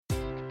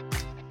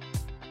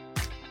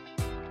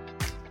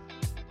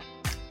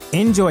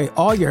Enjoy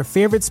all your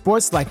favorite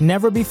sports like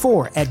never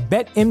before at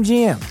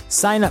BetMGM.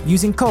 Sign up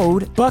using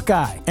code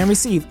Buckeye and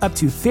receive up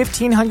to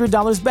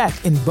 $1,500 back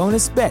in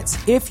bonus bets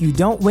if you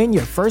don't win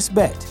your first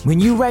bet. When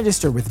you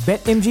register with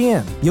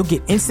BetMGM, you'll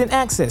get instant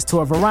access to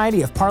a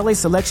variety of parlay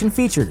selection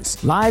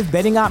features, live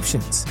betting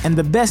options, and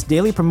the best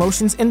daily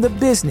promotions in the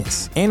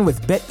business. And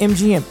with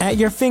BetMGM at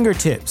your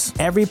fingertips,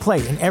 every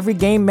play and every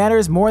game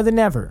matters more than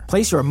ever.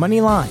 Place your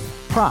money line,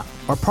 prop,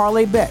 or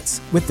parlay bets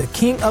with the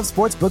king of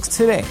sportsbooks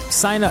today.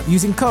 Sign up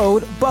using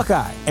code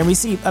Buckeye and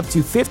receive up to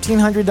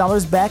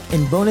 $1,500 back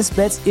in bonus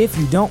bets if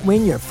you don't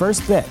win your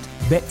first bet.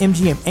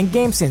 BetMGM and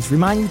GameSense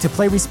remind you to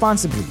play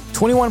responsibly.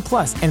 21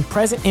 plus and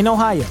present in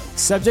Ohio,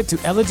 subject to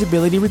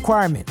eligibility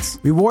requirements.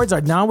 Rewards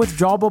are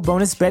non-withdrawable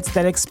bonus bets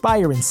that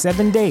expire in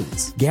 7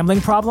 days. Gambling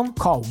problem?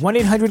 Call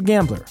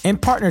 1-800-GAMBLER. In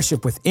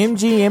partnership with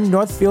MGM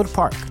Northfield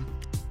Park.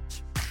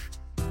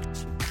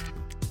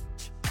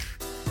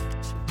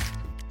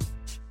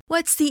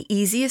 What's the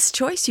easiest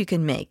choice you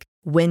can make?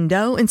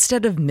 Window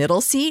instead of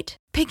middle seat?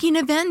 Picking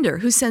a vendor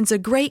who sends a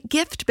great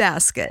gift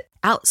basket?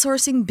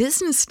 Outsourcing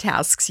business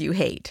tasks you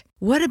hate?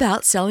 What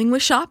about selling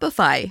with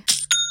Shopify?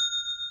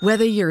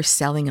 Whether you're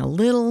selling a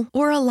little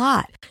or a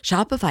lot,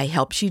 Shopify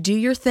helps you do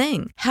your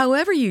thing,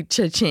 however you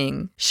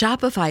cha-ching.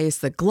 Shopify is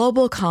the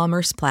global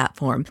commerce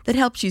platform that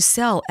helps you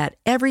sell at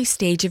every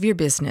stage of your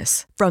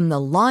business. From the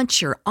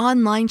launch your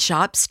online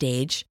shop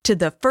stage to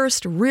the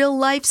first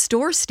real-life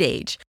store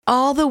stage,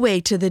 all the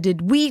way to the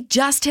did we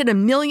just hit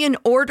 1 million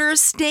orders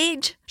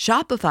stage.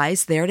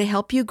 Shopify's there to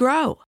help you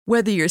grow.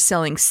 Whether you're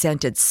selling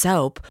scented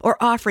soap or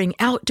offering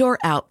outdoor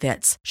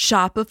outfits,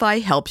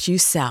 Shopify helps you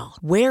sell.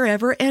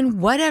 Wherever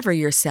and whatever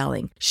you're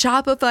selling,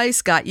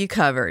 Shopify's got you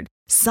covered.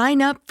 Sign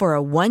up for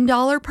a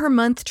 $1 per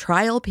month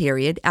trial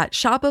period at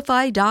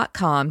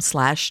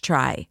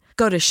shopify.com/try.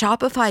 Go to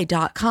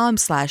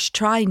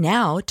shopify.com/try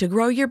now to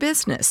grow your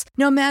business,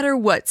 no matter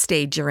what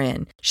stage you're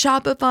in.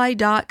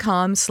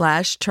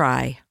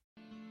 Shopify.com/try.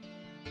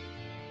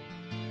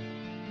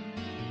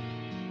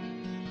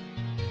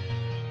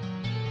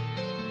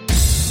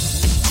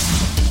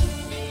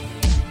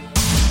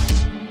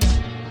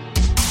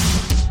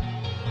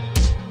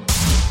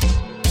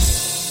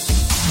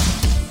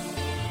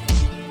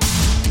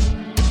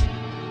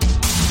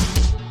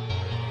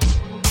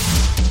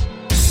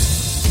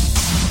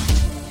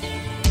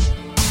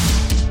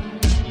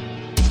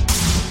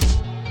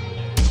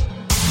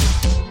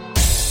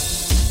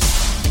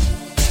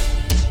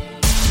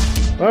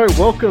 All right,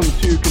 welcome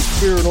to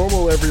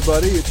Conspiranormal,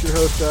 everybody. It's your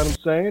host, Adam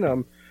Sane.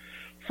 I'm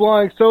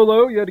flying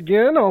solo yet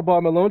again, all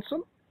by my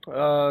lonesome.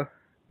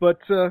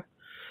 But I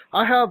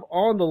have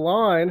on the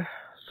line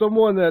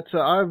someone that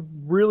I'm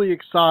really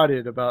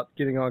excited about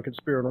getting on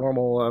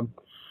Conspiranormal,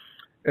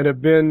 and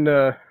have been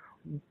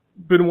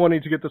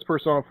wanting to get this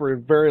person on for a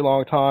very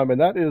long time,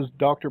 and that is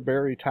Dr.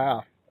 Barry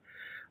Taff.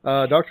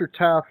 Dr.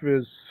 Taff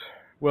is,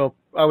 well,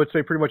 I would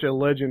say pretty much a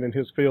legend in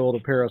his field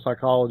of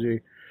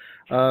parapsychology.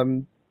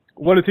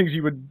 One of the things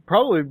you would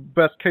probably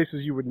best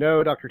cases you would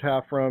know Dr.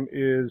 Taff from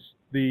is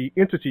the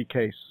Entity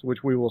case,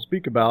 which we will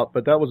speak about,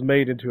 but that was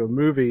made into a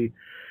movie,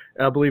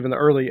 I believe in the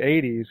early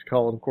 80s,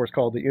 called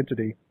The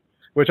Entity,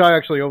 which I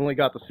actually only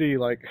got to see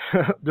like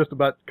just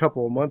about a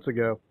couple of months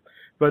ago.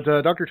 But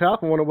Dr.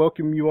 Taff, I want to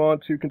welcome you on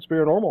to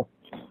Conspiranormal.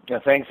 Yeah,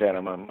 thanks,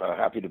 Adam. I'm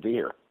happy to be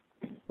here.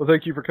 Well,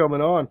 thank you for coming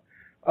on.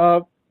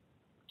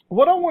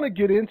 What I want to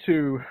get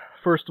into,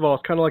 first of all,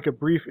 is kind of like a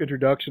brief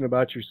introduction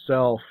about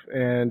yourself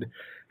and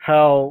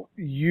how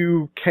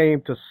you came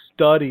to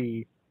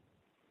study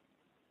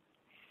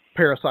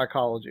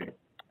parapsychology,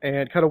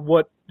 and kind of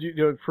what,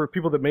 for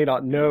people that may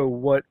not know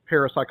what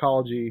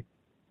parapsychology,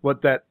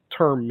 what that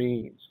term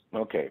means.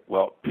 Okay,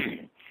 well,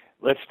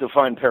 let's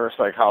define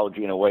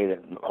parapsychology in a way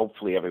that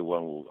hopefully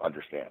everyone will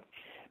understand.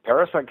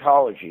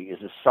 Parapsychology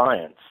is a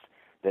science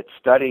that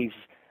studies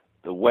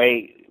the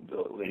way,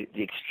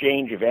 the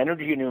exchange of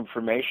energy and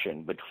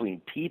information between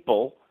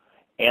people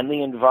and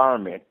the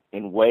environment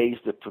in ways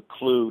that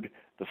preclude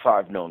the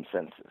 5 known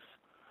senses.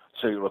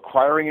 So you're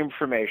acquiring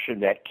information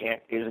that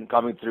isn't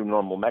coming through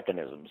normal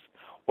mechanisms,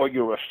 or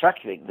you're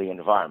affecting the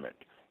environment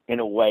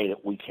in a way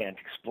that we can't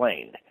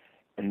explain.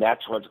 And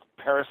that's what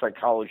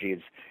parapsychology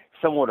is.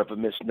 Somewhat of a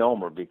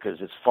misnomer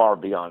because it's far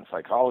beyond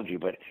psychology,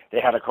 but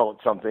they had to call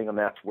it something, and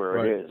that's where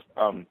Right. it is.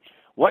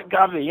 What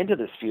got me into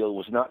this field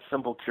was not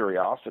simple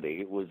curiosity,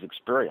 it was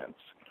experience.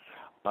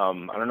 I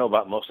don't know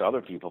about most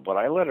other people, but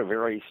I led a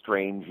very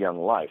strange young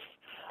life.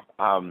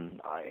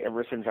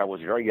 Ever since I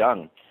was very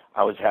young,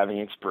 I was having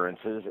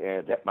experiences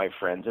that my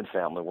friends and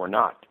family were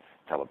not.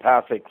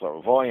 Telepathic,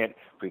 clairvoyant,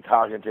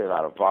 precognitive,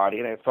 out of body.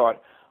 And I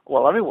thought,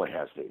 well, everyone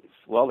has these.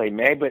 Well, they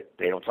may, but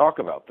they don't talk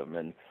about them.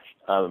 And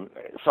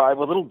so I'm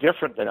a little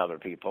different than other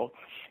people.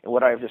 And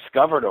what I've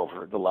discovered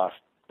over the last,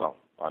 well,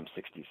 I'm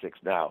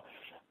 66 now,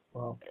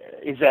 Wow.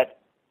 is that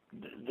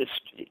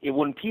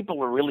when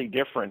people are really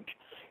different,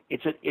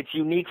 it's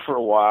unique for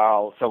a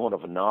while, somewhat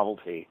of a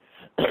novelty.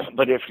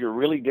 But if you're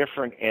really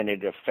different and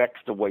it affects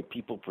the way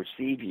people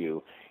perceive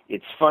you,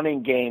 it's fun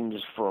and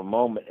games for a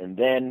moment, and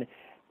then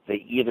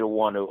they either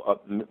want to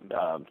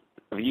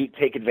you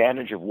take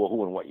advantage of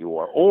who and what you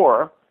are,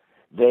 or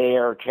they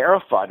are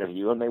terrified of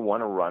you and they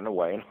want to run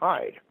away and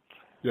hide.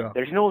 Yeah.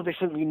 There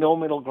should be no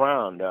middle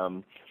ground.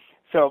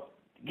 So,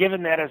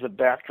 given that as a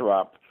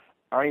backdrop,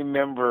 I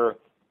remember.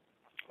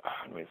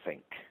 Let me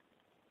think.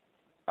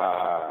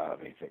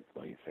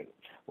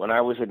 When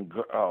I was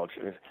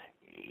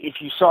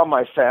if you saw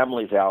my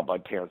family's album, my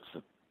parents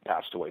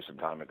passed away some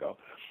time ago.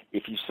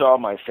 If you saw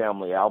my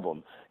family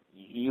album,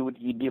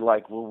 you'd be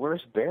like, well,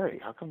 where's Barry?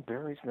 How come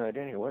Barry's not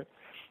anywhere?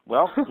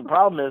 Well, the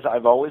problem is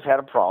I've always had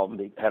a problem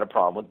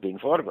with being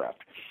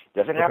photographed.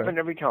 Doesn't happen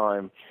every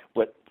time,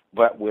 but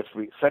with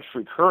such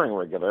recurring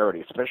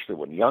regularity, especially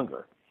when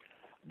younger,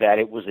 that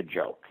it was a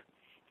joke.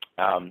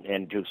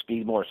 And to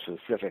be more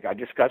specific, I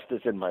discussed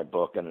this in my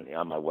book and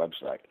on my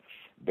website,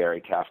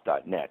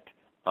 barrytaft.net.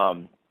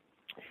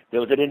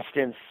 There was an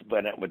instance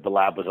when the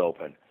lab was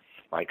open.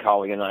 My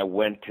colleague and I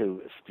went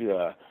to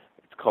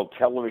it's called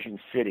Television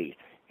City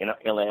in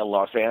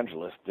Los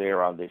Angeles.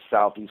 They're on the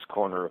southeast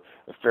corner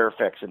of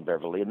Fairfax and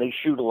Beverly, and they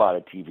shoot a lot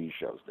of TV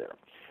shows there.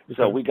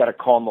 So we got a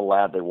call in the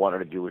lab. They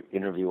wanted to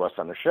interview us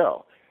on the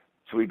show.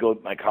 So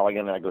my colleague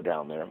and I go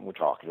down there, and we're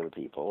talking to the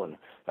people. And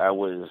I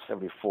was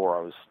 74.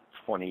 I was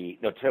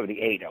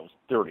 78. I was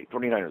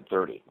 29 or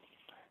 30.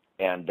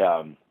 And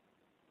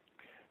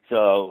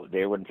so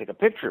they wouldn't take a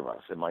picture of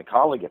us. And my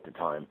colleague at the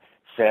time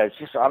says,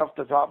 just out off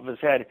the top of his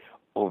head,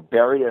 oh,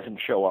 Barry doesn't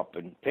show up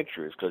in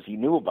pictures because he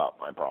knew about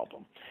my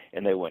problem.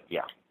 And they went,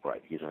 yeah,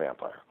 right, he's a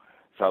vampire.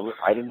 So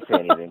I didn't say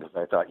anything because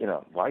I thought,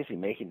 why is he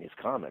making these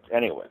comments?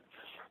 Anyway,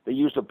 they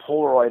used a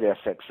Polaroid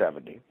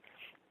SX70.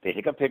 They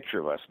take a picture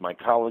of us. My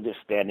colleague is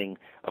standing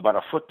about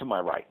a foot to my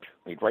right.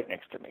 He's right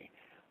next to me.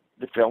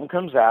 The film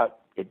comes out.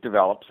 It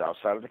develops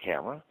outside of the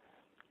camera,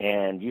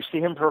 and you see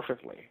him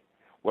perfectly.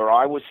 Where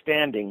I was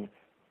standing,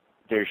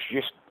 there's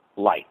just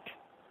light.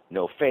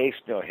 No face,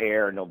 no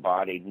hair, no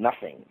body,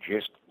 nothing.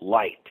 Just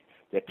light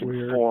that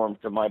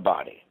conformed to my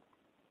body.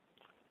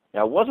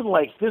 Now, it wasn't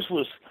like this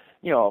was,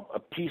 a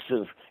piece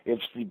of, if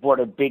he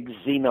brought a big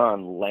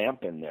xenon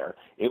lamp in there,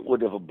 it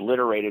would have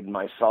obliterated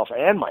myself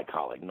and my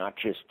colleague, not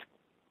just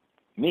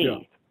me. Yeah.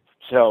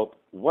 So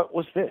what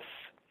was this?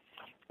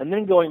 And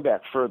then going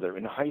back further,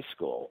 in high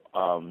school,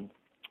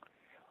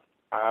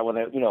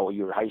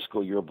 your high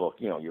school yearbook,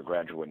 you're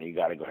graduating, you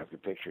got to go have your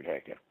picture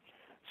taken.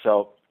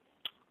 So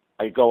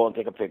I go and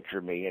take a picture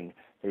of me, and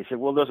they said,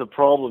 well, there's a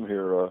problem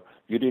here.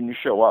 You didn't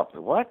show up.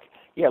 What?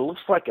 Yeah, it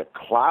looks like a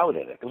cloud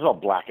in it. It was all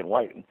black and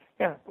white. And,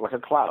 yeah, like a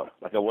cloud.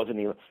 Like I wasn't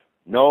even,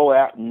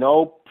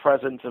 no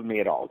presence of me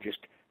at all, just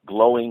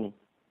glowing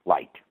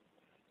light.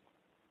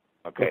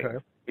 Okay.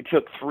 It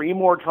took 3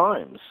 more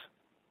times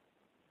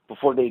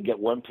before they get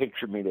one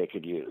picture of me they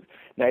could use.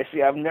 Now, you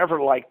see, I've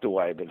never liked the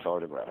way I've been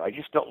photographed. I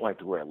just don't like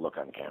the way I look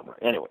on camera.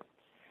 Anyway,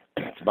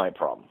 it's my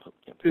problem.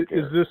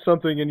 Is this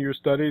something in your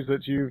studies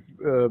that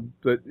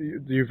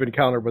you've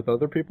encountered with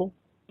other people?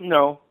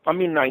 No. I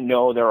mean, I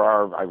know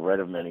I read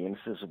of many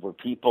instances where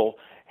people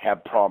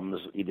have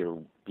problems either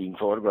being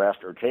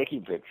photographed or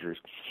taking pictures.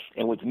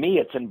 And with me,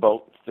 it's in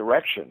both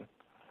direction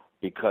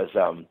because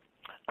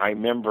I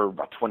remember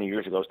about 20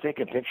 years ago, I was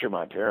taking a picture of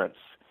my parents.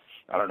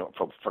 I don't know,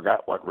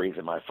 forgot what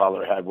reason. My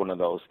father had one of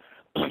those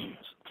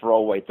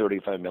throwaway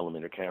 35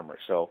 millimeter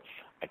cameras. So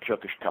I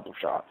took a couple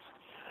shots.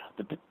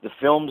 The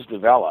films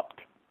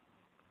developed,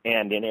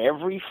 and in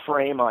every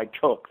frame I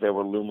took, there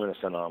were luminous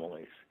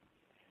anomalies.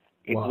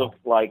 It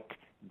looked like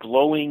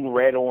glowing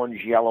red,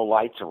 orange, yellow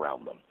lights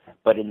around them.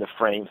 But in the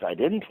frames I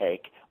didn't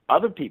take,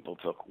 other people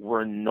took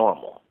were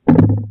normal.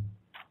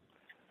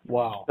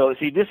 Wow. So,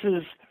 see, this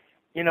is,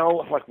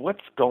 like,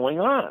 what's going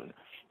on?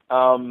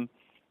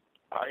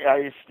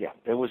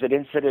 There was an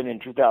incident in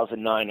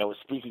 2009. I was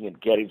speaking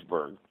at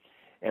Gettysburg,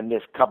 and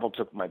this couple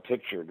took my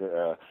picture.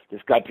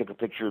 This guy took a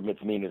picture of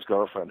me and his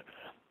girlfriend,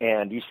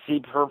 and you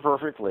see her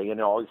perfectly,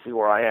 and all you see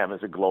where I am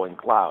is a glowing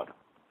cloud.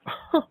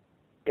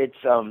 It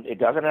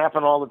doesn't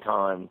happen all the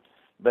time,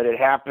 but it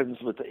happens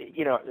with,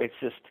 it's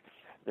just,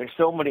 there's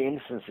so many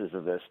instances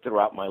of this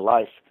throughout my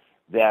life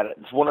that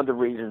it's one of the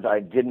reasons I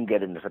didn't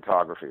get into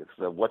photography.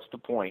 So what's the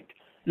point?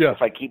 Yeah.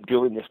 If I keep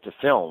doing this to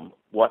film,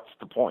 what's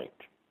the point?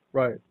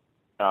 Right.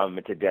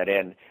 It's a dead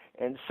end.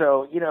 And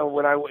so,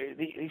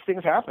 these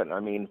things happen. I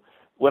mean,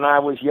 when I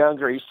was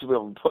younger, I used to be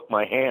able to put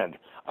my hand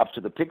up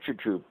to the picture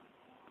tube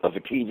of a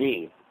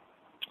TV,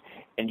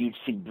 and you'd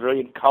see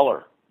brilliant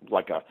color,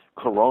 like a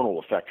coronal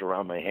effect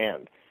around my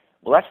hand.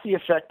 Well, that's the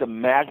effect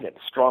a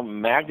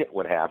strong magnet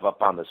would have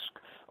up on this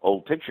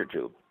old picture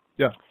tube.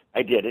 Yeah.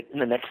 I did it,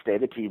 and the next day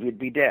the TV would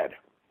be dead.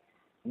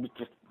 It was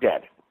just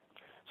dead.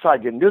 So I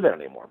didn't do that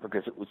anymore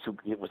because it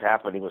was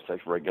happening with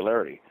such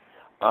regularity.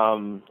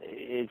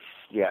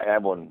 I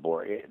wasn't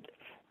bored.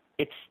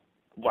 It's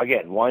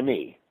again, why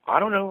me? I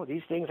don't know.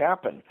 These things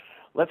happen.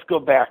 Let's go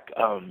back.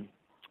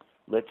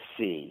 Let's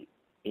see.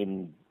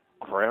 In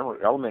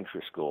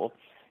elementary school,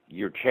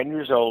 you're 10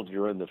 years old.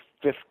 You're in the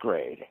 5th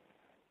grade,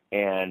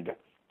 and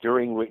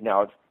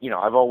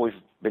I've always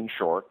been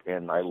short,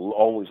 and I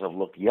always have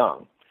looked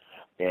young.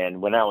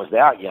 And when I was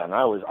that young,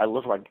 I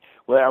looked like,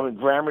 when I was in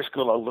grammar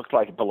school, I looked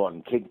like I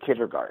belonged in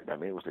kindergarten. I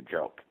mean, it was a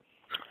joke.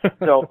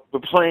 So we're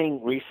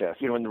playing recess,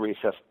 in the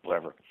recess,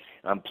 whatever.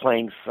 I'm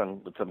playing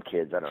with some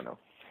kids, I don't know.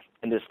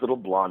 And this little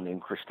blonde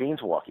named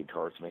Christine's walking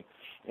towards me.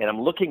 And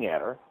I'm looking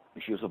at her.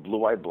 She was a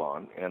blue-eyed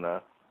blonde. And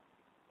I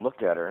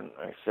looked at her, and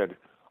I said,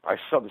 I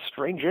saw this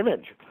strange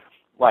image,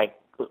 like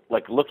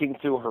looking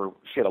through her.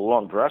 She had a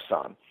long dress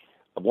on,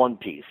 a one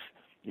piece.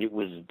 It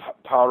was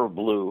powder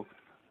blue.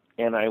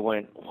 And I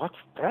went, what's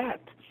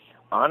that?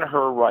 On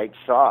her right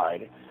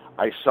side,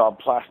 I saw a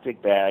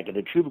plastic bag and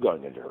a tube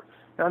going into her.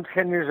 Now, I'm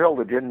 10 years old.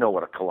 I didn't know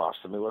what a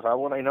colostomy was. How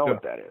would I know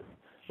what that is?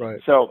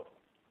 Right. So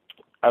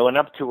I went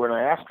up to her and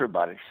I asked her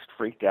about it. She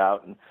freaked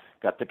out and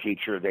got the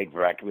teacher. They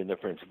dragged me in the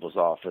principal's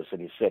office,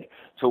 and he said,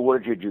 so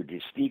what did you do? Did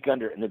you sneak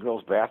in the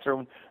girl's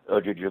bathroom,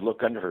 or did you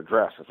look under her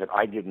dress? I said,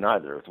 I did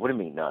neither. I said, what do you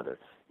mean neither?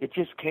 It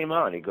just came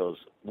on. He goes,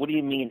 what do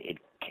you mean it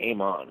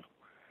came on?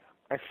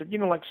 I said,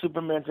 like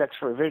Superman's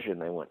X-ray vision.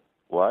 They went,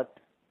 what?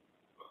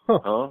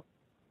 Huh?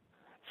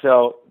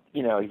 So,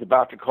 he's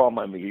about to call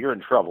my, you're in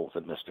trouble,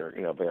 said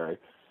Mr. Barry.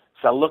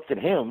 So I looked at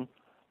him,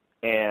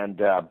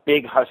 and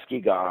big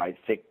husky guy,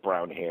 thick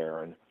brown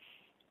hair, and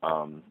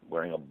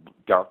wearing a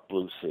dark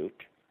blue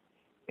suit.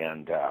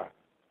 And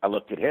I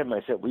looked at him,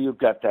 and I said, well, you've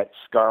got that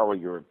scar where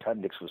your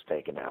appendix was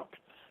taken out.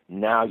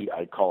 Now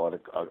I call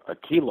it a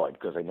keloid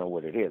because I know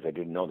what it is. I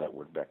didn't know that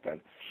word back then.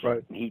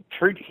 Right. And he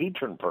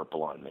turned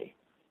purple on me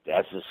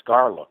as the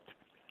scar looked.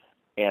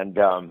 And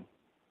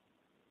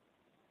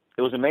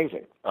it was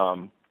amazing.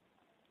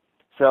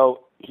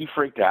 So he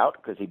freaked out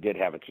because he did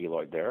have a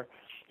keloid there.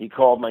 He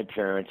called my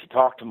parents. He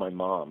talked to my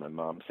mom. My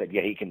mom said,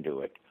 yeah, he can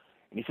do it.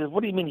 And he says,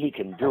 what do you mean he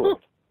can do it?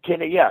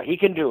 Yeah, he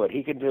can do it.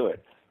 He can do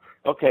it.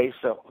 Okay.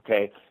 So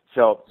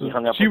he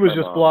hung up. She was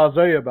just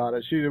blasé about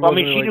it. She didn't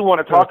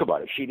want to talk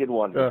about it. She didn't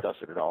want to discuss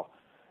it at all.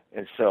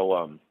 And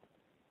so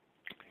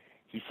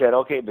he said,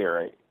 okay,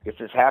 Barry, if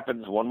this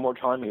happens one more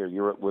time here,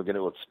 we're going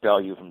to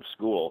expel you from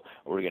school,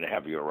 or we're going to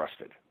have you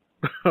arrested.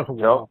 Oh, wow.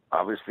 So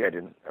obviously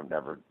I've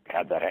never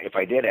had that. If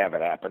I did have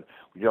it happen,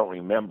 we don't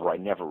remember. I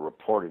never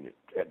reported it,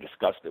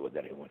 discussed it with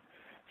anyone.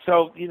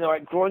 So,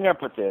 growing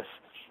up with this,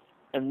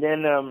 and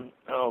then, I'm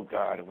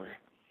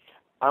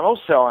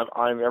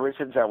ever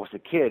since I was a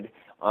kid,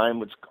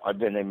 I've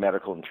been a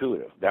medical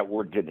intuitive. That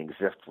word didn't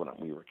exist when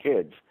we were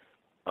kids.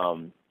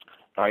 I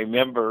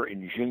remember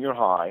in junior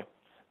high,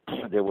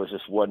 there was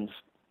this one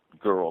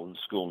girl in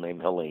school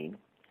named Helene,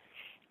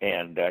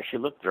 and she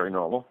looked very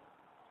normal.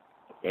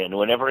 And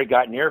whenever I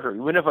got near her,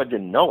 even if I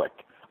didn't know it,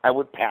 I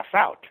would pass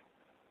out.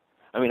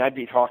 I'd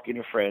be talking to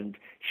a friend.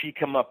 She'd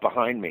come up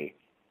behind me,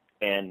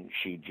 and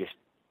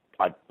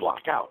I'd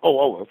block out.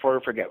 Before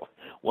I forget,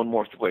 one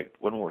more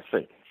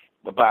thing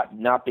about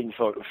not being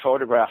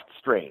photographed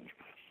strange.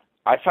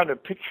 I found a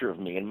picture of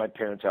me in my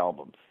parents'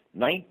 album.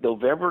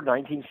 November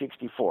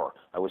 1964.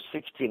 I was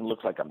 16,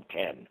 looks like I'm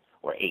 10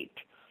 or 8.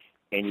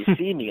 And you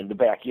see me in the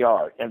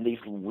backyard, and these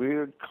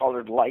weird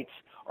colored lights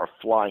are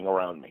flying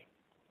around me.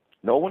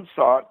 No one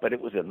saw it, but it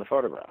was in the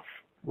photograph.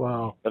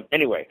 Wow. But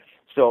anyway,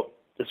 so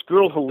this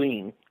girl,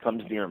 Helene,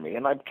 comes near me,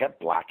 and I've kept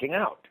blacking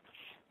out.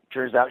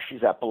 Turns out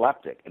she's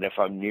epileptic, and if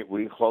I'm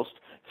really close,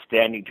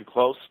 standing too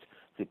close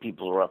to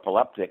people who are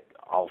epileptic,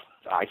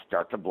 I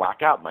start to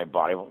black out. My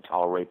body won't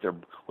tolerate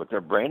what their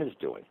brain is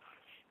doing.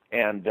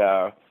 And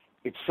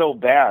it's so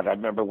bad. I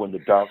remember when The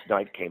Dark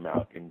Knight came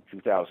out in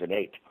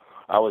 2008.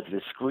 I was at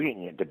a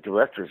screening at the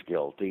Directors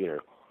Guild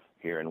Theater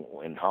here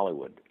in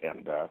Hollywood,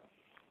 and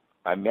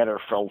I met her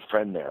old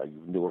friend there.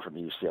 You knew her from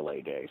the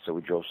UCLA days, so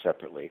we drove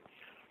separately.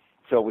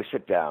 So we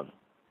sit down,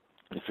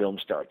 the film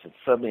starts, and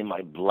suddenly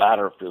my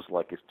bladder feels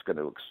like it's going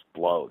to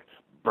explode,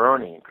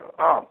 burning.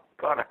 Oh,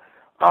 God.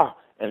 Oh.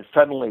 And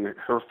suddenly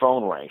her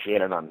phone rang. She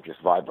had it on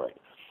just vibrate.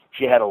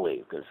 She had to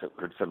leave because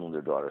her son and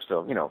their daughter.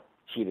 So,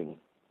 she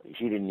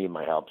didn't need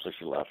my help, so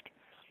she left.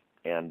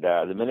 And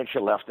the minute she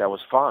left, I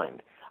was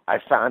fine. I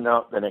found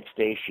out the next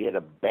day she had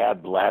a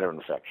bad bladder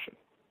infection.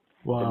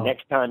 Wow. The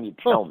next time you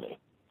tell me.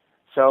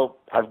 So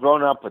I've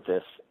grown up with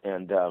this,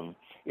 and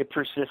it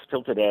persists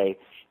till today.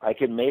 I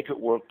can make it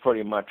work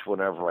pretty much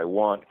whenever I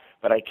want,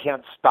 but I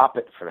can't stop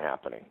it from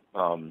happening.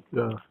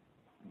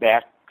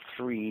 Back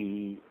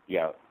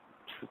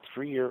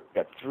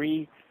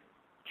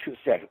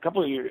a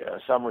couple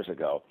of summers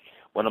ago,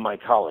 one of my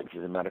colleagues,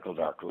 he's a medical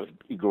doctor,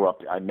 he grew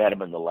up, I met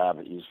him in the lab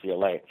at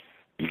UCLA.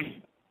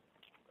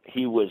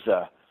 He was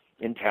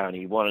in town.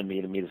 He wanted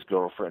me to meet his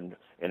girlfriend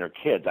and her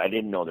kids. I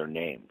didn't know their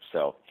names,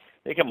 so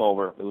they come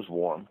over. It was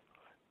warm.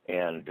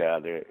 And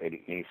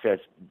he says,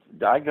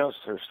 diagnose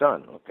her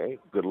son, okay,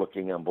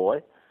 good-looking young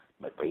boy,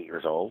 like 8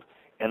 years old.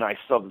 And I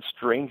saw the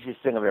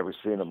strangest thing I've ever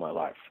seen in my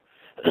life.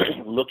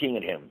 Looking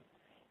at him,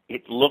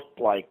 it looked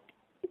like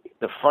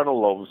the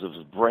frontal lobes of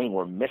his brain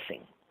were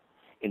missing.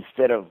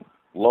 Instead of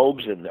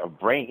lobes in the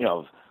brain,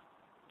 of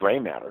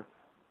brain matter,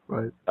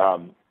 right?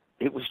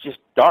 It was just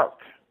dark,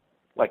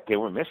 like they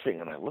were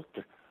missing. And I looked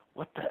at,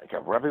 what the heck?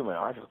 I'm rubbing my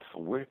eyes. It's so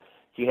weird.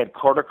 He had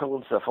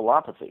cortical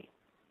encephalopathy.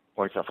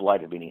 Or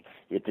encephalitis, meaning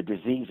it's the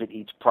disease that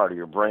eats part of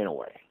your brain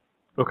away.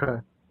 Okay.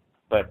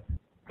 But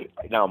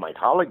now my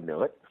colleague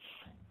knew it.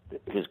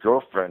 His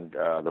girlfriend,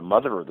 the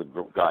mother of the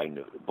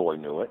boy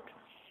knew it.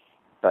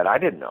 but I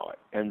didn't know it.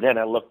 And then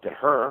I looked at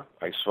her.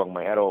 I swung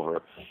my head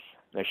over.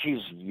 Now, she's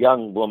a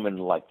young woman,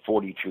 like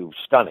 42,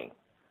 stunning,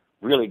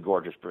 really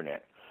gorgeous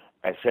brunette.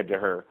 I said to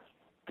her,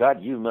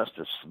 God, you must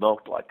have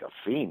smoked like a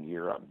fiend.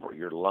 Your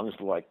lungs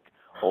are like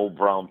old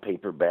brown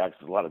paper bags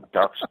with a lot of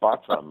dark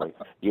spots on them.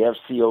 You have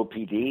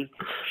COPD?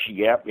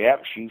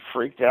 She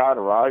freaked out.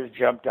 Her eyes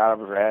jumped out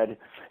of her head.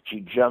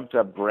 She jumped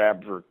up,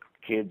 grabbed her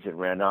kids, and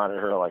ran out at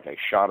her like I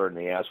shot her in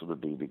the ass with a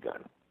BB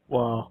gun.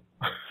 Wow.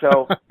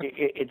 So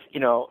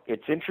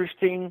it's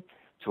interesting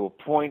to a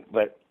point,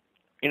 but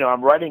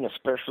I'm writing a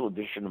special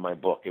edition of my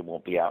book. It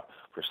won't be out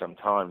for some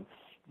time.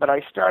 But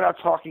I start out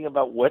talking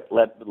about what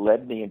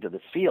led me into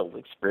the field,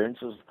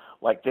 experiences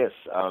like this.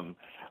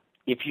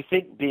 If you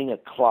think being a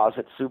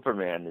closet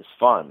Superman is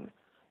fun,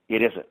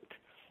 it isn't.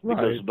 Right.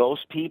 Because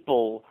most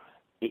people,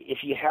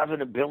 if you have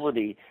an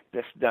ability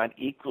that's not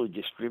equally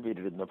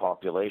distributed in the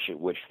population,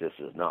 which this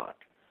is not,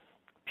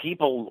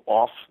 people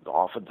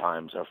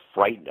oftentimes are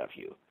frightened of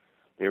you.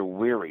 They're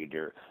weary.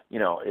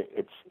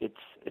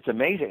 It's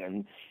amazing.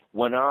 And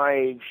when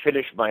I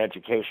finished my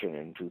education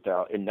in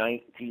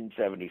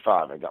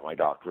 1975, I got my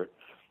doctorate,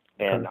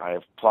 and I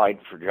applied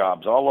for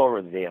jobs all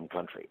over the damn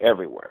country,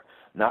 everywhere.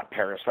 Not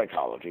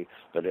parapsychology,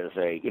 but as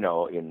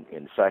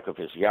in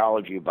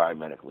psychophysiology,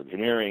 biomedical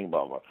engineering,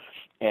 blah blah.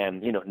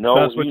 And no.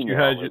 That's what you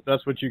had.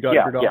 That's what you got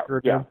your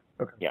doctorate in.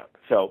 Okay. Yeah.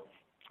 So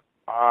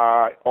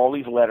all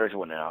these letters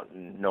went out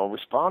and no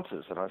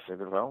responses, and I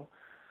figured, well,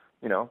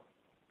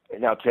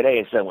 now today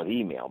it's done with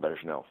email.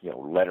 There's no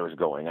letters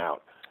going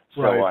out.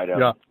 So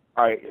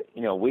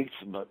weeks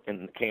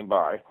came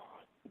by.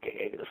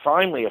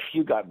 Finally, a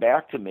few got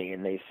back to me,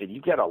 and they said,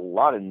 "You got a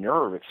lot of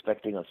nerve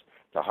expecting us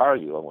to hire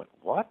you." I went,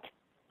 "What?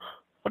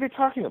 What are you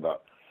talking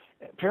about?"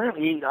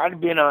 Apparently,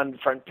 I'd been on the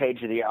front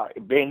page of the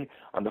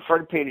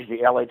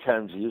LA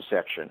Times News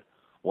section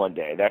one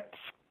day. That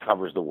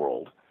covers the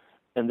world,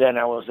 and then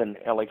I was in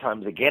LA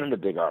Times again in a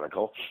big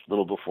article a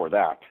little before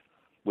that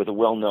with a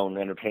well-known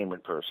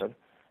entertainment person,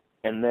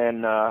 and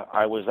then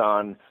I was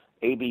on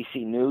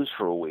ABC News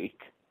for a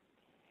week,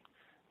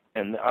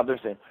 and other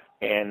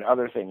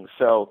things.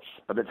 So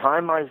by the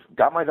time I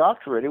got my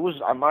doctorate, it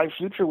was my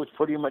future was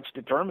pretty much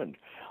determined.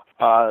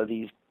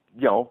 These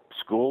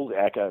schools,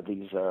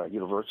 these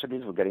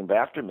universities were getting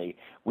back to me.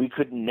 We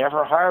could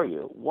never hire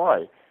you.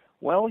 Why?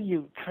 Well,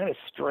 you kind of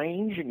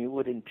strange, and you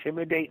would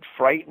intimidate,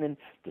 frighten, and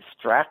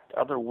distract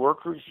other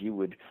workers. You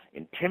would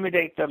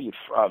intimidate them.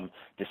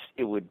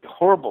 It would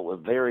horrible, a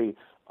very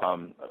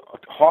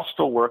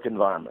hostile work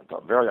environment, a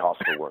very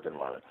hostile work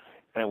environment.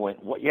 And I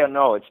went, well, yeah,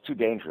 no, it's too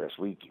dangerous.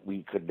 We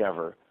could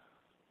never.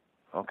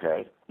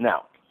 Okay.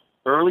 Now,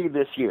 early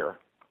this year,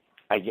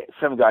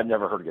 some guy I'd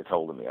never heard get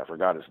told of me. I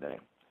forgot his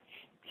name.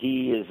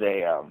 He is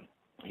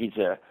he's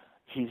a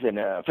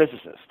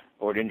physicist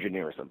or an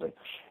engineer or something,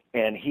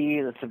 and he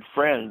and some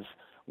friends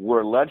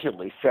were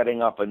allegedly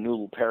setting up a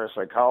new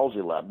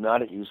parapsychology lab,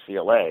 not at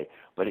UCLA,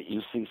 but at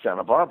UC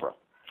Santa Barbara.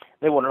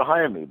 They wanted to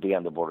hire me, be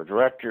on the board of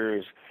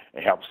directors,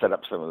 and help set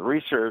up some of the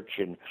research.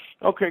 And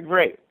okay,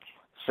 great.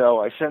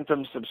 So I sent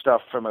them some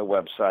stuff from my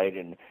website,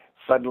 and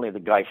suddenly the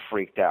guy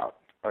freaked out.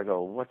 I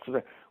go, what's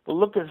the? Well,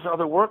 look at this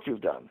other work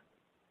you've done.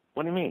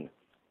 What do you mean?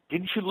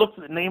 Didn't you look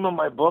at the name of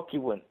my book? He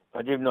went,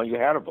 I didn't know you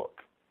had a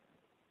book.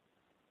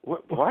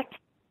 What?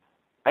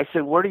 I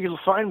said, where do you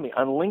find me?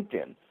 On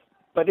LinkedIn.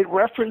 But it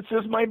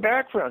references my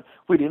background.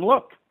 We didn't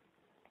look.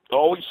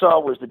 All we saw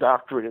was the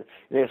doctorate,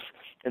 this,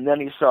 and then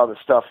he saw the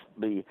stuff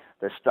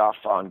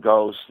on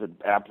ghosts,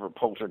 and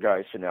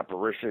poltergeists, and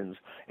apparitions,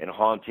 and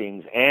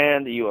hauntings,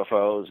 and the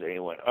UFOs, and he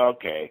went,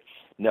 okay,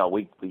 no,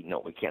 we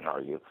can't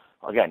hire you.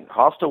 Again,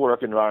 hostile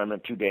work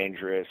environment, too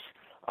dangerous.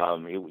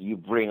 You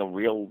bring a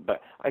real.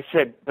 But I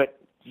said, but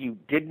you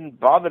didn't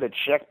bother to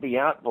check me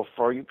out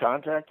before you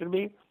contacted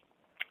me?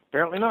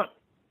 Apparently not.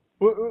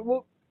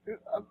 Well,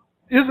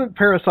 isn't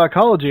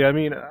parapsychology? I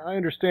mean, I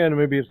understand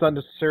maybe it's not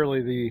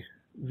necessarily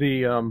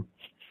the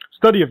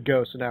study of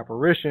ghosts and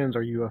apparitions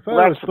or UFOs.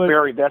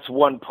 Well, that's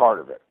one part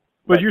of it.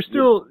 But you're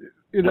still,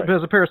 as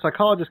a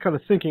parapsychologist, kind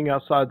of thinking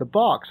outside the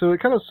box. So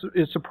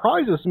it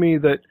surprises me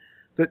that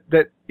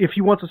if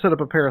he wants to set up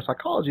a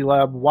parapsychology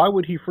lab, why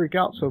would he freak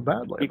out so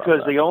badly?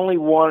 Because they only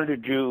wanted to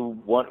do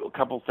a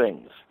couple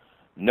things: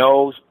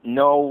 no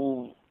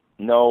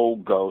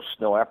ghosts,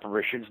 no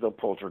apparitions, no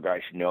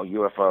poltergeists, no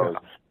UFOs. Yeah.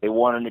 They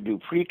wanted to do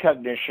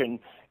precognition,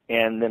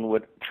 and then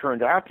what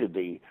turned out to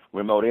be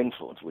remote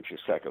influence, which is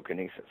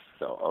psychokinesis.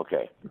 So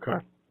okay.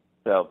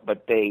 So,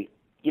 but they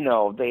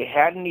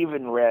hadn't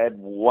even read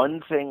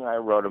one thing I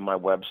wrote on my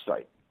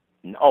website.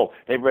 Oh,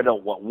 they read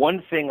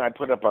one thing I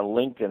put up on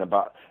LinkedIn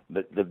about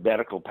the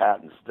medical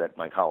patents that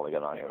my colleague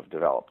and I have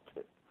developed.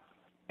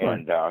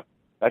 And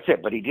that's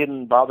it. But he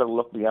didn't bother to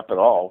look me up at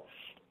all.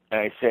 And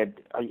I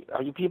said,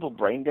 are you people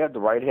brain dead? The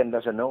right hand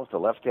doesn't know what the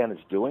left hand is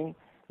doing?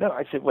 No,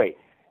 I said, wait,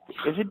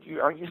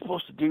 aren't you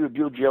supposed to do your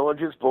due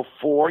diligence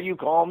before you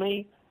call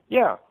me?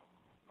 Yeah.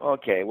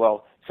 Okay,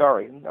 well,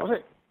 sorry. That was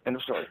it. End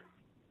of story.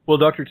 Well,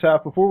 Dr.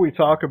 Taft, before we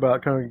talk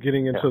about kind of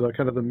getting into the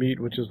kind of the meat,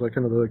 which is like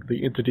kind of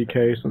the entity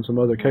case and some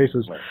other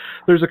cases,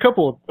 there's a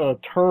couple of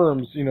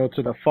terms,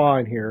 to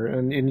define here,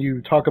 and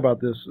you talk about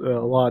this a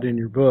lot in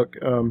your book.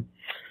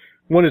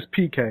 One is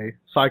PK,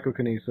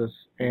 psychokinesis,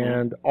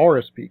 and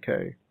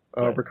RSPK,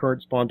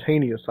 recurrent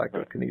spontaneous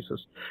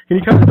psychokinesis. Can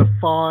you kind of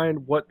define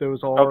what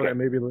those are and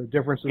maybe the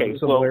differences and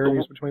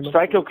similarities between them?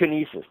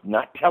 Psychokinesis,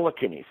 not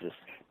telekinesis.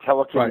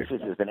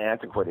 Telekinesis is an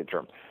antiquated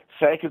term.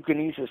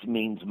 Psychokinesis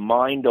means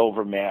mind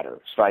over matter.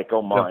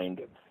 Psycho,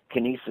 mind,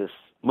 kinesis,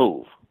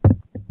 move.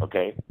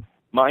 Okay?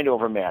 Mind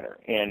over matter.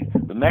 And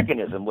the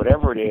mechanism,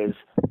 whatever it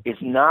is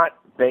not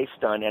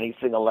based on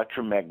anything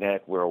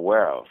electromagnetic we're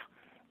aware of.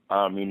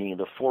 Meaning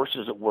the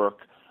forces at work,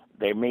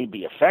 they may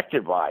be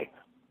affected by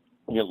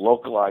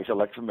localized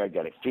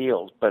electromagnetic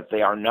fields, but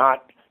they are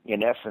not,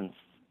 in essence,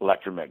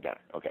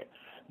 electromagnetic. Okay.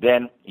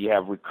 Then you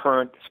have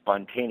recurrent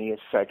spontaneous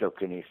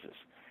psychokinesis.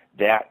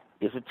 That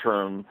is a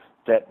term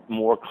that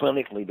more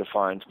clinically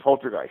defines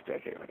poltergeist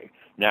activity.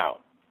 Now,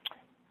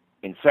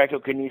 in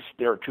psychokinesis,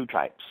 there are two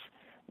types.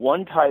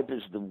 One type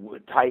is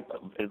the type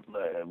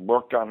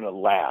worked on in a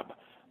lab,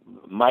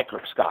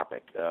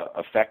 microscopic,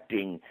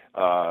 affecting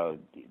the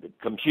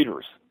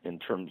computers in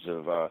terms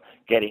of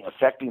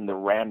affecting the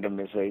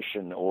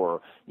randomization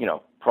or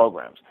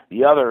programs.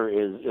 The other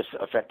is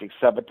affecting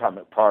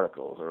subatomic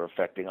particles or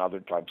affecting other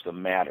types of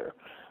matter.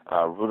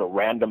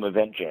 Random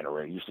event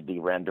generator used to be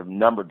random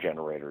number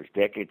generators.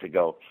 Decades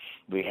ago,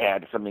 we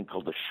had something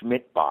called the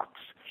Schmidt box.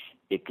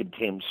 It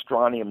contained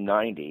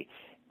strontium-90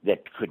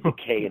 that could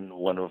decay in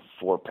one of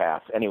four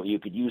paths. Anyway, you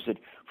could use it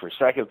for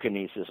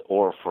psychokinesis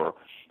or for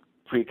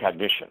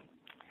precognition.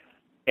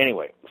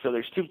 Anyway, so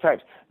there's two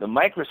types. The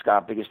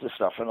microscopic is the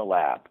stuff in the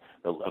lab,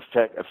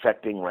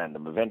 affecting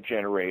random event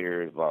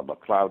generators, blah, blah,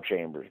 cloud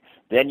chambers.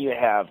 Then you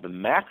have the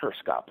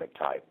macroscopic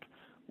type,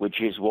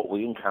 which is what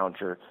we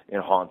encounter in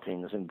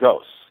hauntings and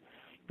ghosts.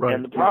 Right.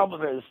 And the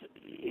problem is,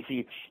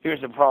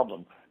 here's the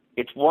problem.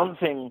 It's one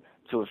thing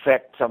to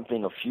affect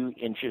something a few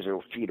inches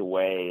or feet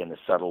away in a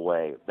subtle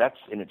way. That's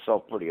in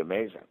itself pretty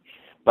amazing.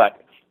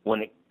 But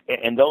when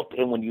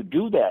you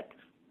do that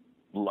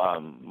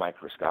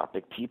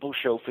microscopic, people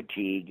show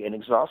fatigue and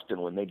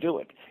exhaustion when they do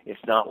it.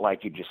 It's not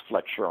like you just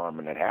flex your arm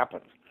and it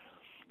happens.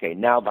 Okay,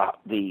 now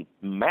the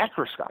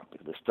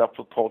macroscopic, the stuff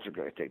with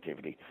poltergeist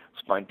activity,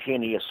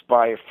 spontaneous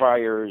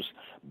fires,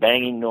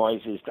 banging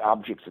noises,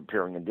 objects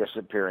appearing and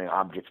disappearing,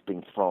 objects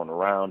being thrown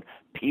around,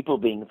 people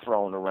being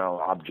thrown around,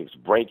 objects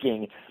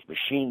breaking,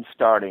 machines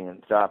starting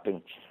and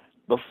stopping.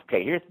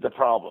 Okay, here's the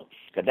problem.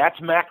 Okay, that's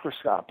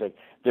macroscopic.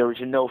 There is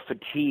no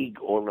fatigue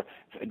or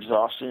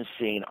exhaustion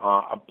seen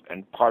on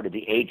part of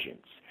the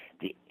agents.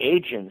 The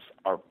agents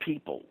are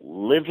people,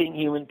 living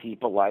human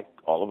people like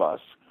all of us,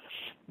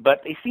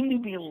 but they seem to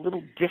be a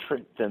little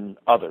different than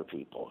other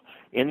people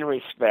in the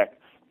respect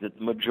that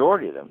the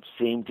majority of them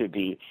seem to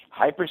be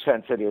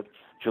hypersensitive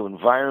to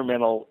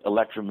environmental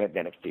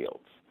electromagnetic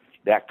fields.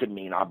 That could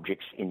mean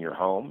objects in your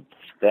home.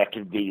 That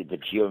could be the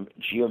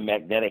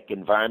geomagnetic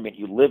environment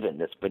you live in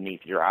that's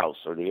beneath your house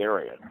or the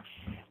area.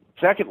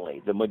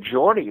 Secondly, the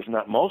majority, if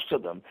not most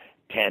of them,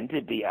 tend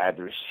to be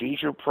either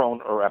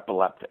seizure-prone or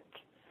epileptic.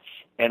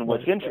 And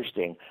what's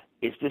interesting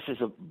is this is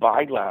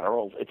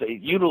it's a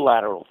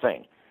unilateral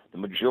thing. The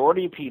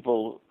majority of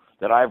people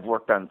that I've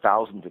worked on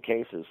thousands of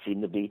cases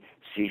seem to be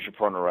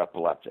seizure-prone or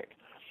epileptic.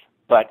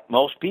 But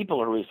most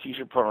people who are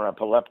seizure-prone or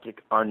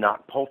epileptic are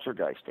not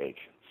poltergeist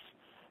agents.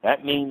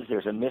 That means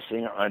there's a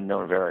missing or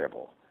unknown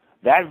variable.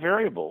 That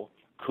variable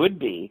could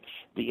be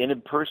the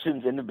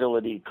person's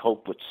inability to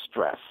cope with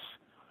stress.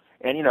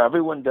 And,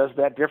 everyone does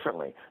that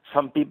differently.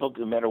 Some people,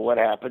 no matter what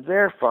happens,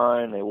 they're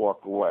fine, they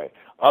walk away.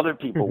 Other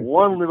people,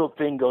 one little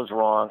thing goes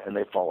wrong and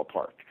they fall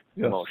apart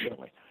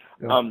emotionally.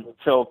 Yes.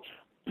 So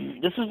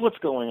this is what's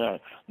going on.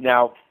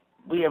 Now,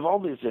 we have all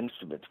these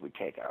instruments we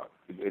take out,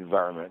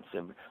 environments,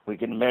 and we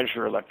can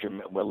measure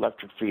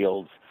electric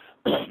fields,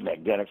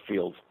 magnetic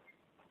fields.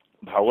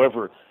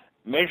 However,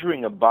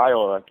 measuring a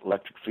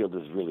bioelectric field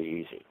is really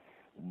easy.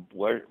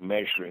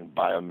 Measuring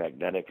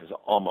biomagnetic is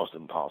almost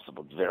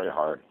impossible. It's very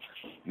hard.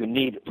 You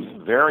need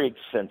very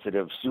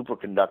sensitive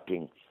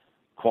superconducting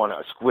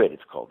SQUID,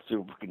 it's called,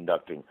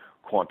 superconducting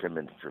quantum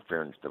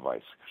interference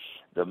device.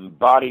 The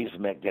body's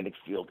magnetic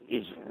field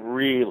is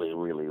really,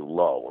 really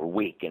low or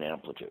weak in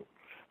amplitude.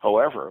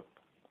 However,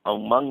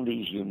 among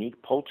these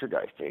unique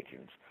poltergeist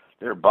agents,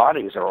 their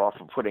bodies are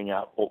often putting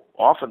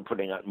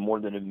out more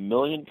than 1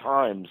 million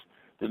times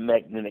the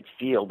magnetic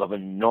field of a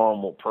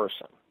normal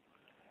person.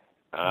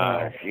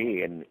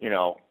 And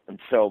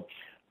so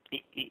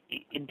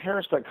in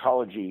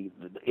parapsychology,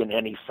 in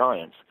any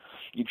science,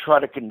 you try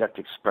to conduct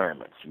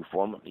experiments. You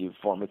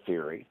form a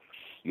theory.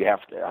 You have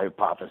a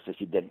hypothesis.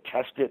 You then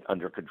test it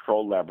under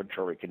controlled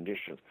laboratory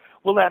conditions.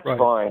 Well, that's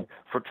fine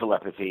for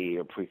telepathy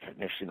or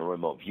precognition or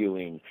remote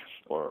viewing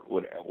or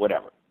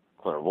whatever,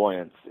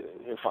 clairvoyance.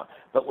 Fine.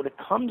 But when it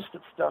comes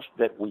to stuff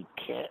that we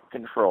can't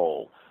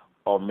control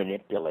or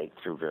manipulate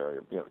through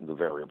the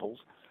variables,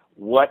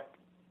 what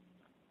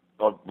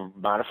or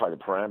modify the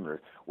parameters.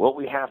 What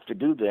we have to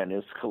do then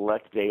is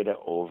collect data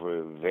over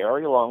a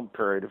very long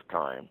period of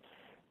time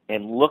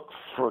and look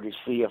to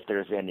see if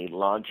there's any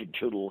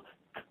longitudinal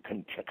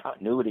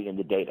continuity in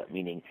the data,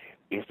 meaning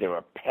is there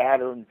a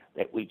pattern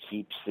that we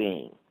keep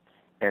seeing?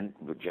 And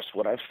just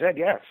what I've said,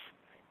 yes,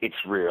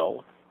 it's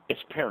real,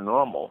 it's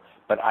paranormal,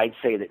 but I'd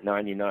say that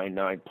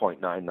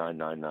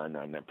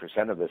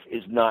 99.99999% of this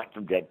is not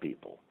from dead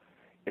people.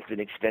 It's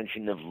an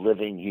extension of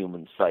living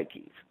human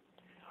psyches.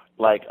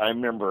 Like, I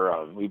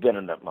remember, we've been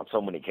in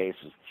so many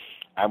cases.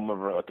 I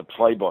remember at the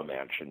Playboy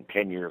Mansion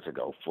 10 years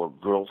ago for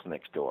Girls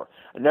Next Door.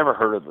 I never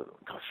heard of the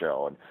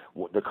show, and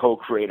the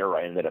co-creator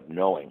I ended up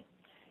knowing.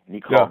 And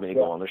he called me to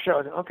go on the show.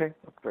 I said, okay,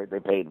 great. They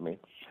paid me.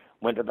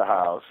 Went to the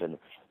house, and,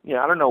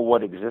 I don't know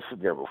what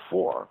existed there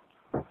before,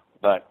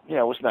 but, it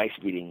was nice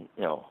meeting,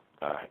 Hugh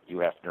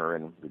Hefner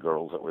and the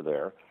girls that were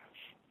there.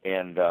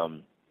 And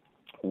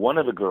one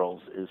of the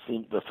girls,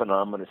 the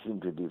phenomena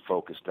seemed to be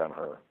focused on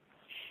her.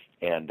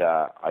 And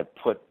I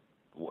put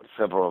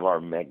several of our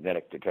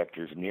magnetic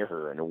detectors near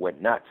her, and it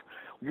went nuts.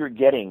 We were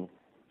getting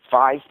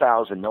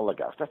 5,000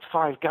 milligauss. That's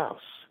 5 Gauss.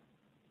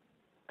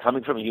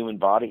 Coming from a human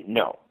body?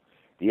 No.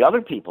 The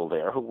other people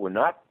there who were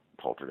not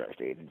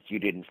poltergeist agents, you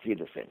didn't see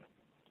the thing.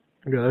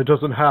 Yeah, it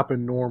doesn't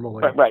happen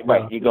normally.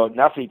 Right. You go,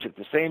 nothing. Took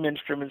the same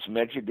instruments,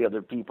 measured the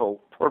other people,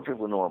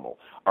 perfectly normal.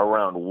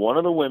 Around one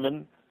of the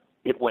women,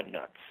 it went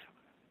nuts.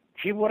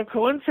 Gee, what a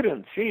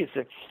coincidence. Geez.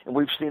 And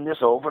we've seen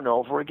this over and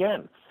over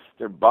again.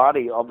 Their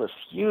body, all this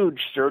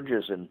huge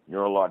surges in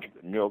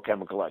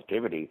neurochemical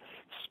activity,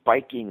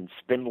 spiking and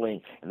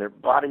spindling, and their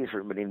bodies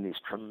are emitting these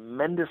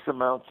tremendous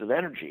amounts of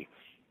energy.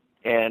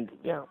 And,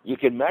 you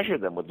can measure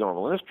them with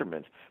normal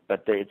instruments,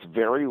 but it's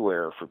very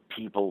rare for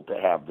people to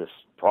have this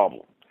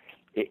problem.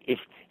 The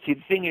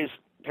thing is,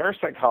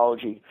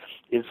 parapsychology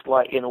is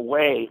like, in a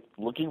way,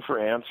 looking for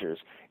answers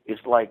is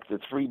like the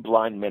 3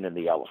 blind men and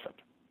the elephant.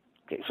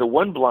 Okay, so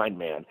one blind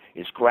man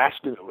is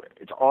grasping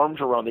his arms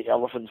around the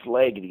elephant's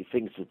leg, and he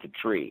thinks it's a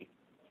tree.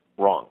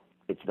 Wrong.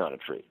 It's not a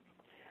tree.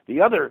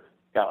 The other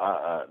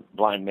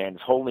blind man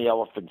is holding the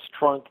elephant's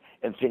trunk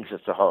and thinks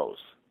it's a hose.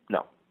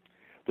 No.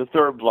 The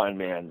third blind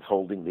man is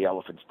holding the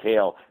elephant's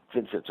tail,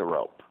 thinks it's a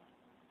rope.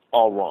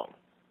 All wrong.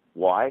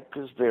 Why?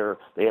 Because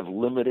they have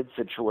limited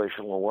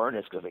situational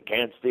awareness because they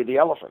can't see the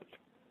elephant.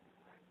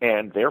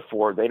 And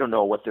therefore, they don't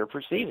know what they're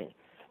perceiving.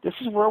 This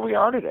is where we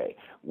are today.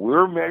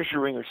 We're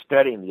measuring or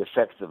studying the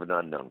effects of an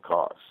unknown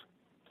cause.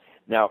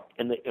 Now,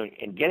 in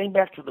getting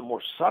back to the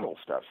more subtle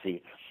stuff,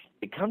 see,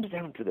 it comes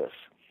down to this.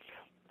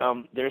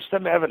 There's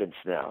some evidence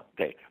now,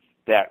 that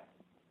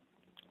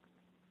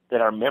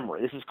our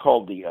memory, this is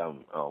called the,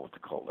 what's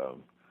it called?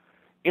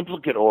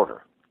 Implicate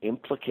order.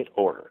 Implicate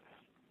order.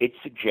 It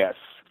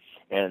suggests,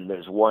 and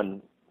there's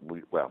one,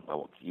 I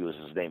won't use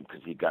his name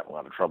because he got in a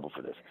lot of trouble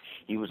for this.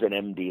 He was an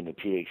MD and a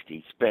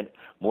PhD, spent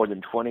more than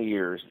 20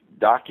 years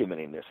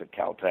documenting this at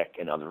Caltech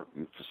and other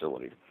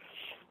facilities.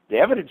 The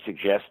evidence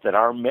suggests that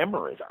our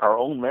memories, our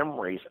own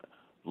memories,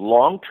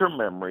 long-term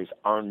memories,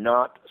 are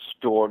not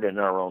stored in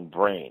our own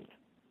brain.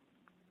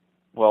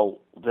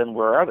 Well, then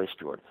where are they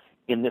stored?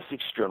 In this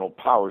external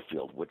power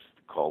field, which is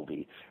called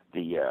I'm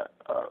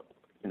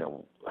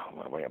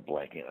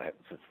blanking.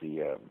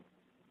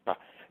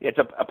 It's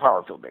a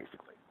power field,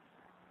 basically.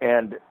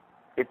 And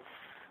it's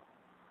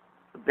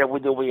that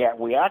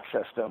we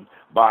access them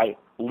by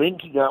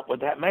linking up with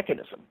that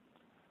mechanism.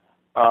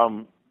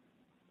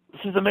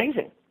 This is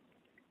amazing.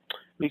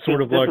 It's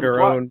sort of like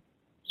our own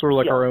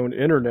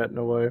internet in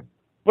a way.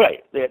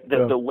 Right.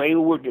 The way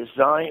we're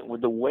designed,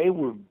 the way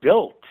we're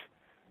built.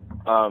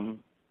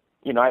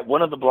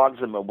 One of the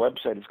blogs on my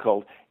website is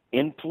called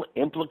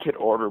Implicate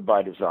Order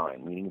by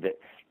Design, meaning that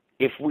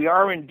if we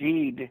are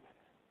indeed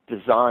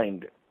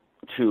designed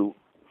to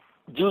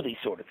do these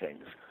sort of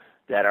things,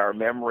 that our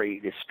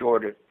memory is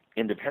stored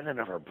independent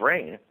of our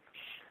brain,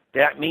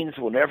 that means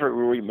whenever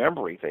we're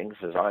remembering things,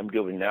 as I'm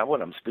doing now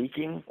when I'm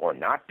speaking or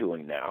not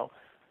doing now,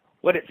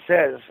 what it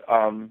says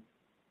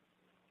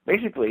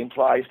basically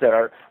implies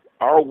that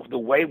the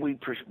way we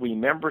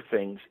remember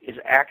things is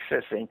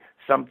accessing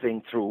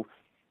something through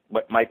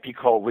what might be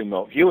called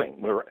remote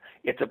viewing, where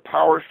it's a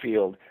power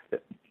field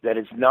that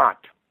is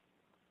not.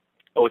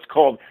 It's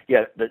called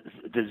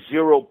the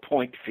 0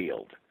 point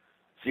field,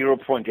 0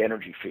 point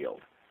energy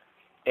field.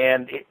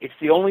 And it's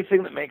the only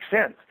thing that makes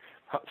sense.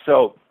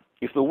 So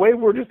if the way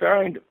we're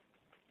designed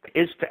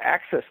is to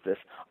access this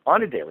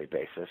on a daily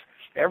basis,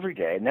 every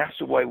day, and that's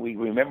the way we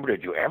remember to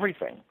do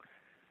everything,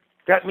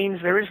 that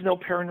means there is no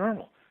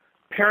paranormal.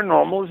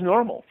 Paranormal is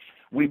normal.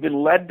 We've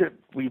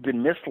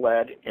been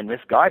misled and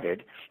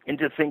misguided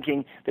into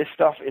thinking this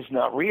stuff is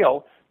not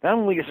real. Not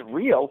only is it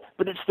real,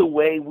 but it's the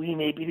way we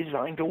may be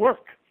designed to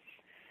work.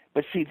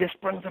 But see, this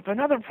brings up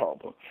another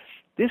problem.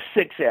 This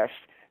suggests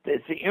that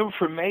it's the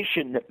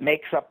information that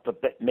made up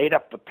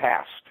the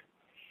past,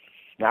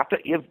 not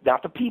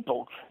the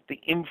people. The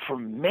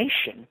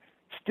information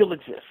still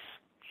exists.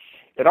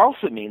 It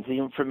also means the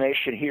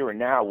information here and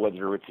now,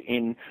 whether it's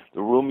in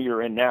the room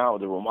you're in now,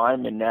 the room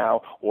I'm in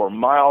now, or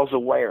miles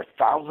away, or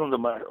thousands of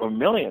miles, or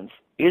millions,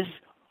 is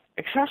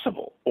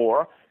accessible,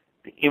 or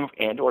the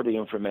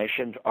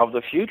information of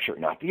the future,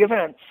 not the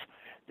events.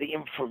 The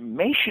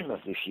information of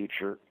the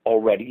future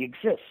already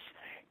exists.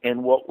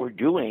 And what we're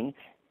doing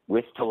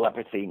with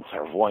telepathy and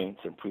clairvoyance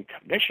and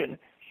precognition,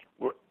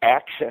 we're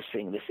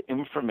accessing this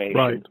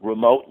information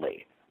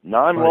remotely,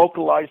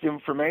 non-localized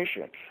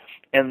information.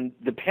 And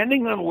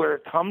depending on where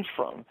it comes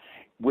from,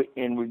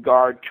 in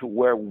regard to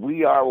where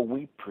we are when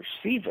we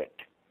perceive it,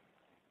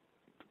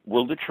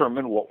 will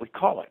determine what we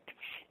call it.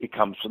 It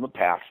comes from the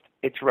past,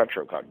 it's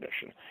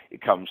retrocognition.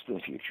 It comes to the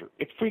future,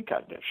 it's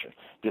precognition.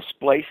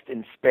 Displaced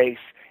in space,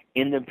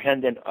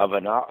 independent of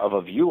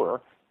a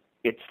viewer,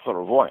 it's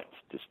clairvoyance.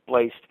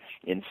 Displaced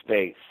in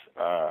space,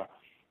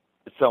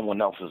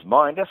 someone else's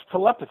mind, that's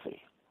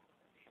telepathy.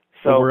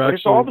 So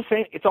it's all the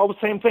same. It's all the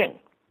same thing.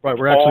 Right,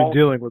 we're actually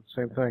dealing with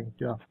the same thing.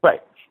 Yeah.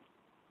 Right.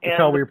 It's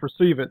how we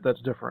perceive it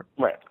that's different.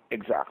 Right.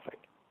 Exactly.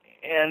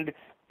 And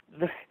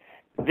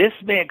this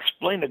may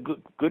explain a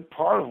good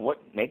part of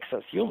what makes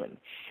us human,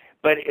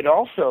 but it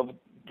also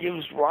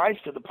gives rise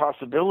to the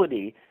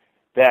possibility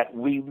that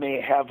we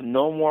may have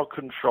no more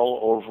control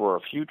over our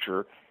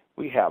future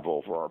we have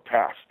over our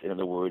past. In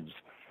other words,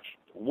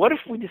 what if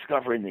we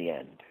discover in the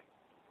end,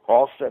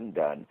 all said and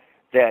done,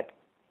 that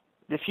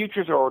the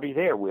future's already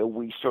there, where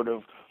we're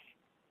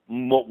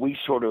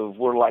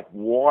like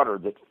water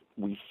that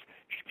we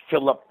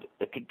fill up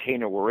the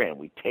container we're in.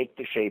 We take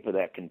the shape of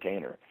that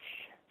container.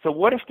 So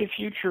what if the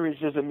future is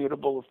as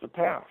immutable as the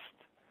past?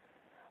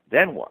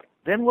 Then what?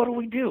 Then what do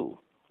we do?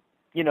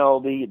 You know,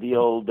 the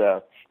old,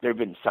 there have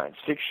been science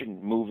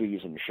fiction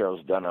movies and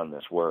shows done on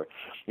this where,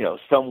 you know,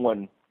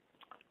 someone,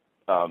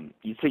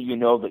 you say you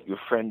know that your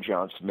friend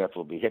John Smith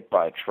will be hit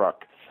by a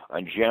truck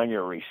on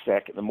January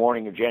 2nd, the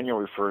morning of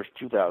January 1st,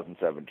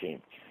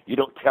 2017. You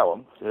don't tell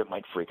him, so it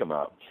might freak him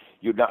out.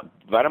 You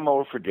invite him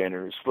over for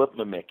dinner, you slip him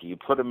a Mickey, you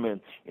put him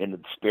in the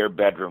spare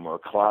bedroom or a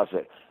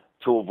closet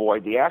to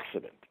avoid the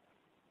accident.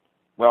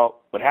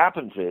 Well, what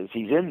happens is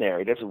he's in there,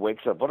 he doesn't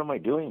wakes up, what am I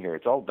doing here?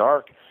 It's all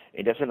dark,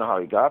 he doesn't know how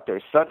he got there.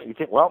 Suddenly you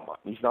think, well,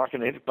 he's not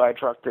going to get hit by a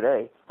truck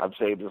today. I've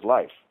saved his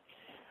life.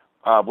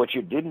 What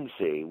you didn't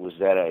see was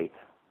that a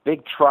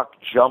big truck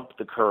jumped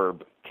the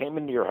curb, came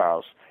into your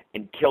house,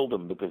 and killed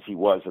him because he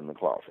was in the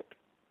closet.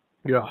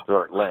 Yeah.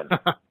 Or Len.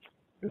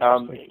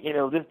 You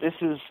know, this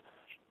is,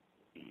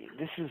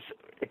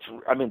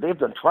 I mean, they've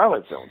done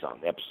Twilight Zones on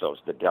episodes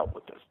that dealt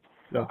with this.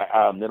 Yeah.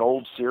 An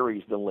old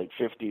series in the late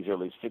 50s,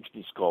 early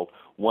 60s called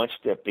One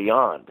Step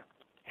Beyond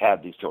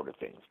had these sort of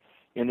things.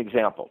 An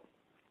example,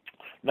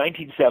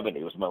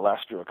 1970 was my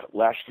last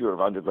year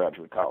of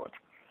undergraduate college.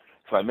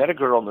 So I met a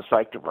girl in the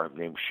psych department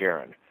named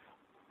Sharon.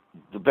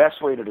 The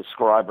best way to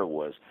describe her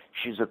was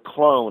she's a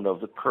clone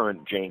of the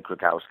current Jane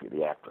Krakowski,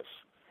 the actress.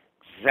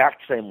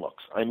 Exact same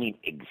looks. I mean,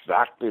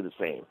 exactly the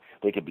same.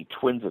 They could be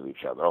twins of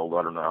each other, although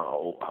I don't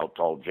know how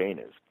tall Jane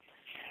is.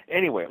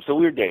 Anyway, so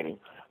we were dating,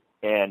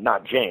 and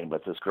not Jane,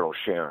 but this girl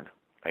Sharon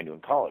I knew in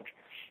college.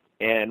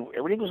 And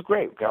everything was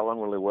great. Got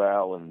along really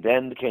well, and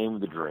then came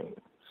the dreams.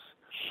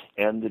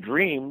 And the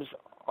dreams,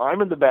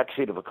 I'm in the back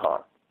seat of a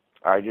car.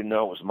 I didn't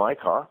know it was my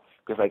car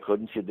because I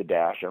couldn't see the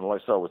dash, and all I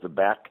saw was the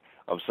back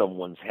of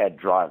someone's head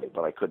driving,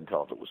 but I couldn't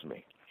tell if it was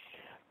me.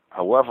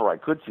 However, I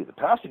could see the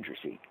passenger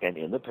seat, and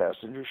in the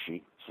passenger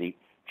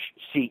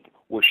seat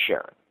was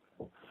Sharon.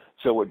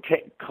 So we're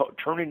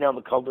turning down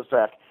the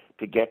cul-de-sac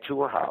to get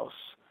to her house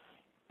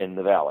in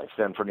the valley,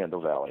 San Fernando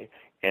Valley,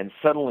 and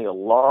suddenly a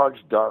large,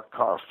 dark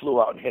car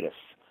flew out and hit us.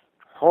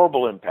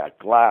 Horrible impact,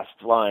 glass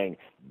flying,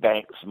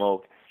 bank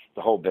smoke,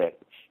 the whole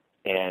bit.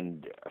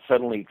 And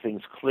suddenly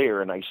things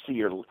clear, and I see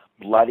her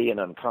bloody and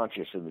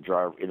unconscious in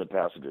the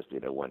passenger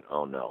seat. I went,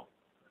 oh no.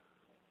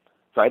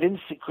 So I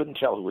couldn't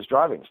tell who was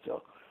driving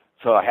still.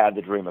 So I had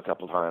the dream a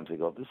couple of times. I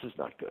go, this is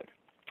not good.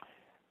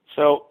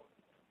 So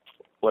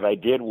what I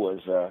did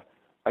was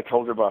I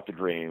told her about the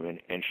dream,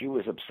 and she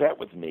was upset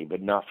with me,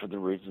 but not for the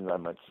reasons I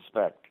might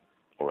suspect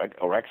or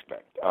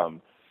expect.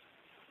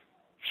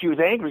 She was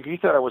angry because she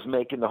thought I was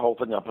making the whole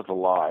thing up as a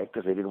lie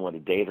because I didn't want to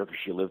date her because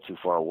she lived too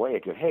far away. I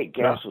go, hey,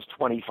 gas was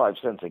 25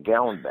 cents a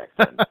gallon back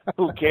then.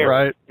 Who cares?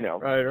 Right. You know.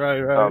 Right.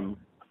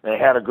 And I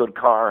had a good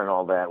car and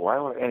all that.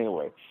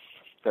 Anyway,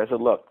 so I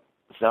said, look,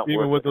 it's not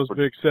even with those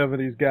big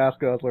 70s gas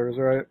guzzlers,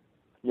 right?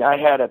 Yeah,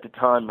 at the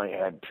time, I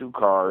had two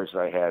cars.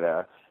 I had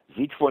a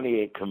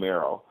Z28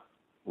 Camaro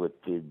with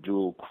the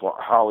dual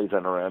Hollies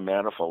on a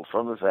manifold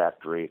from the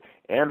factory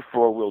and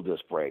four-wheel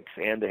disc brakes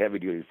and the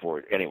heavy-duty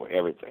Ford. Anyway,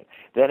 everything.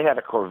 Then I had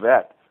a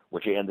Corvette,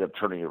 which I ended up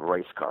turning into a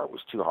race car. It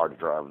was too hard to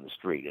drive on the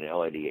street, an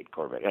L88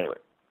 Corvette. Anyway,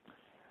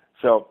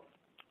 so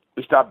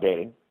we stopped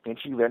dating, and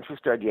she eventually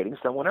started dating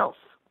someone else.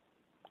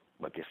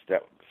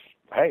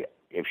 Hey,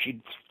 if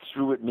she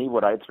threw at me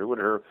what I threw at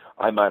her,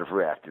 I might have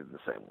reacted in the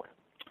same way.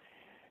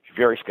 She's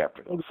very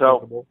skeptical.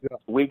 So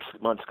weeks,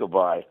 months go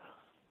by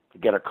to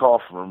get a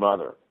call from her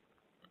mother.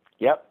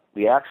 Yep,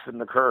 the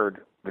accident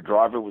occurred. The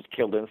driver was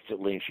killed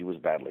instantly, and she was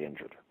badly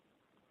injured.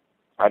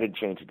 I didn't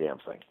change a damn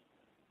thing.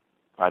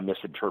 I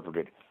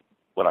misinterpreted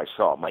what I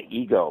saw. My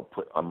ego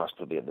I must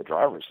have been in the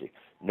driver's seat.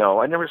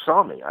 No, I never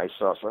saw me. I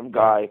saw some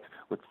guy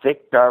with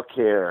thick, dark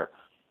hair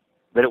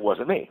that it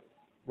wasn't me.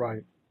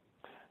 Right.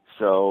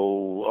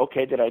 So,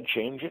 okay, did I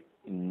change it?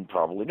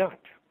 Probably not.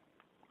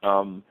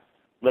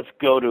 Let's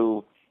go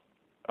to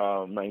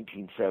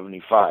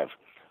 1975.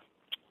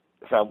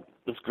 So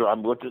this girl,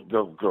 I'm with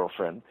the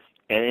girlfriend,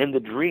 and in the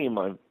dream,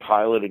 I'm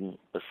piloting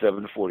a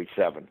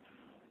 747.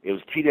 It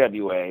was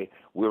TWA.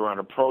 We were on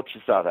approach to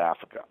South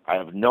Africa. I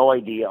have no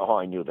idea how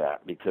I knew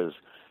that because,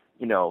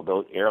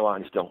 those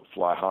airlines don't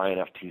fly high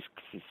enough to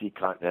see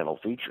continental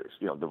features,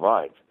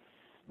 divides.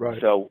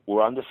 Right. So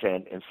we're on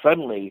descent, and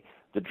suddenly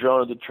the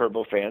drone of the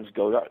turbofans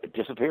it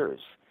disappears.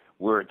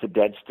 We're at the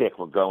dead stick.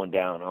 We're going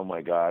down. Oh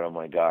my God!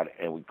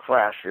 And we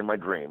crash in my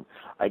dream.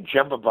 I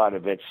jump up out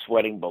of it,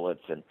 sweating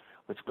bullets, and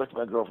let's go to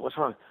my girlfriend. What's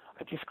wrong?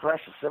 I just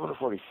crashed a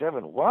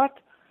 747. What?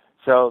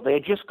 So they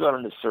had just gone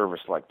into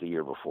service like the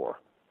year before.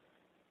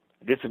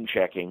 I did some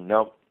checking.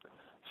 Nope.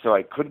 So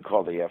I couldn't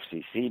call the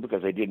FCC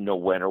because I didn't know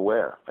when or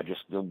where. I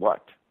just knew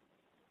what.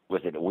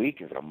 Was it a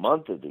week? Is it a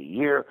month? Is it a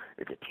year?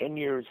 Is it 10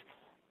 years?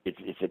 Is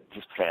it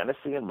just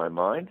fantasy in my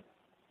mind?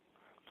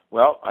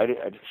 Well,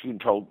 she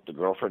told the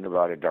girlfriend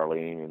about it,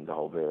 Darlene, and the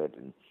whole bit.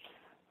 And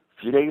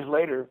a few days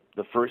later,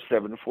 the first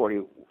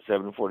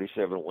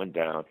 747 went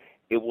down.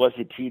 It was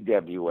a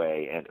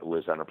TWA, and it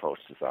was on approach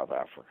to South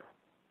Africa.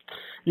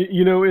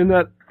 In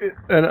that,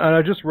 and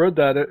I just read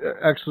that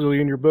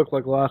actually in your book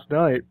like last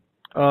night.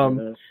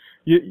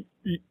 It's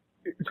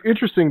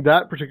interesting,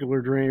 that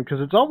particular dream,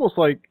 because it's almost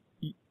like,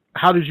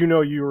 how did you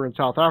know you were in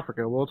South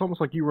Africa? Well, it's almost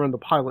like you were in the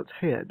pilot's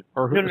head,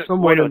 or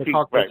someone in the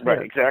cockpit's head.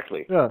 Right,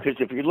 exactly. Because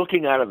if you're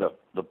looking out of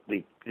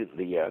the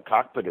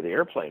cockpit of the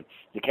airplane,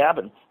 the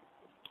cabin,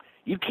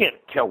 you can't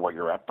tell where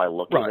you're at by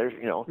looking. Right. There's,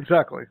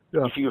 Exactly.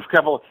 Yeah. If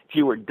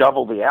you were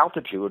double the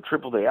altitude or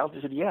triple the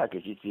altitude, yeah,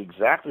 because you see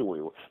exactly where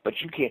you were.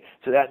 But you can't.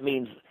 So that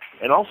means,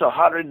 and also,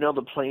 how did I know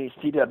the plane is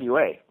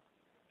TWA?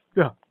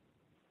 Yeah.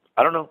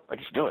 I don't know. I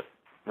just knew it.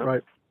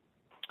 Right.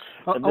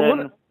 And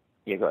then,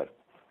 yeah, go ahead.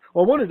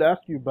 Well, I wanted to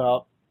ask you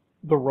about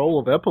the role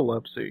of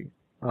epilepsy.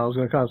 I was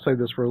going to kind of say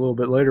this for a little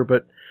bit later,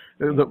 but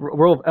the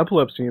role of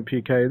epilepsy in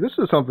PK, this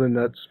is something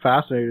that's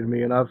fascinated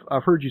me, and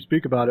I've heard you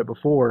speak about it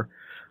before.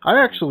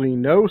 I actually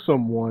know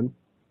someone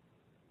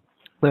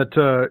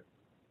that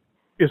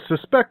is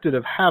suspected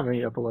of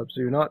having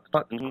epilepsy. Not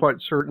quite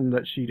certain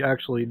that she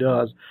actually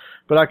does,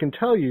 but I can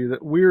tell you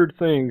that weird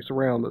things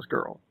surround this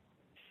girl.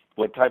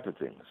 What type of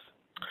things?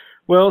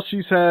 Well,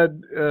 she's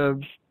had... there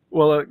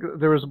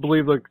was, I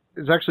believe,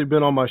 it's actually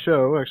been on my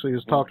show, actually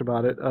has talked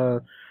about it,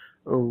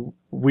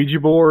 Ouija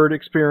board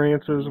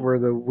experiences where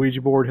the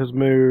Ouija board has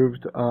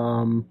moved.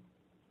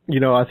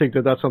 I think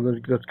that's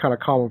something that's kind of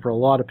common for a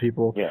lot of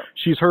people. Yeah.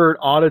 She's heard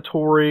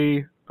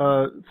auditory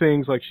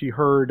things, like she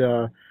heard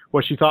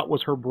what she thought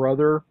was her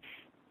brother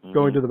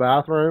going to the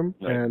bathroom,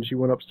 and she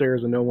went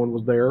upstairs and no one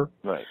was there.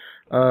 Right.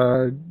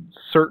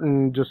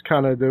 Certain just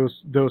kind of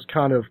those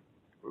kind of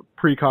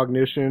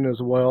precognition as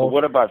well.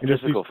 What about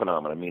physical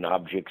phenomena? I mean,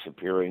 objects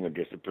appearing or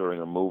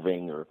disappearing or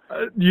moving, or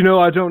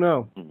I don't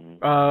know.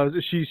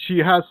 She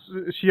has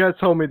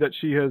told me that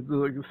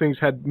things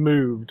had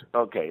moved.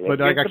 Okay,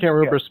 but I can't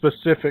remember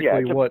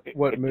specifically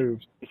what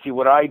moved. See,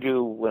 what I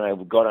do when I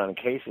go down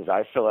to cases,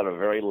 I fill out a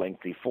very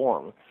lengthy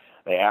form.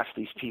 They ask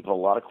these people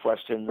a lot of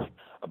questions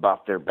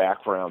about their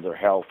background, their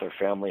health, their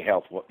family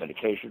health, what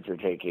medications they're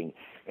taking,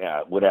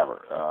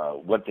 whatever,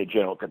 what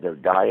their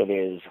diet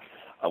is.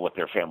 What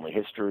their family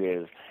history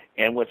is.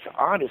 And what's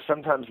odd is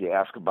sometimes you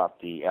ask about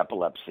the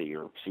epilepsy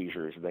or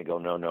seizures, and they go,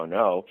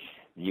 no.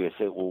 You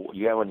say, well,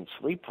 you have any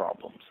sleep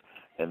problems?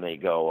 And they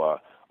go,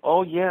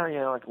 oh,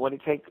 yeah, like what do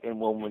you take?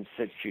 And woman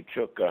said she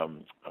took, I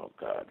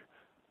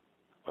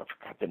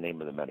forgot the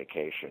name of the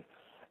medication.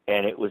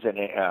 And it was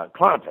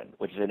Klonopin,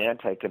 which is an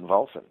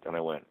anticonvulsant. And I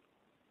went,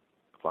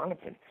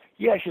 Klonopin?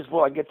 Yeah, she says,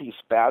 well, I get these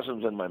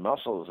spasms in my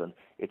muscles, and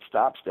it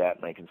stops that,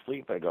 and I can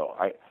sleep. I go,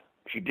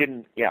 she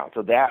didn't,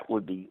 so that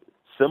would be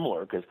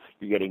similar because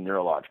you're getting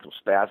neurological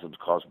spasms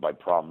caused by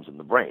problems in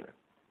the brain.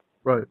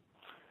 Right.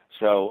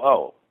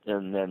 So,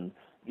 and then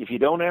if you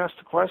don't ask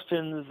the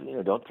questions,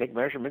 don't take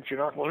measurements, you're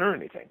not going to learn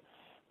anything.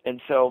 And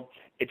so,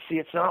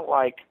 it's not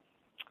like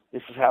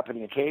this is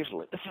happening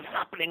occasionally. This is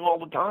happening all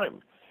the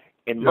time.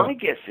 And my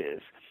guess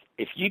is,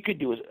 if you could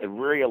do a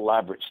very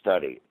elaborate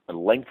study, a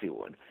lengthy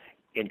one,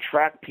 and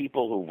track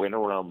people who went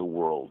around the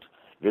world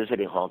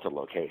visiting haunted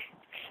locations,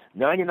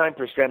 99%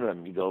 of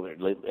them, you go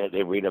there,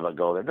 they read about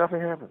go there,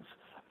 nothing happens.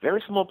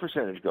 Very small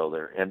percentage go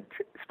there, and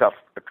stuff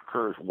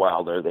occurs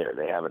while they're there.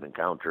 They have an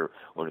encounter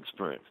or an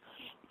experience.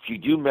 If you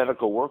do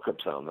medical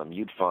workups on them,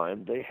 you'd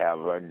find they have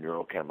a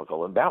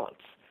neurochemical imbalance.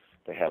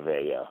 They have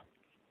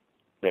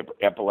they're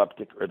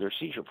epileptic or they're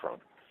seizure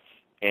prone.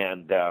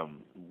 And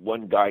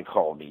one guy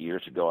called me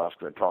years ago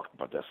after I talked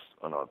about this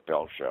on our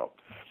Bell show,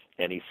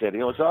 and he said,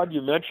 it's odd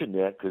you mentioned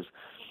that because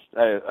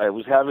I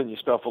was having this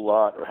stuff a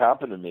lot, or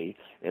happened to me,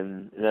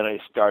 and then I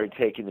started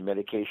taking the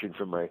medication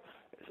for my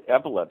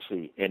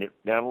epilepsy, and it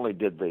not only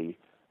did the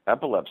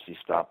epilepsy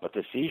stop, but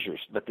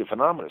the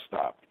phenomena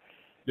stopped.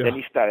 Yeah. Then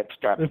he stopped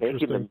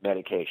taking the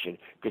medication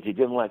because he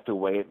didn't like the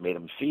way it made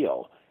him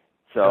feel.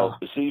 So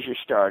the seizure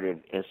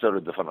started, and so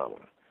did the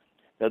phenomena.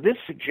 Now, this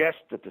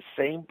suggests that the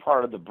same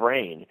part of the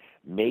brain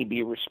may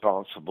be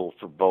responsible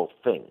for both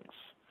things,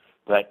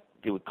 but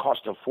it would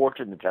cost a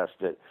fortune to test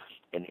it,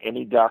 and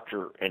any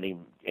doctor, any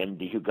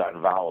MD who got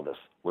involved with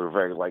this would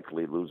very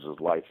likely lose his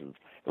license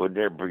and would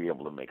never be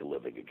able to make a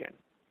living again.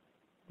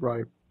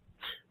 Right.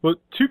 Well,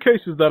 two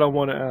cases that I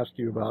want to ask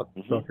you about,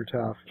 Dr.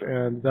 Taft,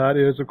 and that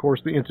is, of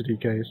course, the Entity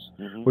case,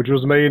 which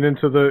was made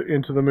into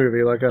the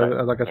movie. Like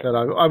I said,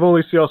 I've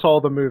only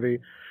saw the movie,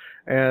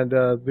 and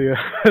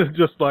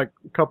just like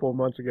a couple of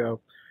months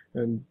ago,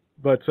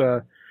 but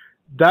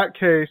that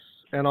case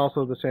and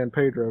also the San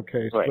Pedro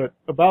case. Right. But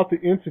about the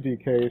Entity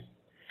case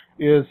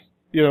is,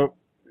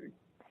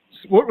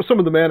 what were some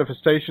of the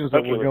manifestations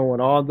that were going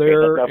on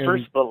there? Now,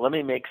 first of all, let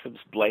me make some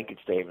blanket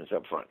statements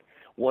up front.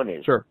 One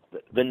is, sure,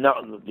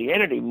 the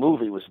Entity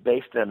movie was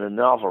based on a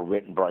novel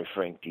written by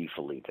Frank D.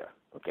 Felitta.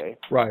 Okay,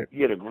 right. He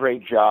did a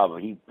great job.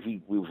 He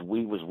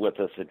was with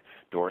us at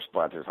Doris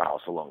Blatter's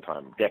house a long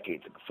time,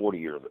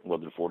 more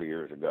than 40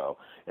 years ago,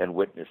 and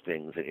witnessed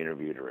things and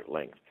interviewed her at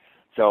length.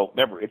 So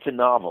remember, it's a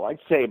novel. I'd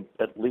say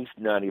at least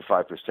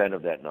 95%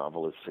 of that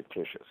novel is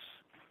fictitious.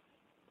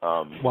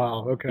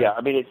 Wow. Okay. Yeah,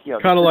 I mean it's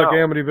kind of like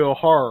Amityville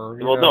Horror.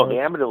 Well, no, the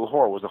Amityville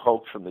Horror was a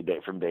hoax from day.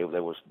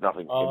 There was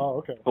nothing. Oh,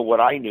 okay. But what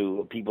I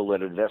knew, people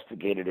that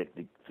investigated it,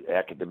 the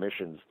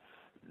academicians,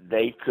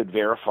 they could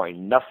verify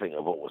nothing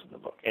of what was in the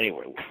book.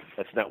 Anyway,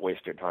 let's not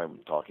waste our time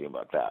talking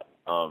about that.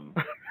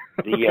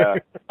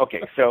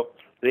 Okay, so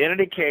the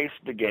Entity case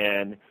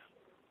began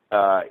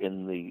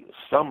in the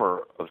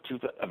summer of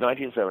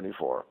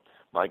 1974.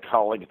 My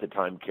colleague at the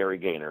time, Kerry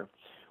Gaynor,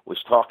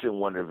 was talking to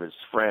one of his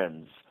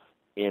friends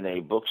in a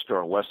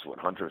bookstore in Westwood,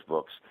 Hunter's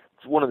Books.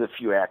 It's one of the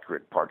few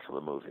accurate parts of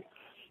the movie.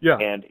 Yeah.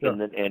 And in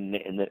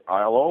the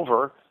aisle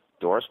over,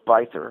 Doris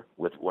Beither,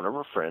 with one of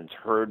her friends,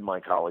 heard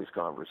my colleague's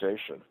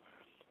conversation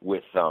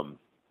with his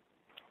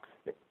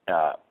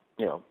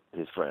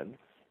friend,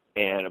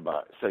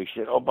 so he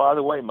said, "Oh, by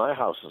the way, my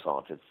house is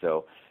haunted."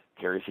 So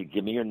Kerry said,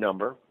 "Give me your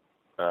number,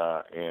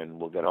 and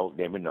we'll get a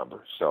name and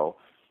number." So,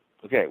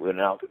 okay, we're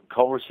now at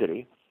Culver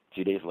City.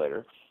 2 days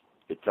later,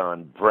 it's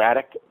on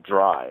Braddock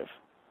Drive.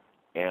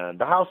 And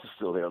the house is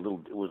still there.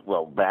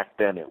 Back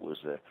then it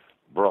was a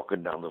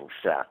broken down little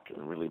shack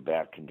in really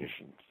bad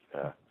conditions.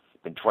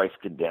 Been twice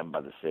condemned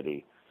by the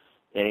city.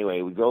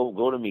 Anyway, we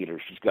go to meet her.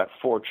 She's got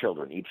 4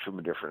 children, each from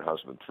a different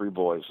husband, 3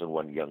 boys and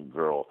 1 young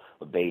girl,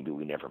 a baby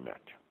we never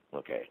met.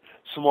 Okay.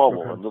 Small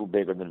woman, a little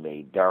bigger than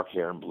me, dark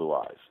hair and blue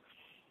eyes.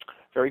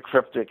 Very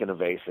cryptic and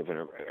evasive in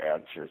her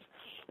answers.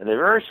 And the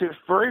very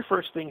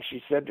first thing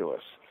she said to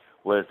us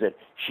was that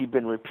she'd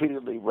been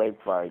repeatedly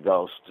raped by a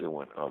ghost, and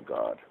went, "Oh,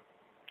 God.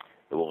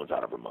 The woman's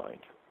out of her mind.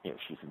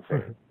 She's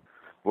insane."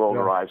 Rolled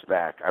her eyes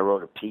back. I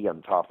wrote a P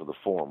on top of the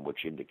form,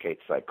 which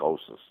indicates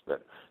psychosis,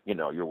 that,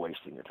 you're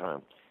wasting your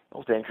time.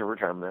 Oh, thanks for her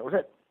time. That was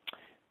it.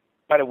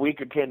 About a week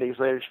or 10 days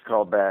later, she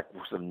called back.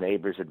 Some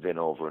neighbors had been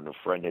over, and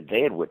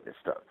they had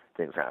witnessed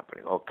things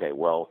happening. Okay,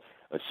 well,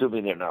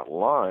 assuming they're not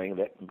lying,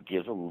 that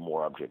gives a little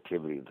more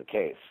objectivity to the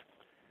case.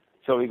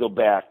 So we go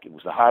back. It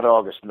was a hot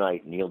August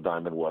night. Neil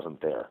Diamond wasn't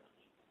there.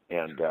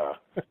 And the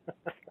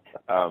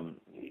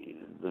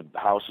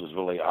house was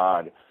really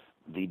odd.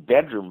 The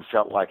bedroom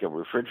felt like a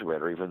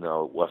refrigerator, even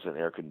though it wasn't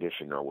air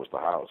conditioned, nor was the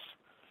house.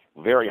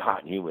 Very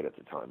hot and humid at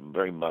the time,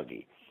 very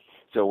muggy.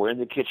 So we're in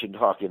the kitchen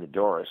talking to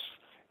Doris,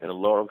 and a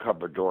lower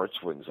cupboard door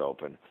swings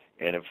open,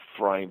 and a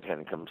frying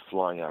pan comes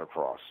flying out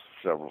across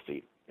several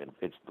feet and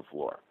hits the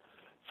floor.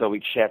 So we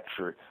checked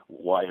for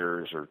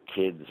wires or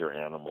kids or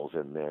animals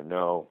in there.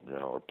 No,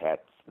 or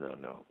pets.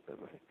 No.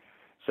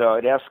 So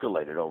it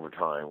escalated over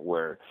time,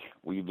 where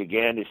we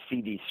began to see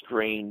these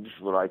strange,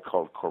 what I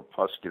call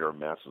corpuscular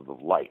masses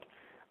of light.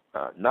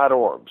 Not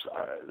orbs.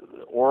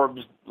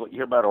 Orbs, you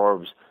hear about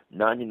orbs,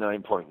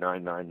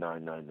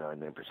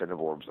 99.99999% of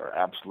orbs are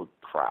absolute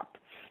crap.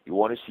 You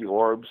want to see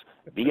orbs?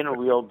 Be in a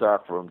real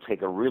dark room,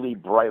 take a really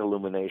bright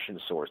illumination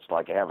source,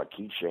 like I have a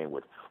keychain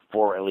with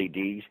 4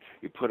 LEDs.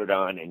 You put it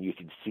on, and you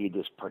can see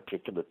this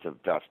particulates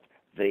of dust.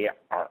 They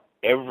are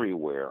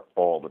everywhere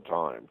all the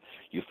time.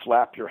 You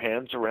flap your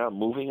hands around,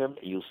 moving them,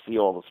 and you'll see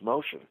all this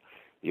motion.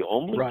 The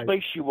only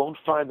place you won't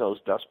find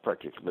those dust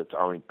particulates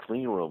are in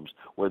clean rooms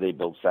where they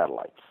build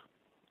satellites.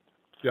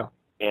 Yeah.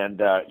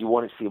 And you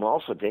want to see them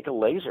also. Take a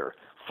laser,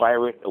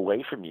 fire it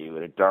away from you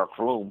in a dark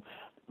room,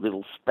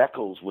 little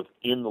speckles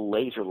within the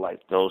laser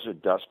light. Those are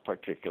dust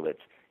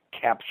particulates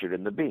captured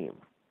in the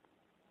beam.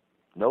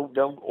 No,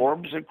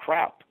 orbs are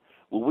crap.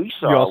 What we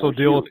saw. You also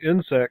deal with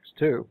insects,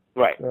 too.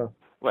 Right.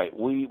 Right.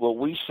 What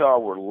we saw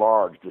were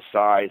large, the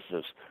size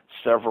of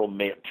several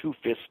 2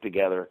 fists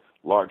together,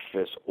 large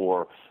fists,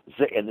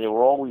 and they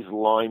were always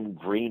lime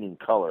green in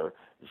color,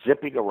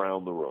 zipping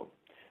around the room.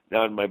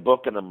 Now, in my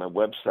book and on my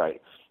website,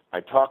 I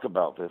talk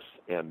about this,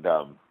 and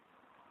there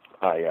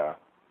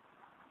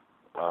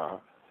are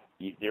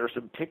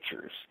some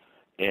pictures,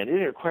 and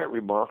they're quite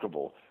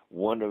remarkable.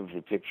 One of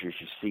the pictures,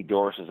 you see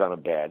Doris is on a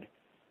bed,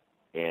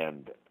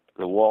 and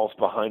the walls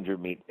behind her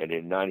meet at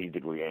a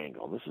 90-degree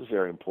angle. This is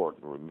very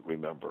important to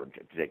remember and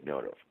to take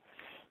note of.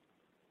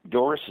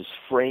 Doris is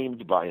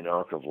framed by an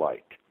arc of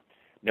light,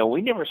 Now,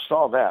 we never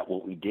saw that.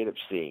 What we did of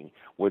seeing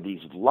were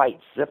these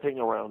lights zipping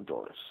around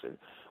Doris, and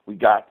we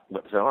got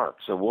what's an arc.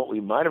 So what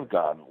we might have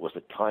gotten was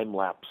a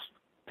time-lapse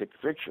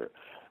picture.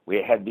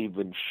 We had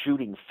been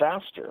shooting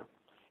faster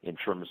in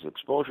terms of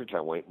exposure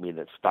time, meaning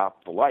that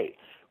stopped the light.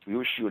 We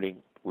weren't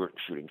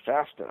shooting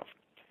fast enough,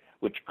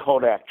 which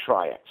Kodak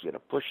Tri-X. We had to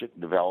push it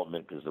in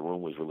development because the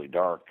room was really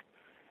dark.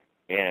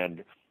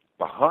 And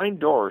behind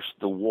Doris,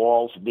 the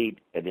walls meet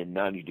at a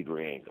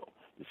 90-degree angle.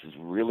 This is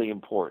really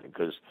important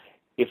because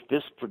if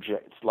this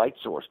light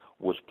source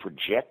was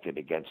projected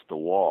against the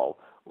wall,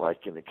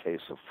 like in the case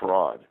of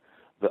Fraud,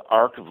 the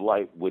arc of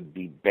light would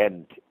be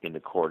bent in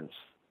accordance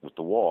with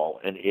the wall,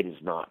 and it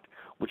is not,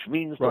 which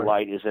means the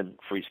light is in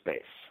free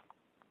space.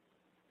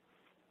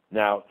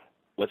 Now,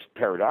 what's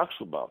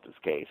paradoxical about this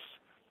case,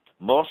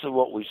 most of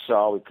what we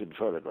saw we couldn't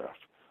photograph.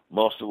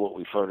 Most of what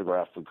we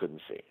photographed we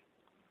couldn't see.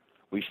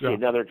 We see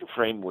another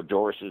frame where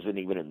Doris isn't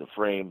even in the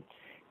frame,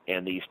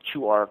 and these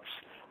two arcs,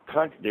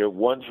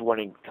 one's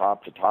running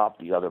top to top,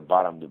 the other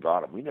bottom to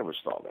bottom. We never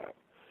saw that.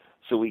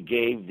 So we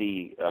gave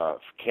the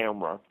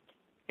camera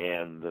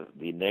and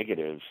the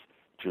negatives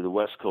to the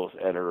West Coast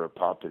editor of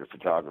Popular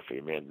Photography,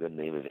 a man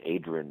named is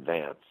Adrian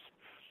Vance.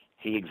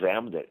 He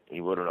examined it. He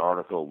wrote an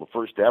article, the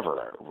first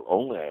ever,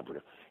 only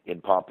ever,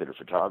 in Popular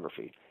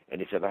Photography,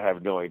 and he said, I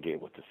have no idea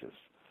what this is.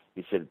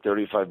 He said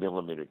 35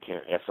 millimeter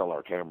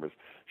SLR cameras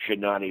should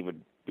not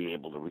even be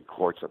able to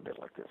record something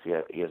like this.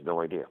 He has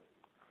no idea.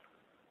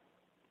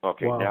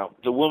 Okay, Now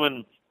the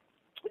woman,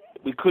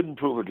 we couldn't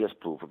prove or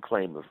disprove her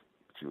claim of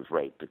she was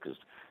raped because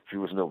she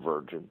was no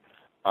virgin.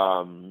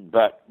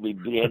 But we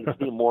began to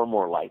see more and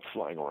more lights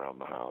flying around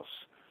the house.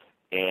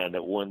 And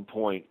at one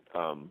point,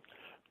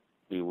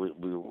 we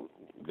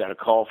got a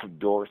call from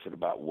Doris at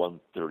about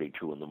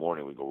 1:32 in the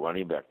morning. We go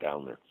running back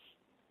down there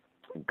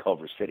in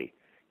Culver City.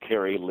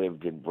 Carrie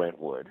lived in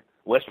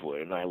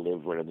Westwood, and I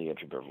lived right on the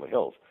edge of Beverly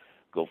Hills.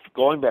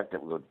 Going back there,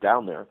 we go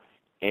down there,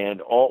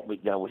 and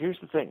here's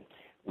the thing.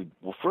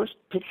 The first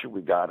picture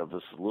we got of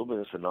this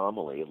luminous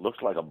anomaly, it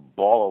looks like a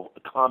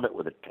comet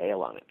with a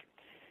tail on it.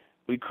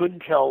 We couldn't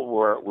tell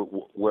where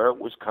it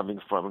was coming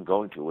from and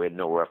going to. We had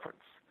no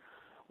reference.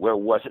 Where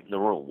was it in the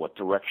room? What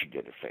direction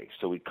did it face?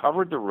 So we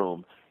covered the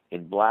room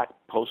in black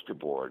poster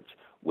boards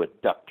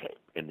with duct tape,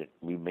 and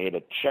we made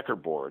a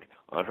checkerboard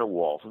on her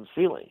walls and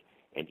ceiling.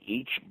 And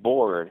each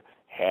board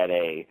had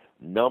a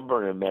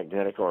number and a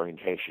magnetic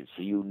orientation,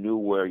 so you knew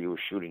where you were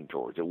shooting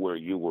towards or where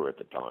you were at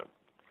the time.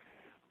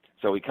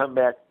 So we come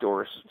back to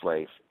Doris's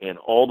place, and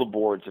all the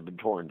boards have been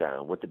torn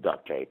down with the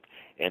duct tape,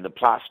 and the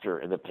plaster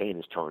and the paint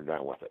is torn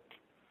down with it.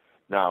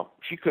 Now,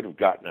 she could have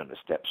gotten on a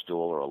step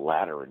stool or a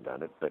ladder and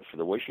done it, but for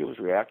the way she was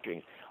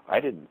reacting, I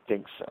didn't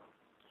think so.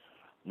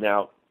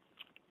 Now,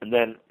 and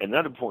then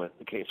another point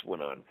the case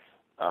went on.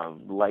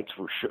 The lights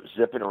were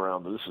zipping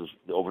around. This was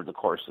over the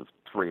course of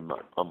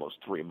almost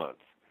 3 months.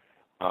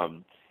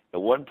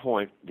 At one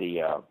point,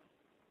 the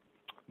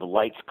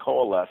lights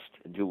coalesced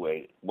into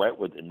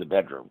in the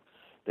bedroom.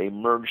 They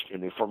merged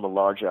and they formed a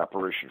large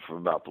apparition from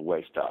about the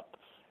waist up.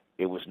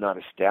 It was not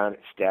a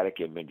static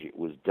image. It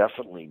was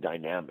definitely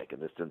dynamic in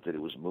the sense that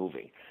it was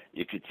moving.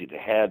 You could see the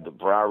head, the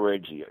brow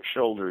ridge, the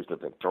shoulders, the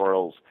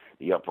pectorals,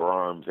 the upper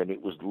arms, and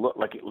it was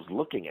like it was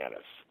looking at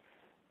us.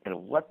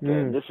 And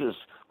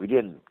we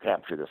didn't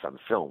capture this on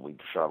film. We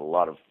shot a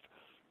lot of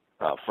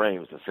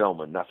frames of film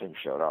and nothing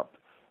showed up.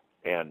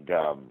 And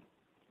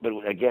but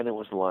again, it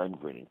was lime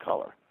green in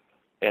color,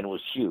 and it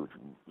was huge,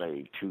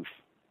 maybe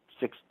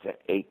 6 to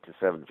 8 to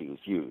 7 feet. It was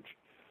huge.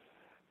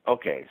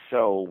 Okay,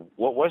 so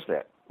what was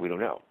that? We don't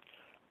know.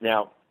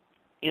 Now,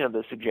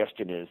 the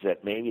suggestion is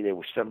that maybe there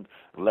was some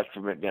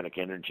electromagnetic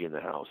energy in the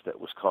house that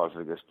was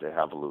causing us to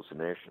have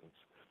hallucinations.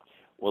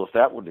 Well, if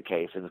that were the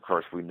case, and of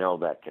course we know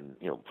that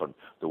from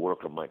the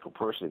work of Michael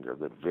Persinger,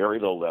 that very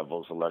low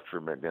levels of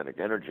electromagnetic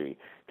energy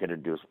can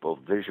induce both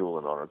visual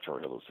and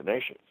auditory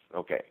hallucinations.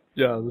 Okay.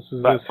 Yeah, this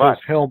is his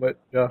helmet.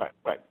 Yeah.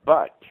 Right.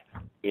 But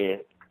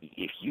if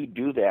you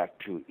do that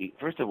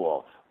first of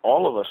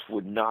all of us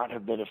would not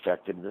have been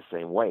affected in the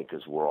same way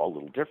because we're all a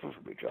little different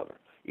from each other.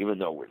 Even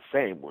though we're the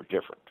same, we're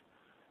different.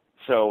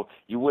 So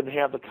you wouldn't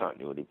have the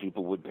continuity.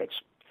 People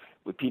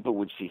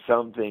would see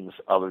some things,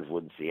 others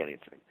wouldn't see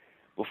anything.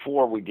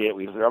 Before we did,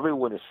 we asked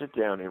everyone to sit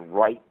down and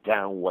write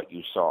down what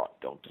you saw.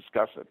 Don't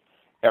discuss it.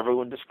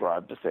 Everyone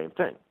described the same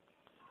thing.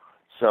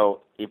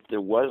 So if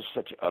there was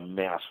such a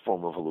mass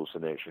form of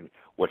hallucination,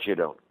 which you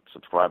don't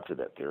subscribe to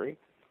that theory,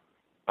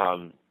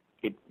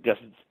 it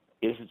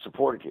isn't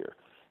supported here.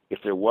 If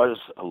there was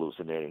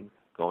hallucinating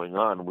going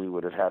on, we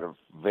would have had a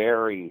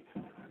very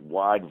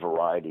wide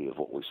variety of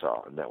what we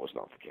saw, and that was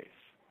not the case.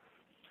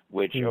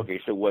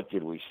 So what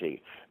did we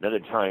see? Another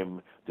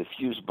time, the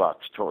fuse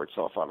box tore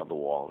itself out of the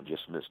wall and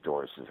just missed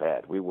Doris's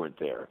head. We weren't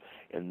there.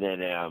 And then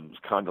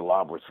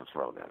candelabras were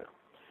thrown at her.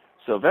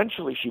 So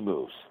eventually she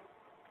moves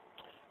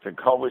from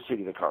Culver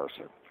City to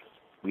Carson.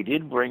 We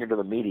didn't bring her to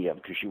the media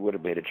because she would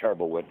have made a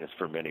terrible witness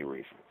for many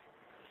reasons.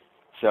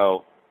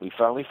 So we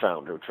finally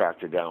found her,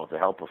 tracked her down with the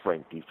help of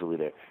Frank DiFilippo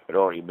that had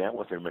already met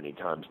with her many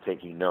times,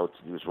 taking notes.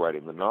 He was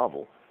writing the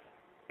novel.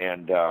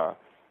 And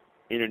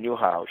in her new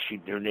house.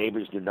 Her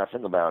neighbors knew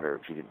nothing about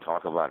her. She didn't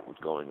talk about what's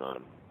going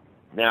on.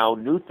 Now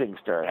new things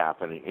started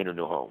happening in her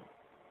new home,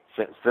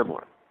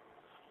 similar.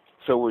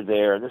 So we're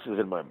there, and this is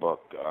in my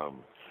book.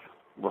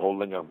 We're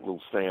holding a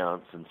little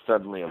seance, and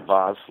suddenly a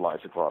vase flies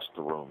across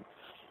the room,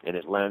 and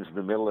it lands in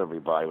the middle of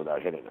everybody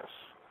without hitting us.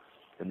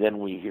 And then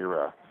we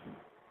hear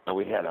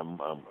we had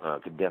a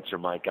condenser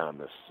mic on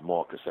this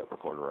small cassette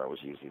recorder I was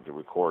using to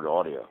record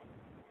audio,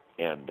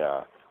 and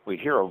we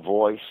hear a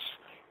voice,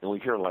 and we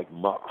hear like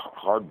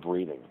hard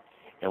breathing,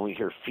 and we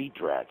hear feet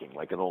dragging,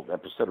 like an old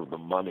episode of The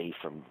Mummy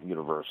from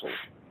Universal,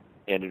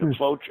 and it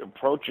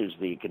approaches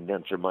the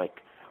condenser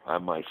mic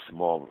on my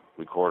small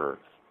recorder,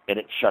 and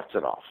it shuts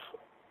it off.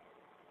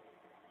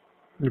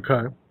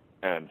 Okay.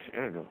 And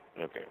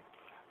okay,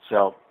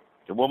 so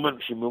the woman,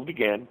 she moved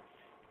again,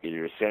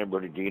 either to San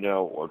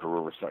Bernardino or to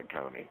Riverside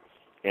County,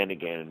 and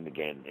again and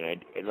again.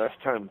 And last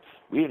time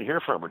we didn't hear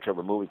from her until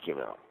the movie came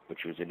out,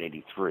 which was in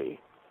 '83.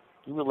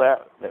 You know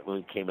that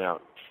movie came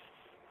out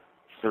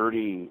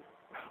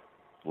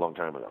long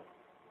time ago.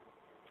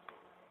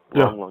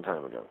 Long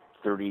time ago.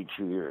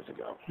 32 years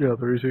ago. Yeah,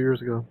 32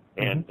 years ago.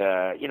 And,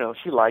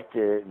 she liked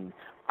it, and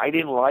I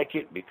didn't like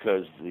it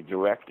because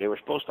they were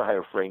supposed to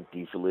hire Frank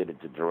DiFilippo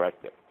to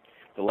direct it.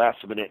 The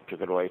last minute took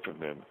it away from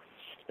him,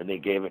 and they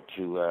gave it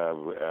to,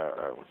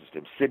 what's his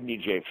name, Sidney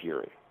J.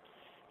 Furie.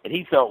 And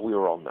he thought we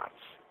were all nuts,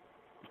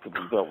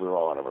 because he thought we were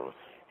all out of it.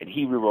 And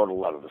he rewrote a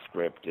lot of the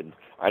script, and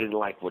I didn't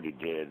like what he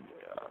did.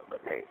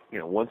 But, hey,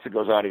 once it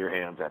goes out of your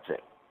hands, that's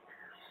it.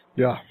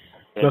 Yeah.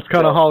 And that's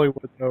kind of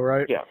Hollywood, though,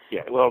 right? Yeah.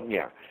 Well,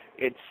 yeah.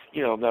 It's,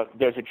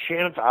 there's a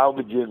chance I'll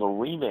be doing a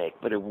remake,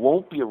 but it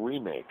won't be a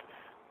remake.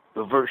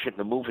 The version,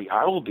 the movie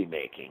I will be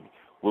making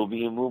will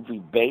be a movie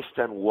based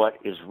on what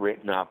is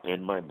written up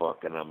in my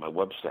book and on my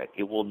website.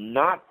 It will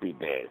not be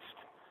based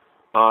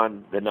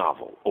on the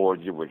novel or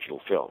the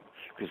original film,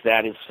 because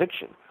that is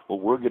fiction.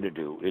 What we're going to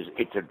do is,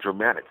 it's a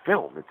dramatic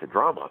film, it's a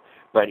drama,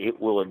 but it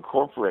will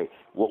incorporate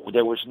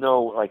there was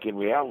no, like in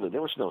reality,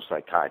 there was no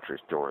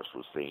psychiatrist Doris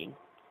was seeing.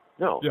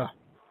 No. Yeah.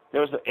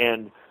 There was,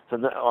 so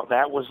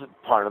that was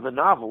part of the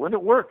novel, and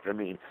it worked. I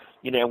mean,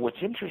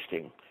 what's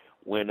interesting,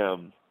 when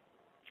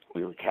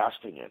we were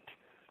casting it,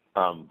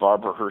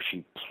 Barbara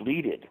Hershey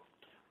pleaded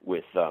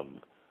with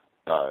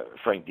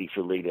Frank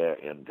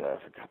DiFilippo and I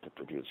forgot the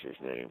producer's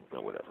name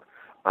or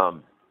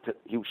whatever.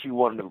 She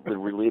wanted the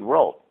lead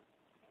role.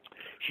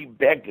 She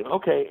begged him,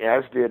 okay,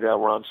 as did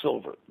Ron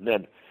Silver. And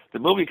then the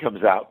movie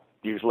comes out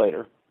years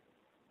later,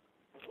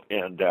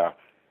 and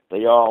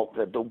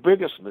the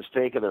biggest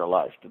mistake of their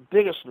life.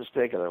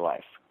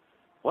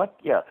 What?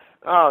 Yeah.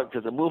 Oh,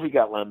 because the movie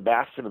got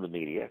lambasted in the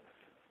media.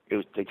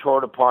 They tore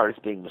it apart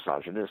as being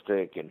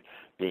misogynistic and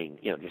being,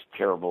 just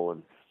terrible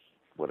and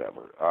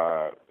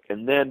whatever.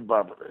 And then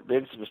Barbara,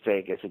 biggest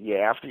mistake, I said,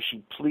 after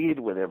she pleaded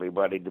with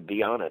everybody to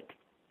be on it,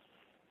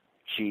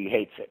 she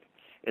hates it.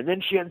 And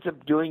then she ends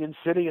up doing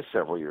Insidious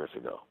several years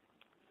ago.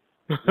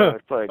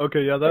 It's like,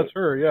 okay, yeah, that's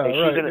her. Yeah,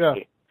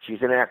 right.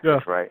 She's an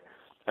actress, right?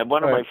 And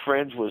one of my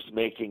friends was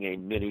making a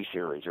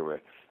mini-series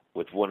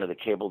with one of the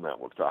cable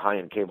networks, the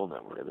high-end cable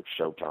network, like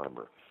Showtime,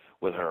 or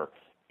with her.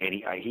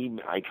 And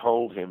I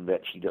told him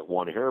that she didn't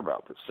want to hear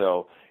about this.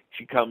 So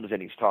she comes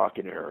and he's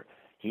talking to her.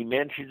 He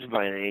mentions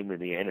my name in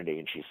the entity,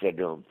 and she said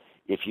to him,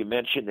 if you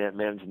mention that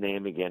man's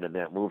name again in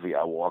that movie,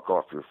 I'll walk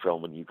off your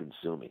film and you can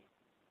sue me.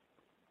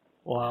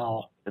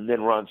 Wow. And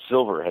then Ron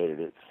Silver hated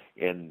it.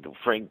 And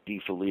Frank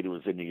DiFilippo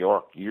was in New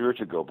York years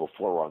ago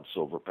before Ron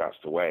Silver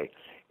passed away.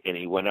 And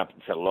he went up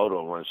and said hello to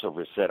him. Ron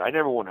Silver said, I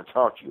never want to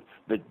talk to you.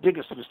 The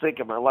biggest mistake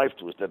of my life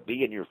was to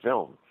be in your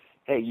film.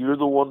 Hey, you're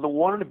the one that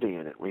wanted to be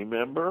in it,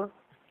 remember?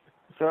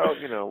 So,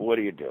 what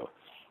do you do?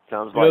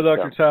 Sounds like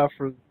Dr. Taft,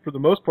 for the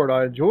most part,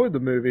 I enjoyed the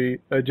movie.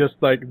 But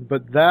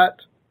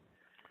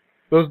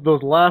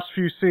those last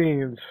few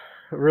scenes,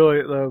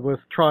 really, with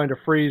trying to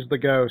freeze the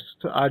ghost,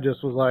 I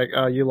just was like,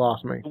 you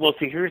lost me. Well,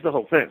 see, here's the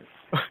whole thing.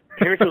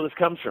 Here's where this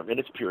comes from, and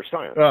it's pure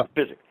science,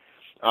 physics.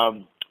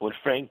 When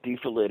Frank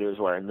DiFilippo was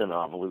writing the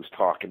novel, he was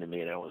talking to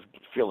me, and I was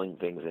filling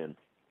things in.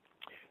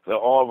 So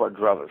all of our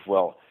druthers.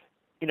 Well,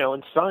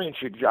 in science,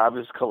 your job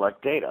is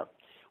collect data.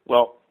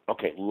 Well,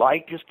 okay,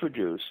 light is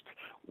produced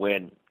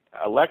when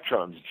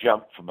electrons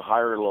jump from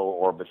higher and lower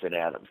orbits in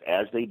atoms.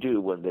 As they do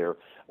when they're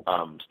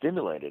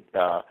stimulated,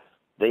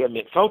 they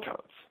emit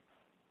photons.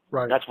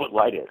 Right. That's what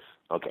light is.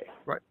 Okay.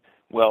 Right.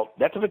 Well,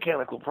 that's a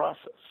mechanical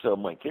process. So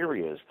my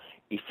theory is,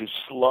 if you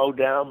slow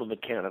down the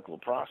mechanical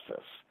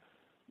process,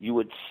 you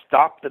would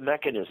stop the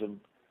mechanism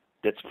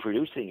that's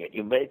producing it.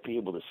 You may be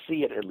able to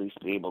see it, at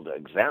least be able to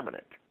examine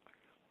it.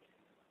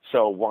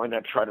 So why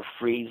not try to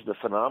freeze the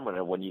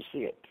phenomena when you see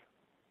it?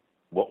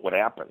 What would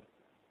happen?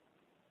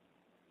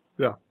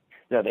 Yeah.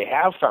 Now, they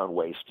have found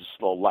ways to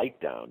slow light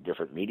down,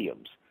 different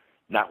mediums,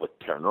 not with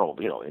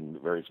paranormal, in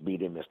various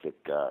mediumistic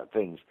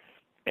things,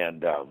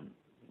 and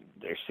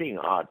they're seeing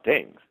odd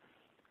things.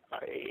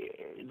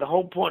 The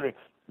whole point,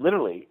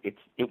 literally,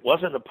 it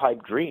wasn't a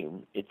pipe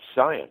dream. It's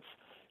science.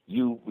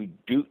 You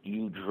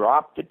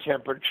drop the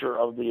temperature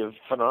of the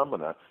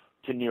phenomena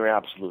to near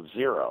absolute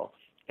zero,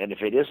 and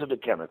if it isn't a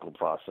chemical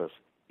process,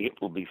 it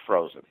will be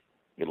frozen.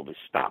 It'll be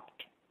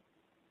stopped.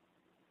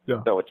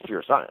 Yeah. So it's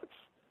pure science.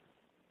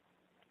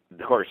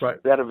 Of course,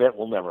 that event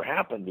will never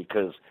happen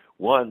because,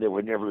 one, there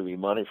would never be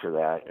money for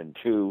that, and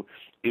two,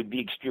 it'd be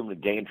extremely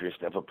dangerous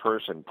to have a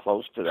person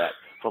close to that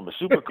from a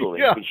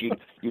supercooling because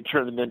you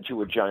turn them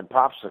into a giant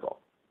popsicle.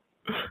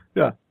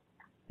 Yeah.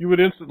 You would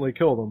instantly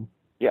kill them.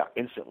 Yeah,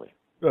 instantly.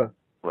 Yeah.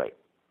 Right.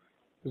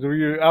 Because if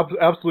you're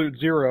absolute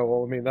zero,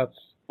 well, I mean, that's...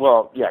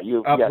 Well, yeah,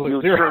 you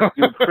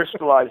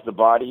crystallize the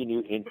body,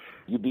 and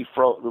you'd be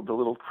the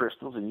little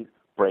crystals, and you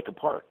break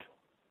apart.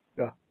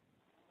 Yeah.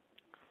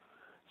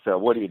 So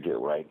what do,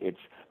 right? It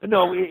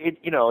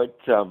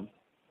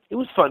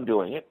was fun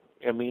doing it.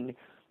 I mean, it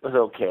was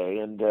okay,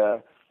 and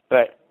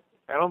but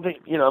I don't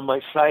think on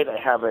my site I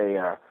have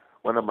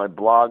one of my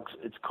blogs.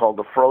 It's called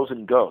The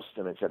Frozen Ghost,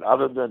 and it said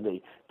other than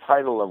the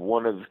title of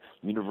one of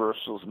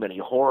Universal's many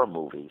horror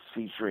movies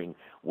featuring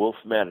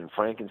Wolfman and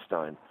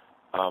Frankenstein,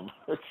 or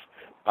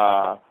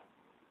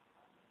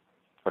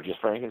just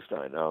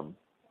Frankenstein.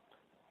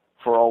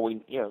 For all we,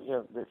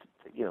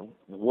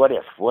 what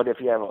if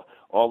you have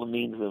all the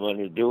means and the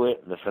money to do it,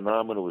 and the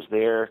phenomenon was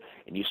there,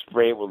 and you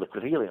spray it with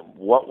liquid helium?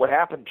 What would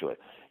happen to it?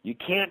 You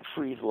can't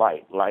freeze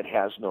light. Light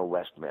has no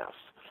rest mass.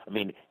 I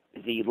mean,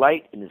 the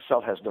light in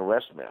itself has no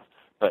rest mass,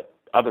 but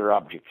other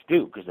objects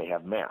do because they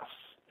have mass,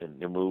 and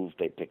they move,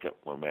 they pick up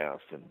more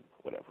mass, and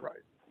whatever.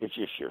 Right. It's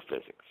just sheer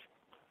physics.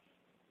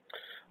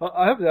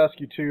 I have to ask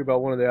you, too,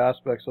 about one of the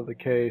aspects of the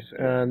case,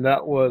 and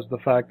that was the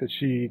fact that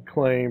she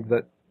claimed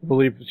that,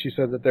 she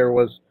said that there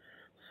was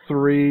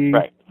 3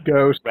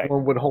 ghosts. Right.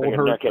 One would hold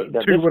her,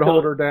 2 would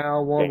hold her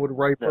down, one would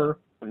rape her.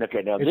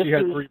 Okay, now and she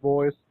had 3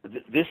 boys.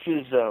 This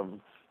is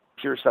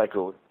pure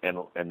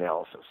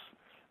psychoanalysis.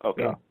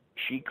 Okay,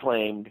 She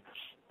claimed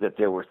that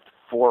there were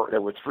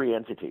 3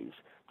 entities.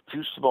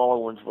 2 smaller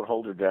ones would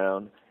hold her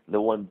down, and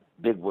the one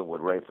big one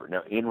would rape her.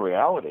 Now, in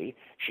reality,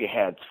 she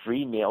had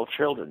 3 male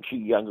children, 2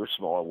 younger,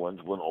 smaller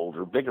ones, 1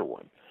 older, bigger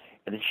one.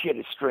 And then she had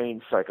a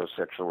strange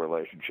psychosexual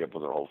relationship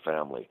with her whole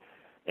family.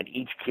 And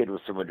each kid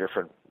was from a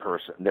different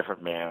person,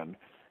 different man.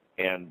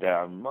 And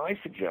my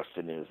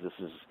suggestion is this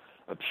is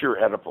a pure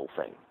Oedipal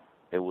thing.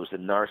 It was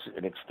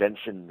an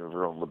extension of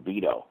her own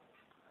libido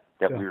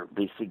that we were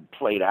basically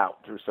played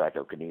out through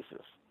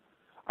psychokinesis.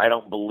 I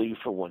don't believe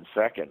for 1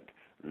 second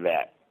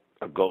that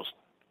a ghost,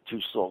 2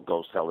 soul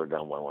ghosts held her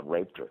down while one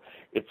raped her.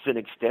 It's an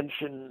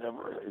extension of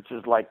her. It's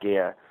just like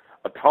a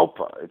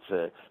tulpa. It's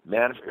her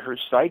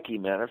psyche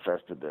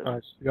manifested this.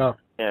 Nice. Yeah.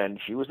 And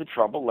she was a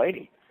troubled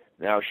lady.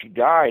 Now, she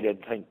died, I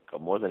think,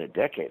 more than a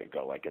decade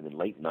ago, like in the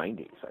late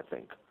 90s, I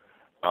think.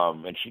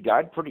 And she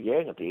died pretty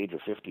young at the age of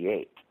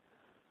 58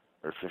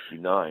 or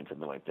 59,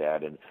 something like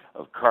that, and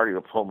of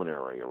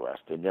cardiopulmonary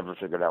arrest. They never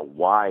figured out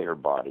why her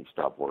body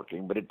stopped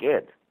working, but it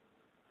did.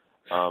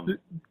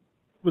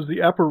 Was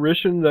the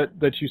apparition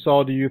that you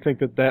saw, do you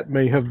think that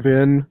may have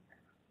been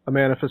a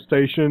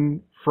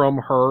manifestation from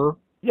her?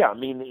 Yeah, I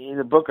mean, in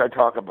the book I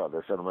talk about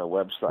this on my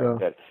website,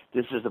 that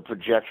this is a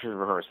projection of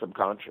her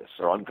subconscious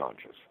or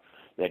unconscious,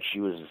 that she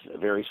was a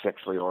very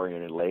sexually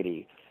oriented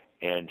lady,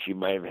 and she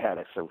might have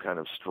had some kind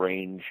of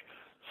strange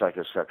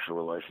psychosexual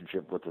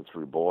relationship with the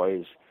 3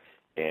 boys.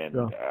 And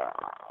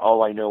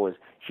all I know is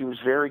she was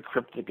very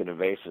cryptic and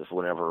evasive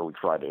whenever we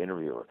tried to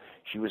interview her.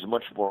 She was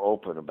much more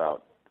open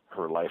about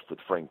her life with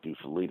Frank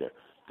DiFelita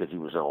because he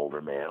was an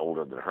older man,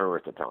 older than her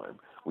at the time.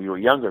 We were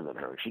younger than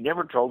her. She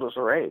never told us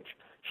her age.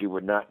 She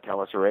would not tell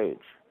us her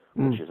age,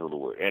 which is a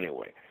little weird.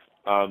 Anyway,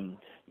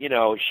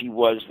 she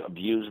was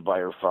abused by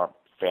her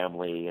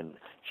family, and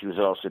she was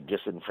also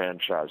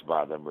disenfranchised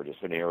by them or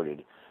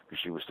disinherited because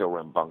she was so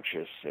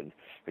rambunctious, and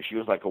she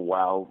was like a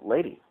wild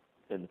lady.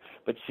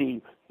 But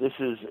see,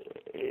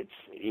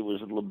 it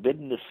was a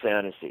libidinous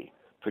fantasy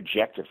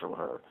projected from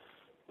her.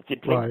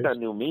 It takes on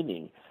new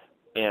meaning,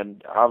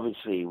 and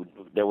obviously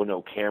there were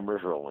no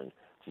cameras rolling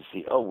to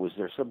see, was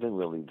there something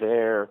really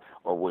there,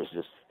 or was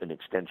this an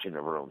extension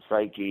of her own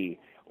psyche,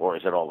 or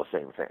is it all the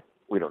same thing?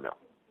 We don't know.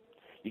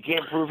 You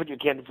can't prove it, you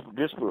can't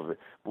disprove it,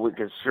 but we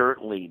can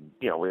certainly,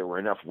 there were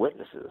enough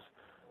witnesses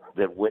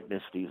that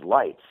witnessed these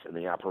lights and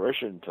the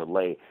apparition to at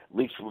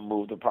least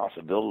remove the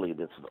possibility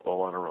that's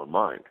all on her own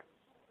mind.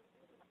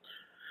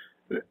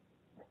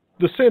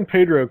 The San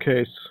Pedro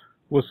case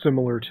was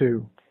similar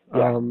too,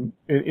 to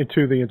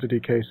the entity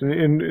case,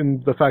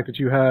 in the fact that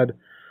you had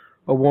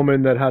a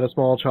woman that had a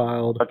small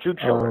child. 2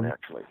 children,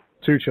 actually.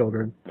 2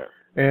 children. Yeah.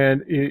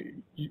 And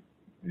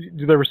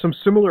there were some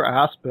similar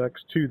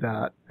aspects to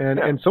that.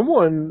 And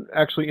someone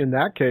actually in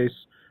that case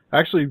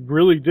actually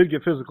really did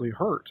get physically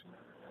hurt.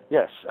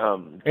 Yes.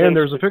 And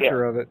there's a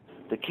picture of it.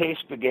 The case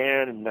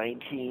began in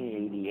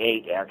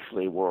 1988,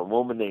 actually, where a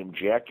woman named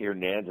Jackie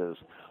Hernandez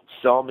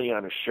saw me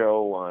on a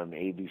show on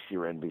ABC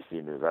or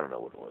NBC News. I don't know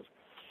what it was.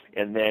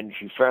 And then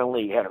she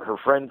finally had her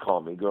friend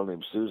call me, a girl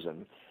named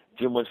Susan. A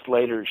few months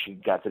later, she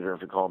got the nerve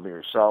to call me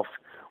herself.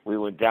 We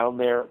went down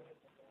there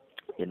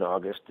in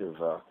August of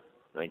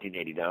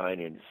 1989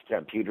 in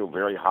San Pedro,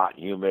 very hot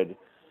and humid,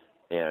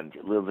 and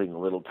living in a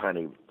little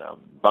tiny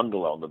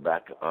bungalow in the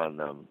back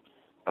on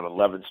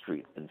 11th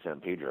Street in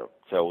San Pedro.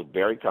 So with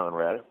Barry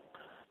Conrad,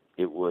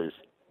 it was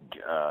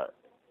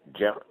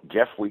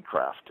Jeff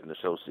Wheatcraft, an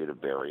associate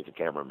of Barry, the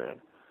cameraman,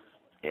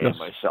 and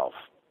myself,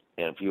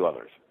 and a few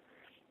others.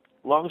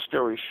 Long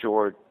story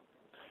short,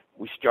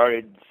 we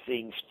started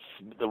seeing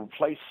the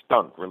place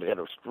stunk, really had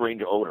a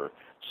strange odor,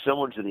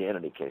 similar to the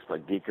Entity case,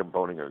 like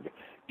decomposing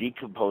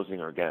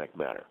organic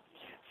matter.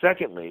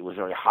 Secondly, it was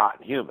very hot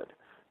and humid.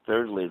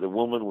 Thirdly, the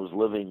woman was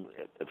living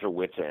at her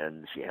wit's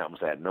end. She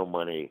almost had no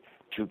money,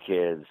 2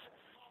 kids,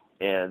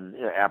 and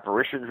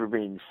apparitions were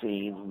being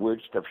seen.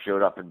 Weird stuff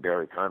showed up in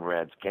Barry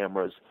Conrad's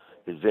cameras,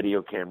 his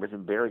video cameras,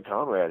 and Barry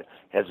Conrad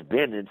has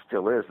been and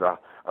still is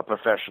a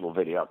professional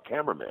video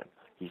cameraman.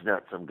 He's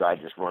not some guy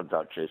who just runs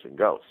out chasing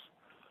ghosts.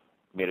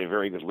 Made a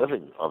very good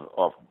living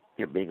of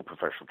being a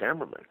professional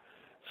cameraman.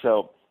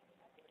 So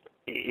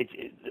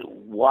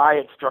why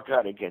it struck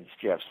out against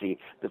Jeff, see,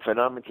 the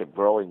phenomenon kept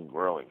growing and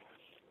growing.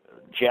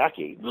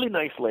 Jackie, really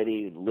nice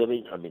lady,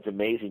 living, I mean, it's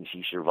amazing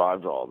she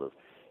survived all this.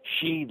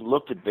 She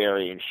looked at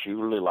Barry and she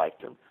really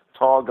liked him.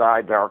 Tall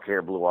guy, dark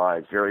hair, blue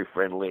eyes, very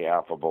friendly,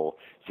 affable,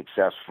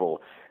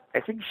 successful.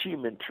 I think she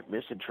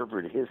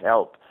misinterpreted his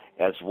help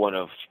as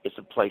it's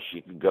a place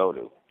she can go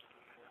to.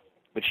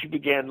 But she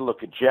began to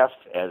look at Jeff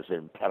as an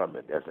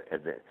impediment,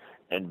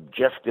 and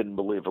Jeff didn't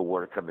believe a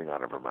word coming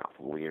out of her mouth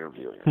when we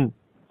interviewed her,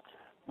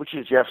 which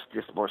is Jeff's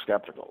just more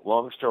skeptical.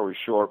 Long story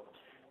short,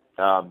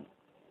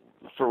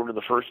 for one of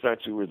the first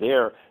nights we were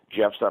there,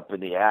 Jeff's up in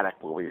the attic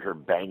where we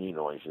heard banging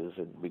noises,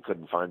 and we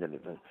couldn't find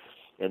anything.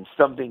 And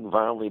something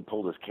violently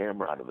pulled his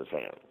camera out of his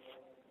hands.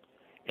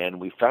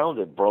 And we found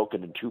it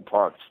broken in 2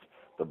 parts,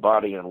 the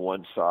body on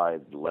one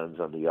side, the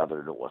lens on the other,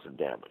 and it wasn't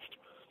damaged.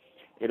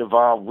 It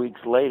evolved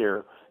weeks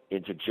later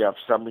into Jeff,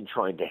 someone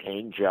trying to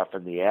hang Jeff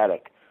in the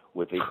attic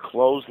with a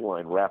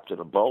clothesline wrapped in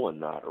a bowline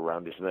knot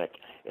around his neck,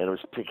 and it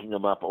was picking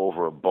him up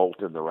over a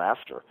bolt in the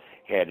rafter.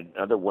 Had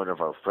another one of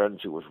our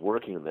friends who was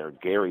working there,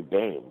 Gary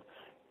Bame,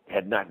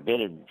 had not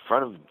been in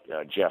front of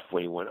Jeff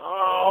when he went,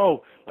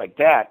 oh, like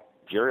that,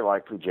 very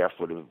likely Jeff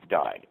would have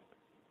died.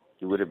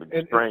 He would have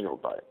been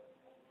strangled by it.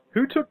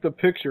 Who took the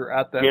picture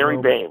at that Gary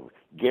moment?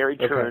 Bame. Gary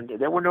turned,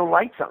 there were no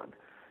lights on.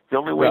 The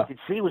only way he could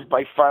see was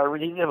by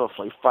firing. He never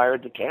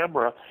fired the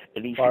camera,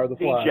 and he could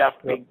see Jeff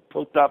being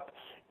put up,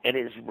 and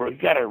he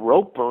got a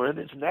rope around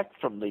his neck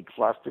from the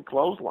plastic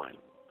clothesline.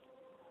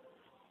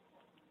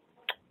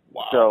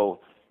 Wow!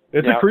 So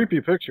it's a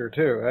creepy picture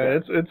too. Yeah.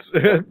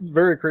 It's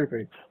very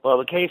creepy. Well,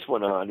 the case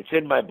went on. It's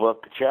in my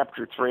book.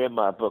 Chapter 3 of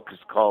my book is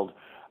called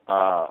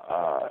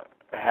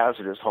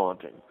Hazardous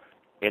Haunting,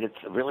 and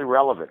it's really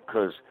relevant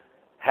because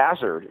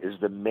Hazard is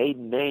the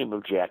maiden name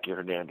of Jackie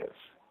Hernandez.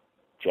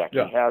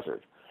 Jackie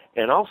Hazard.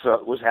 And also,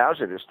 it was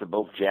hazardous to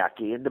both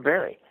Jackie and to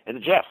Barry and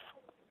to Jeff.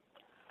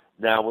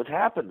 Now, what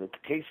happened, the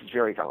case is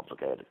very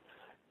complicated.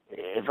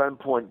 At one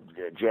point,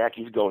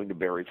 Jackie's going to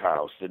Barry's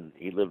house, and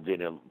he lived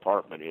in an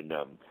apartment in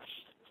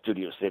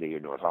Studio City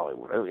in North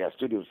Hollywood. Oh, yeah,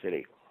 Studio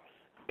City.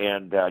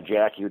 And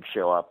Jackie would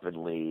show up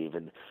and leave,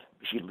 and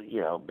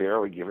Barry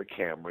would give her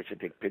cameras to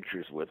take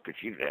pictures with because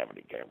she didn't have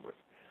any cameras.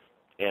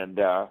 And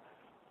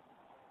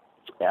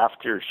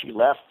after she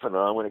left,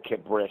 phenomena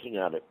kept breaking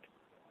out at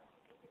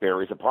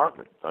Barry's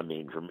apartment. I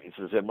mean, this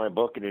is in my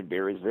book and in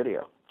Barry's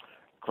video.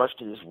 The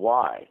question is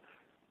why?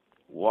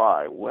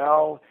 Why?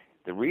 Well,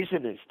 the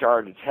reason it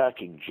started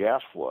attacking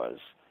Jeff was,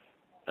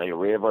 and you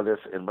read about this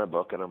in my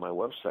book and on my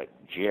website,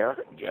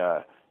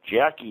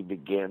 Jackie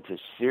began to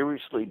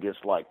seriously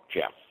dislike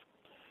Jeff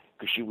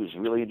because she was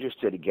really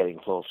interested in getting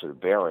closer to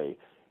Barry,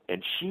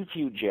 and she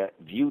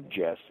viewed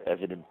Jeff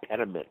as an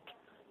impediment,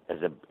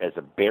 as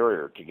a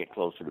barrier to get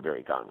closer to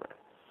Barry Conrad.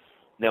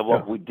 Now,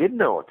 what we didn't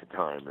know at the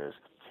time is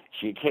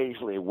she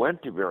occasionally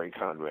went to Barry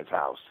Conrad's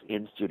house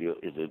his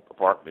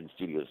apartment in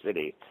Studio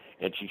City,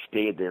 and she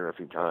stayed there a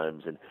few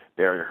times, and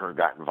Barry and her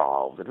got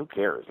involved, and who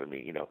cares? I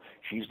mean,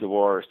 she's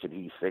divorced and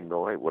he's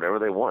single, hey, whatever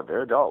they want,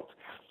 they're adults.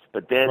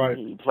 But then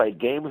he played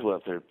games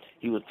with her.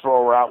 He would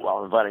throw her out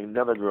while inviting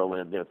another girl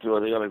in, throw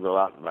the other girl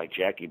out and invite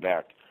Jackie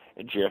back,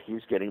 and Jackie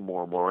was getting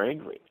more and more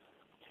angry.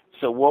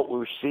 So what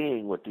we're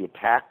seeing with the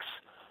attacks,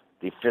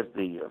 the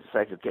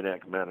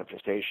psychokinetic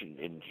manifestation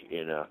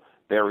in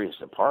various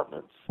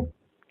apartments,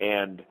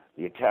 and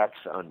the attacks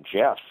on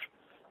Jeff,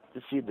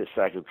 to see the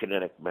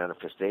psychokinetic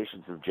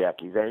manifestations of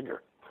Jackie's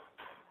anger.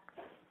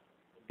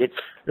 It's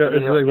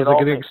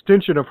like an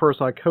extension of her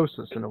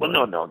psychosis in a way.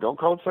 Well, no, don't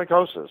call it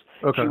psychosis.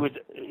 Okay.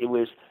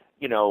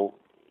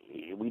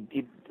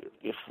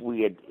 If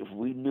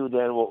we knew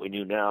then what we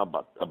knew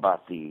now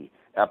about the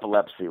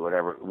epilepsy,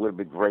 whatever, it would have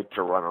been great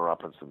to run her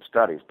up in some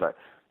studies. But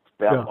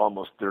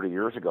almost 30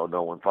 years ago,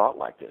 no one thought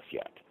like this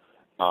yet.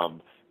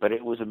 But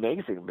it was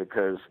amazing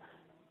because,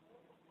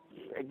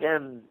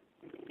 again,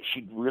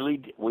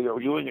 we were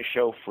doing a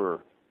show for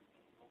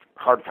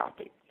hard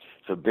copy.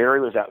 So Barry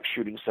was out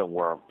shooting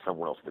somewhere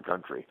else in the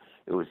country.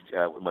 It was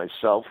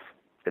myself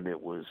and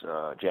it was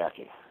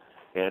Jackie.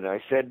 And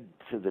I said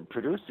to the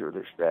producer of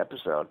this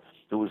episode,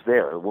 who was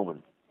there, a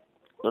woman,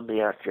 let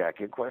me ask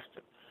Jackie a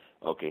question.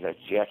 Okay, that's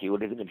Jackie. What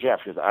do you think of Jeff?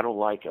 She goes, I don't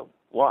like him.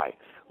 Why?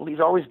 Well, he's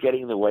always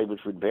getting in the way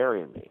between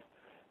Barry and me.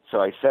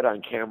 So I said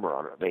on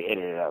camera, they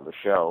edited it out of the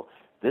show,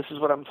 This is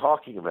what I'm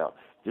talking about.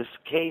 This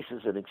case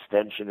is an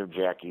extension of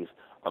Jackie's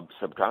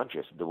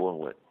subconscious. The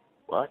woman went,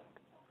 what?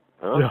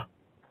 Huh? Yeah.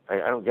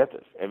 I don't get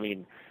this. I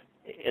mean,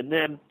 and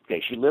then,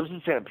 okay, she lives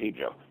in San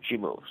Pedro. She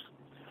moves.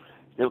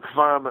 The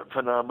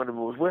phenomenon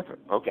moves with her.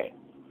 Okay.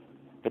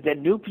 But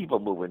then new people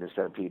move into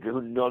San Pedro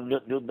who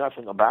knew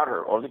nothing about her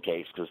or the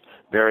case because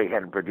Barry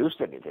hadn't produced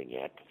anything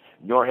yet,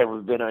 nor had we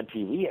been on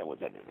TV yet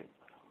with anything.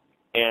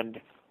 And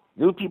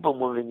new people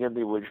moving in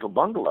the original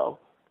bungalow,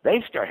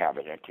 they start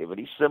having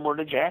activity similar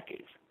to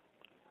Jackie's.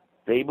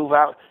 They move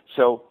out.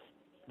 So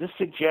this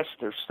suggests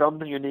there's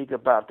something unique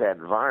about that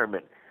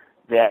environment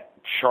that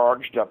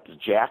charged up to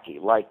Jackie.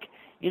 Like,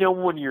 you know,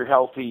 when you're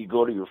healthy, you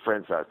go to your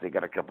friend's house. They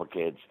got a couple of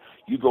kids.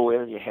 You go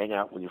in and you hang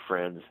out with your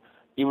friends.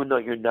 Even though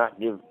you're not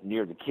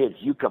near the kids,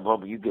 you come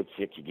home and you get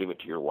sick, you give it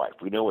to your wife.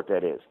 We know what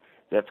that is.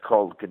 That's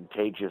called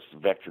contagious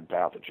vectored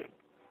pathogen.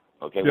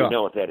 Okay, yeah. We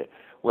know what that is.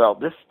 Well,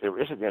 there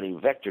isn't any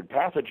vectored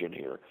pathogen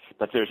here,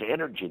 but there's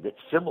energy that's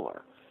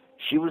similar.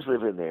 She was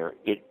living there.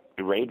 It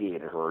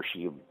irradiated her.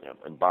 She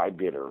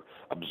imbibed it or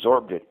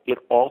absorbed it. It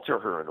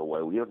altered her in a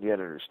way we don't yet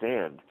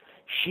understand.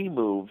 She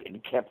moved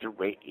and kept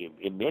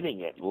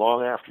emitting it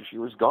long after she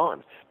was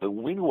gone. But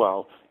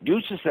meanwhile,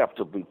 new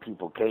susceptible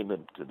people came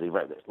into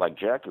like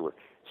Jackie were.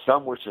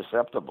 Some were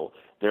susceptible.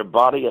 Their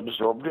body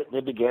absorbed it and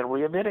they began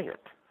re-emitting it.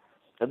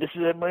 And this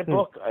is in my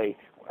book.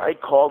 I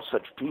called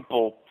such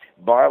people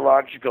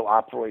biological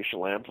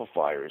operational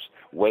amplifiers,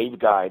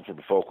 waveguides,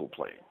 and focal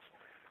planes.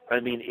 I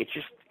mean, it's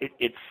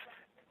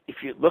if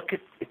you look at,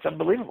 it's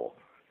unbelievable.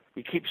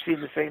 You keep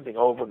seeing the same thing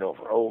over and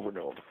over, over and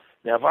over.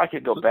 Now, if I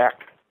could go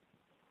back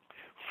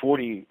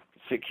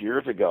 46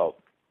 years ago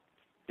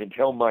and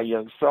tell my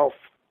young self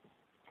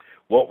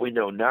what we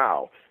know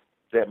now,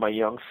 that my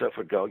young self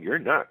would go, you're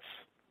nuts.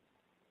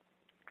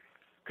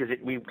 Because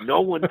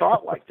no one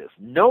thought like this.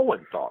 No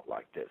one thought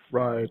like this.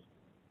 Right.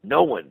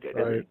 No one did.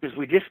 Right. Because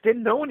we just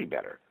didn't know any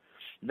better.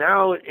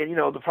 Now, and you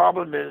know, the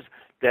problem is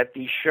that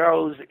these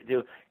shows,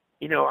 you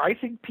know, I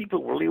think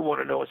people really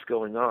want to know what's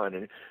going on.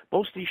 And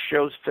most of these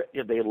shows,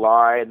 they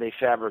lie and they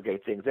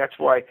fabricate things. That's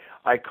why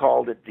I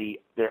called it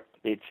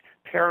it's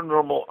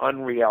paranormal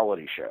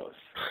unreality shows.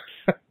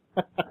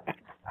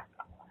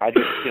 I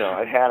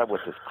had it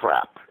with this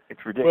crap.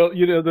 It's ridiculous. Well,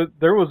 you know,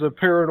 there was a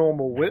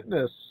Paranormal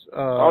Witness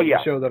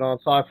show that on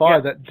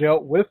Sci-Fi that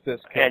dealt with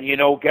this case. And, you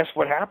know, guess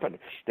what happened?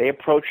 They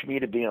approached me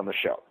to be on the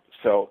show.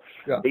 So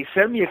they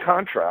sent me a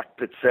contract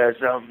that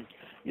says a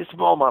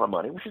small amount of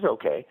money, which is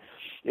okay.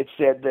 It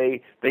said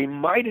they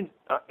might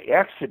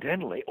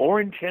accidentally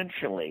or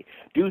intentionally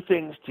do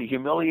things to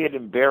humiliate,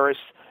 embarrass,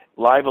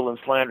 libel, and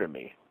slander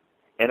me.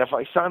 And if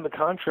I sign the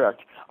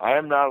contract, I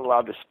am not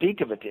allowed to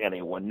speak of it to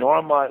anyone, nor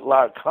am I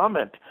allowed to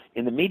comment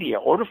in the media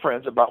or to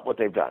friends about what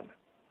they've done.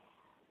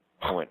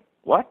 I went,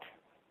 what?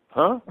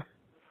 Huh?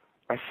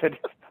 I said,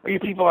 are you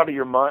people out of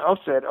your mind? I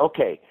said,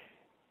 okay.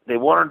 They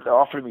wanted to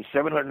offer me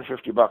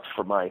 $750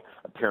 for my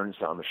appearance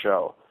on the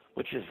show,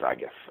 which is, I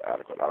guess,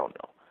 adequate. I don't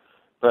know.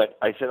 But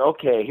I said,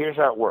 okay, here's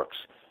how it works.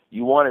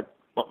 You want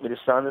me to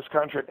sign this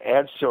contract?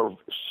 Add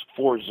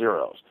 4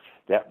 zeros.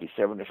 That'd be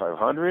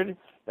 $7,500.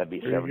 That'd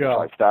be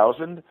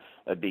 $75,000.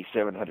 That'd be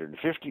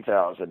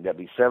 $750,000. That'd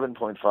be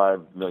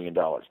 $7.5 million.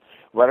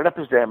 Write it up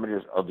as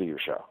damages. I'll do your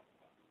show.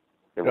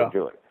 They won't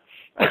do it.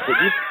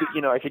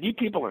 I said, you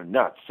people are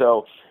nuts.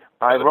 So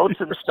I wrote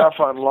some stuff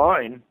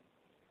online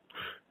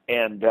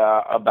and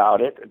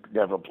about it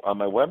on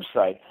my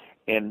website.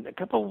 And a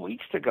couple of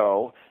weeks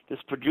ago, this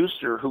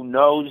producer who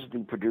knows the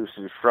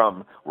producers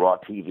from Raw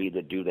TV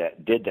that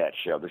did that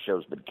show. The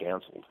show's been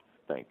canceled,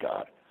 thank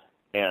God.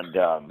 And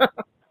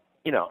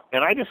you know,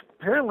 and I just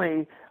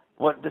apparently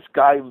what this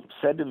guy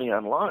said to me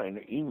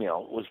online,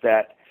 email, was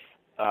that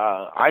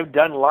I've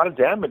done a lot of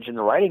damage in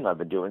the writing I've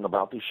been doing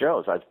about these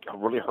shows. I've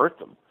really hurt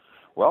them.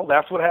 Well,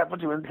 that's what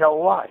happens when you tell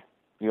a lie.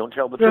 You don't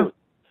tell the truth.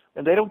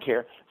 And they don't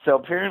care. So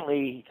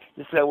apparently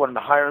this guy wanted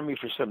to hire me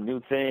for some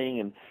new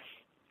thing,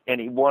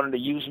 and he wanted to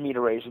use me to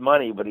raise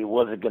money, but he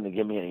wasn't going to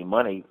give me any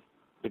money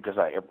because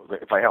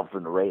if I helped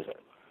him to raise it.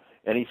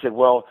 And he said,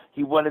 well,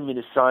 he wanted me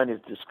to sign his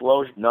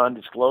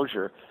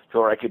non-disclosure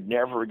so I could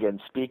never again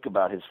speak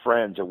about his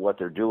friends or what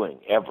they're doing,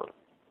 ever.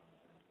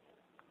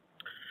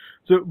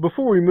 So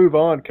before we move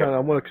on, I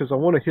want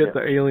to hit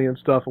the alien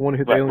stuff. I want to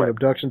hit the alien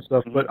abduction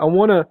stuff. Mm-hmm. But I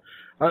want to.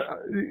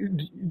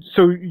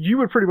 So you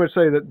would pretty much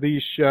say that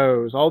these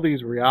shows, all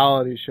these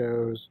reality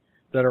shows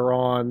that are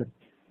on,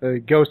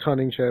 ghost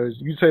hunting shows,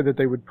 you'd say that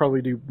they would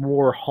probably do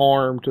more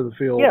harm to the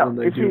field than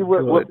they do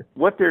good.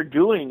 What they're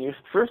doing is,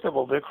 first of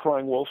all, they're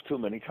crying wolf too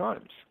many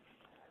times.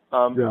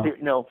 I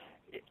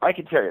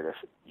can tell you this.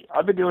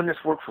 I've been doing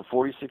this work for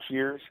 46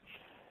 years.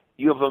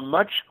 You have a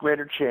much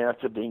greater chance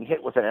of being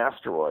hit with an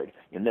asteroid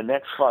in the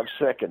next 5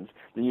 seconds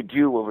than you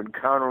do of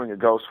encountering a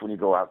ghost when you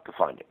go out to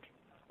find it.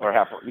 Or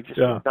you just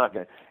not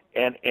going to.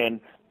 And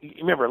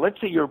remember,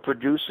 let's say you're a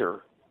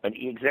producer, an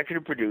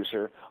executive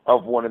producer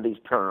of one of these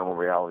paranormal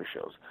reality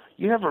shows.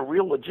 You have a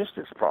real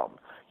logistics problem.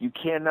 You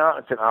cannot,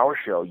 it's an hour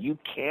show, you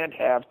can't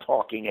have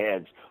talking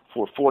heads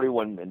for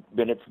 41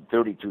 minutes and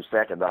 32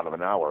 seconds out of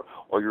an hour,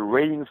 or your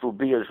ratings will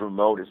be as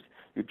remote as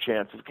your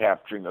chance of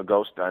capturing a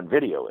ghost on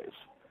video is.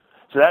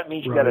 So that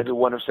means you got to do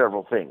one of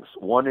several things.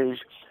 One is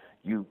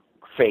you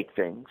fake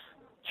things.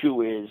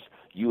 Two is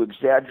you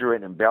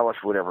exaggerate and embellish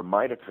whatever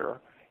might occur.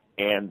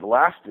 And the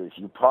last is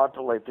you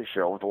populate the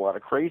show with a lot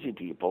of crazy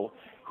people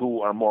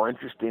who are more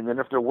interesting than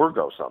if there were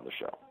ghosts on the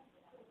show.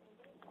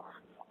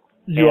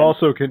 You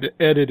also can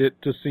edit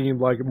it to seem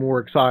like more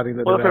exciting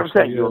than it actually is. Well, that's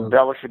what I'm saying. You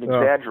embellish and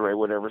exaggerate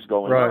whatever's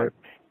going on.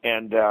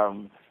 And,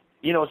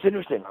 it's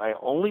interesting.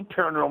 Only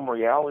paranormal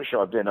reality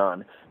show I've been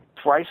on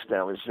twice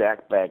now is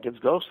Zak Bagans'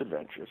 Ghost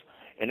Adventures.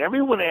 And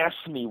everyone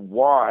asks me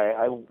why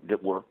I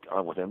worked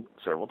on with him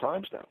several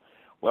times now.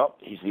 Well,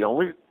 he's the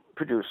only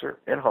producer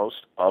and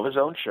host of his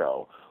own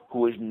show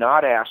who has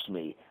not asked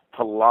me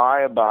to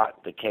lie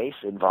about the case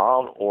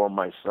involved or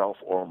myself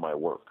or my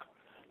work.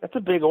 That's a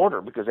big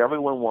order because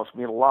everyone wants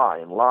me to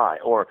lie,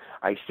 or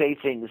I say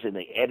things and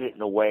they edit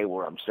in a way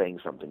where I'm saying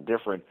something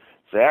different.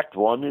 Zach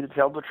wanted me to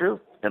tell the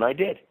truth, and I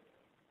did.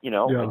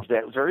 And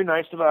Zach was very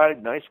nice about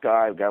it, nice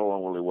guy, we got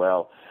along really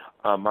well.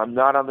 I'm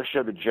not on the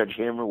show to judge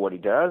him or what he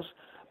does,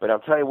 but I'll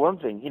tell you one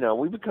thing,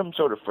 we become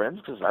sort of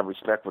friends because I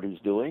respect what he's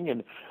doing,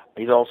 and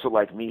he's also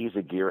like me, he's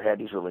a gearhead,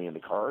 he's really into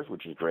cars,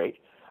 which is great.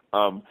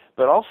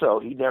 But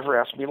also, he never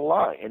asked me to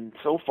lie, and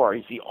so far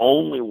he's the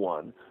only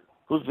one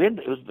who's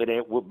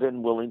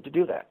been willing to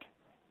do that.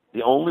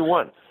 The only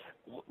one.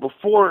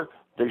 Before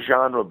the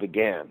genre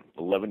began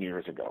 11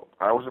 years ago,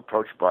 I was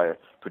approached by a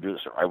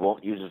producer. I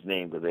won't use his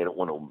name because I don't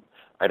want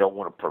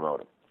to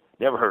promote him.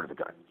 Never heard of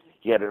the guy.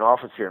 He had an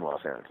office here in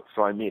Los Angeles,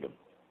 so I meet him.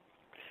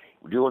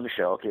 We're doing the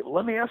show. Okay, well,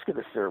 let me ask you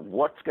this, sir.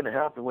 What's going to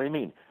happen? What do you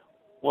mean?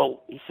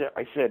 Well,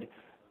 I said,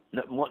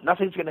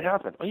 nothing's going to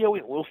happen. Oh, yeah,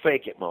 we'll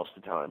fake it most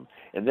of the time.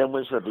 And then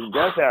when something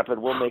does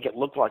happen, we'll make it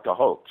look like a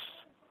hoax.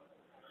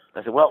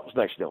 I said, well, it was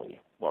nice knowing you.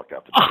 Walked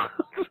out the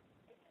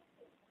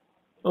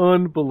door.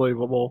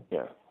 Unbelievable.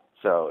 Yeah.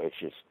 So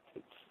it's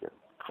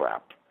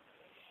crap.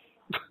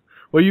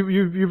 Well,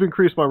 you've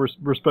increased my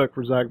respect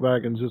for Zak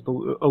Bagans just a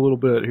little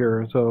bit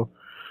here. So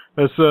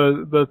that's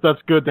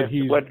good that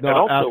he's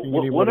not asking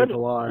anybody to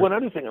lie. One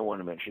other thing I want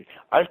to mention,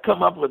 I've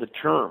come up with a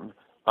term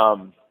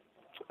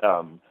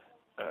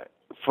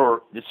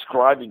for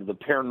describing the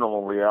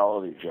paranormal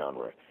reality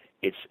genre.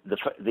 It's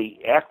the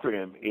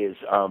acronym is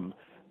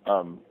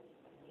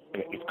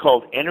it's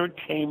called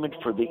Entertainment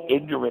for the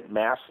Ignorant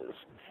Masses.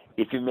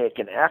 If you make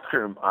an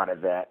acronym out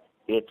of that,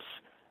 it's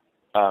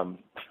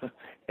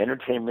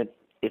entertainment.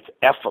 It's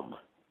EFM.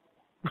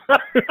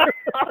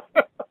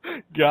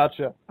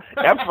 Gotcha.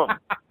 EFM.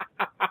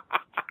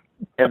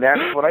 And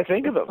that's what I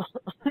think of them.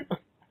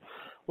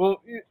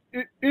 Well,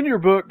 in your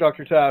book,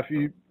 Dr. Taff,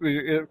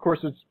 of course,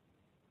 it's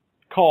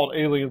called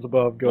Aliens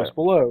Above, Ghosts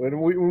Below.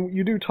 And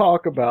you do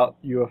talk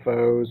about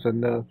UFOs,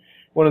 and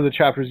one of the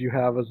chapters you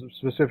have is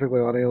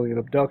specifically on alien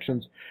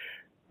abductions.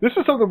 This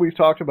is something we've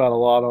talked about a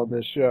lot on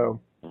this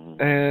show.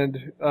 Mm-hmm.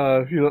 And,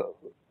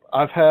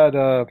 I've had,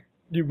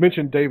 you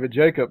mentioned David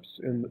Jacobs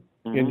in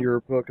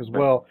your book as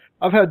well.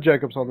 I've had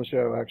Jacobs on the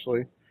show,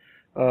 actually.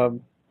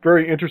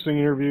 Very interesting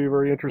interview,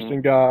 very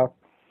interesting guy.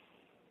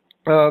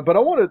 But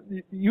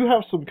you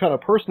have some kind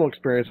of personal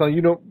experience. Now,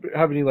 you don't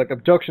have any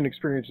abduction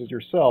experiences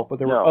yourself, but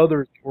there were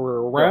others who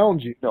were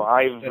around you. No,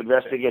 I've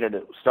investigated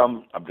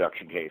some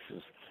abduction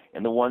cases,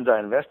 and the ones I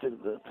investigated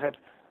had,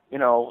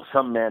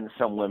 some men,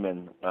 some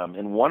women,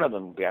 and one of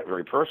them got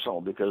very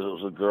personal because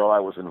it was a girl I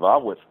was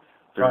involved with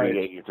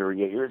 38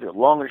 years ago.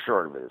 Long and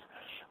short of it is,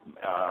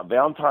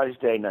 Valentine's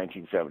Day,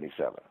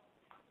 1977.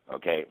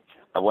 Okay,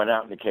 I went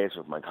out in the case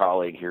with my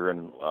colleague here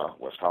in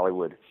West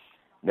Hollywood.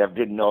 Never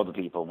didn't know the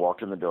people.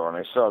 Walked in the door, and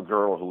I saw a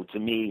girl who, to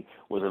me,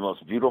 was the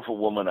most beautiful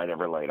woman I'd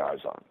ever laid eyes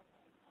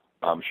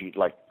on. She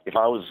if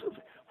I was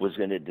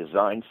going to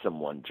design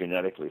someone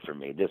genetically for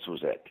me, this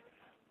was it.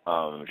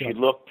 She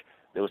looked.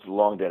 There was a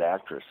long dead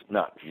actress.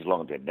 She's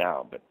long dead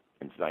now, but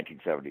in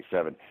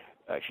 1977,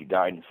 she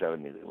died in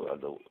 70.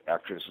 The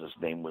actress's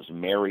name was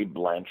Mary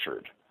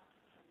Blanchard,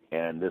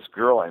 and this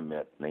girl I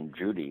met named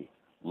Judy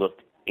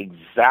looked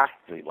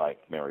exactly like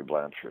Mary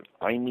Blanchard.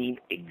 I mean,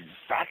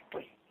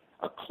 exactly.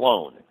 A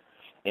clone.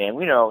 And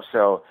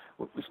so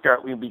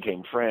we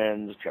became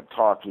friends, kept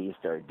talking,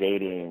 started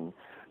dating,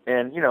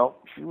 and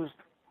she was,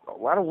 a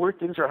lot of weird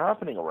things are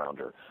happening around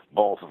her.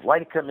 Balls of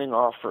light coming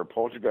off her,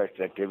 poltergeist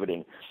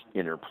activity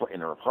in her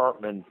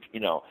apartment,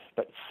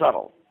 but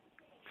subtle.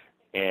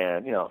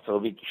 And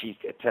so she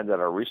attended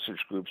our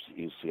research groups at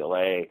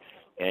UCLA,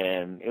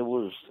 and it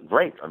was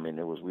great. I mean,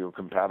 we were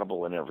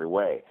compatible in every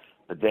way.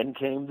 But then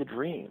came the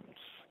dreams,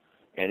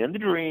 and in the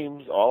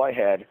dreams,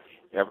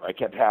 I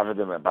kept having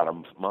them about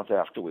a month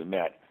after we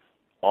met.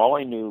 All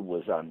I knew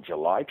was on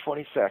July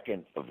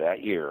 22nd of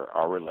that year,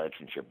 our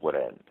relationship would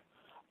end.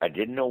 I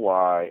didn't know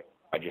why.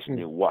 I just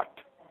knew what.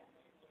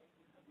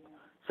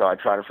 So I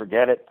tried to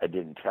forget it. I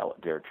didn't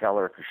dare tell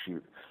her because she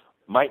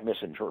might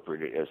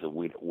misinterpret it as a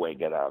way to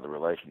get out of the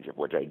relationship,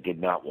 which I did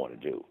not want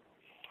to do.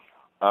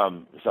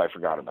 So I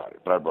forgot about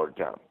it, but I wrote it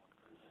down.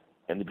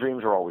 And the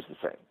dreams are always the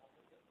same.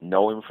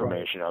 No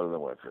information other than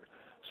what occurred.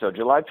 So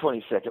July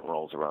 22nd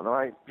rolls around, and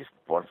I just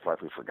most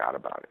likely forgot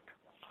about it.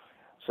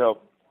 So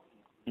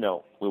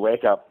No, we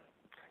wake up.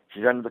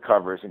 She's under the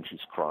covers and she's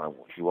crying.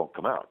 She won't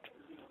come out.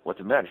 What's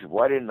the matter? She said,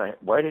 why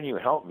didn't you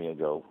help me? I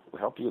go,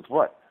 help you with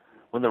what?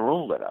 When the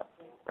room lit up.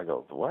 I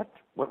go, what?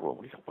 What room?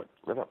 What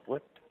lit up?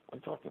 What are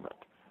you talking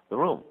about? The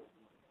room.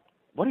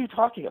 What are you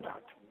talking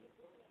about?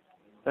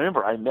 I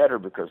remember I met her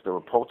because there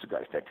were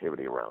poltergeist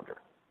activity around her.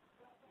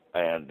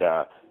 And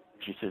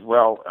she says,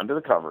 well, under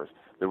the covers,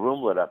 the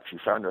room lit up. She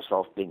found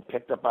herself being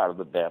picked up out of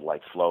the bed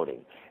like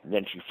floating. And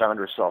then she found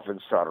herself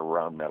inside a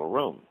round metal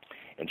room.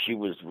 And she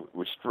was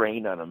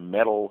restrained on a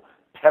metal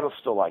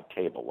pedestal-like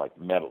table, like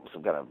metal,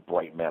 some kind of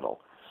bright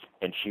metal.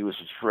 And she was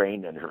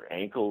restrained in her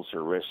ankles,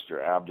 her wrists,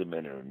 her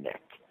abdomen, and her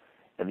neck.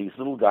 And these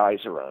little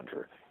guys around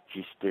her,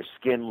 their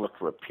skin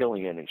looked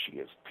reptilian, and she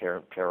is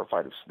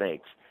terrified of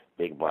snakes,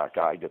 big black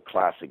eye, the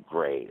classic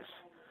grays.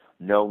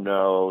 No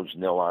nose,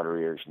 no outer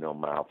ears, no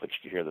mouth, but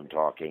you could hear them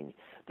talking.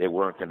 They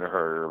weren't going to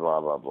hurt her, blah,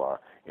 blah, blah.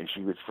 And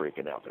she was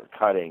freaking out. They're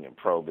cutting and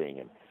probing.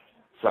 And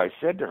so I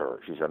said to her,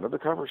 she's under the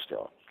cover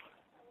still,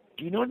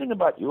 do you know anything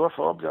about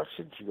UFO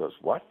abduction? She goes,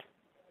 what?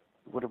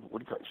 What do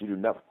you call it? She knew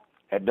nothing.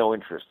 Had no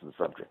interest in the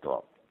subject at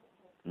all.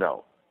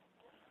 No.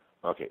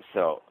 Okay,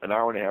 so an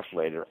hour and a half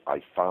later,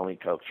 I finally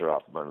coaxed her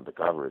off from under the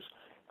covers.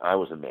 I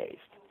was amazed.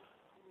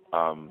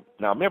 Now,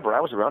 remember,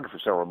 I was around her for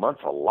several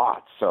months, a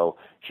lot, so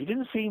she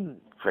didn't seem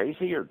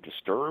crazy or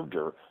disturbed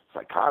or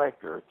psychotic.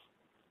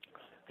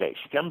 Okay,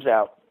 she comes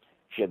out.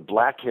 She had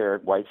black hair,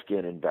 white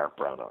skin, and dark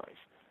brown eyes.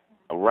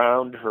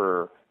 Around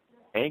her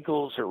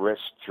ankles, her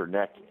wrists, her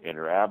neck, and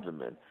her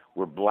abdomen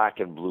were black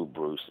and blue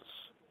bruises.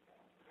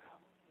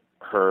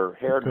 Her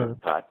hair had been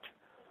cut.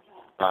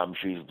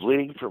 She was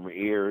bleeding from her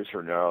ears,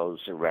 her nose,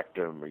 her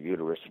rectum, her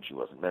uterus, and she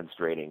wasn't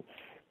menstruating.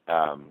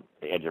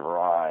 The edge of her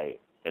eye,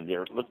 and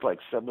there it looked like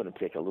someone had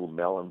taken a little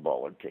melon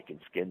ball and taken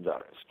skin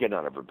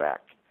out of her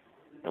back,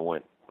 and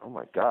went, oh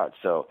my God!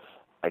 So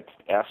I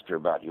asked her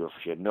about you if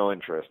she had no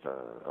interest.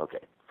 Okay,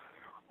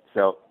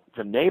 so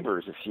the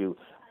neighbors,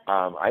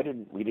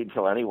 we didn't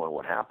tell anyone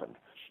what happened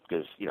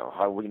because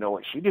how do we know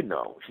what she didn't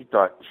know? She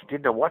thought she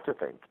didn't know what to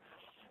think.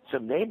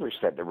 Some neighbors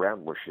said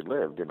around where she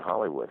lived in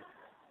Hollywood.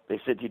 They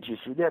said, did you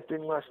see that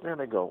thing last night?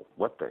 I go,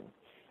 what thing?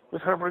 It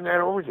was hovering right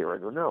over here. I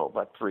go, no,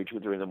 about 2 or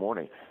 3 in the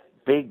morning.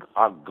 Big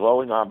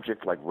glowing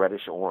object like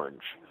reddish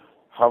orange,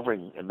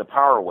 hovering, and the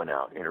power went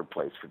out in her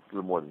place for a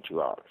little more than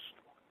 2 hours.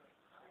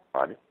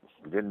 I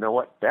didn't know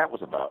what that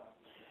was about.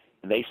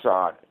 And they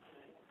saw it.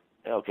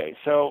 Okay,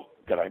 so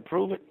could I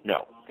prove it?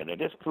 No. Can I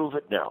disprove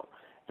it? No.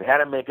 If I had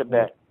to make a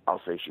bet,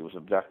 I'll say she was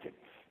abducted.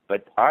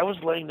 But I was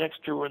laying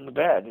next to her in the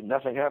bed, and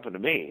nothing happened to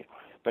me.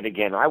 But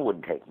again, I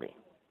wouldn't take me.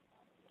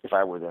 If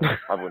I were them,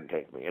 I wouldn't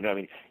take me. And I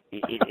mean,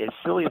 as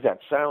silly as that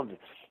sounds,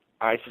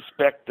 I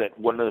suspect that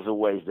one of the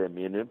ways they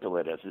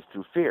manipulate us is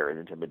through fear and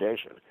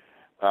intimidation.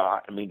 I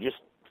mean, just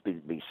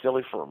be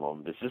silly for a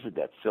moment. This isn't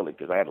that silly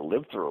because I had to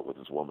live through it with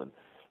this woman.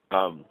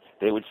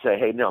 They would say,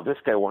 hey, no, this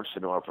guy wants to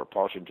know our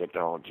propulsion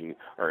technology,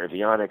 our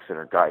avionics, and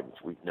our guidance.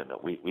 We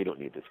don't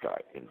need this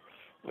guy. And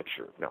but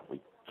sure, no, we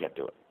can't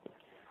do it.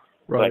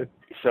 Right.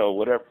 But, so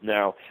whatever.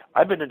 Now,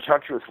 I've been in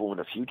touch with this woman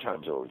a few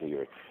times over the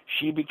years.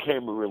 She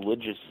became a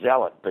religious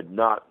zealot, but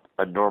not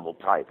a normal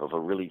type of a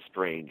really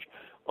strange,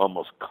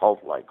 almost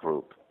cult-like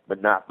group,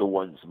 but not the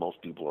ones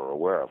most people are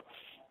aware of.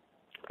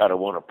 I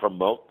don't want to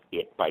promote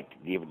it by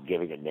even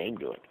giving a name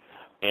to it.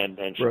 And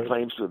she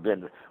claims to have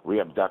been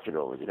re-abducted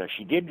over.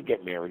 She did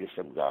get married to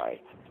some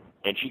guy,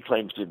 and she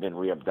claims to have been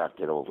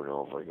re-abducted over and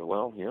over. I go,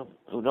 well,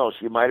 who knows?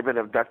 She might have been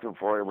abducted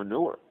before I ever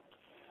knew her.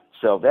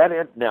 So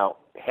now,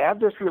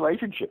 had this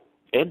relationship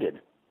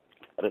ended,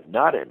 had it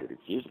not ended,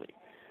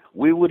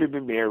 we would have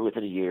been married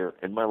within a year,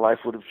 and my life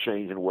would have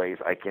changed in ways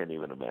I can't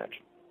even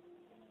imagine.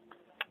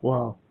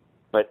 Wow.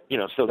 But,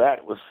 so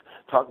that was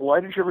talk.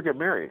 Why did you ever get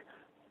married?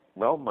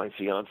 Well, my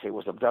fiance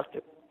was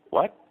abducted.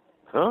 What?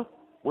 Huh?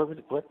 What?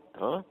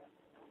 Huh?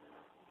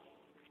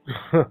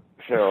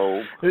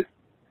 So.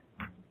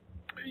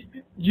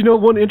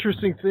 One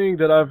interesting thing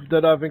that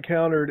I've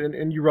encountered,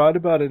 and you write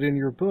about it in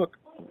your book,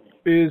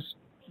 is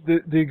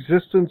the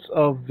existence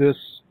of this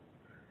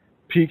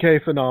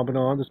PK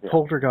phenomenon, this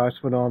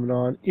poltergeist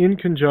phenomenon, in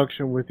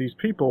conjunction with these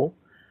people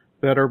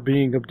that are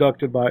being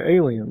abducted by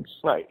aliens.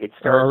 Right. It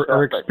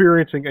are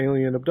experiencing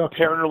alien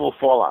abduction. Paranormal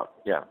fallout,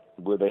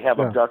 where they have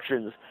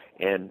abductions,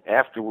 and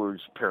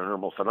afterwards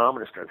paranormal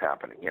phenomena start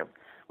happening.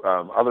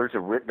 Others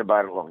have written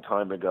about it a long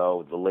time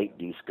ago. The late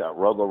D. Scott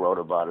Rogo wrote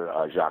about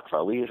it. Jacques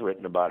Vallée has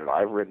written about it.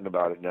 I've written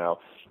about it now.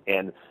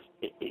 And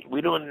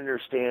we don't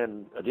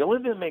understand. The only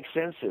thing that makes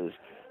sense is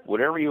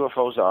whatever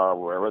UFOs are,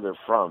 wherever they're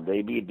from,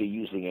 they may be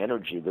using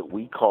energy that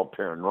we call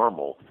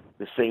paranormal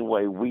the same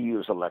way we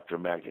use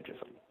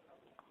electromagnetism.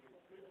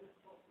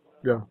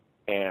 Yeah.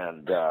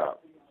 And, I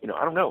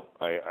don't know.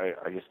 I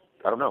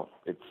don't know.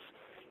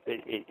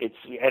 It's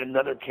at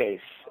another case,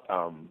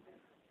 I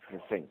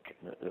think.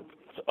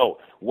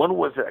 One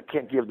was, I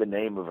can't give the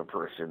name of a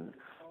person.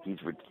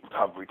 He's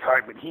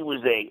retired, but he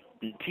was a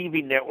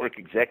TV network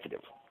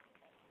executive.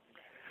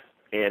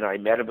 And I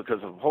met him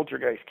because of a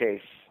poltergeist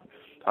case,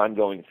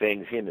 ongoing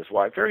things. He and his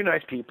wife, very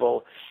nice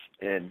people,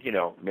 and,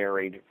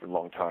 married for a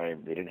long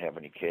time. They didn't have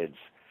any kids.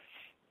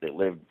 that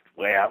lived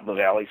way out in the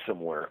valley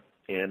somewhere.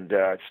 And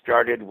it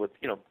started with,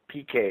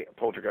 PK,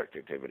 poltergeist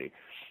activity.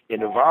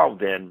 It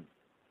evolved then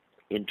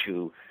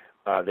into,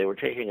 they were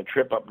taking a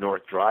trip up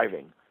north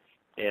driving,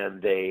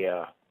 and they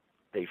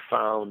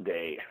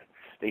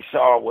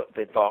saw what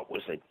they thought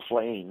was a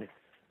plane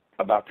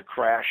about to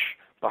crash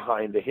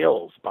behind the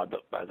hills by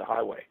the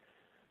highway.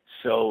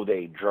 So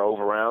they drove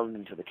around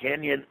into the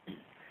canyon,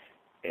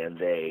 and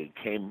they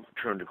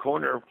turned a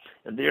corner,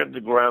 and there on the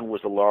ground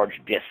was a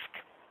large disc.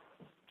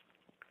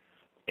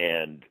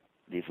 And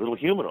these little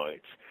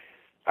humanoids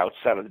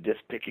outside of the disc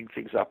picking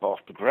things up off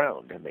the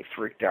ground, and they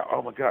freaked out.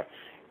 Oh, my God.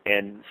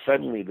 And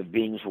suddenly the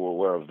beings were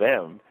aware of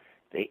them.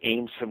 They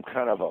aimed some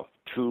kind of a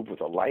tube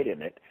with a light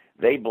in it.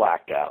 They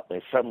blacked out.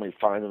 They suddenly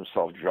find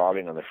themselves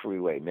driving on the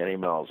freeway many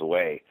miles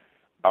away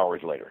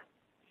hours later.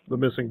 The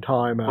missing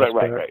time aspect.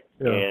 Right.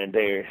 Yeah. And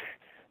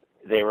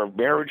their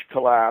marriage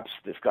collapsed.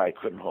 This guy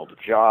couldn't hold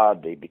a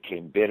job. They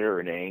became bitter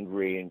and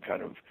angry and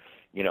kind of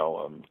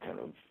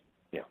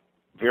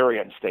very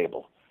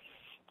unstable.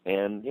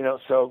 And,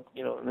 so,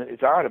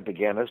 it's odd. It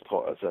began as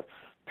a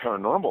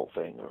paranormal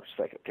thing or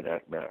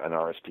an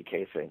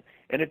RSPK thing,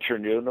 and it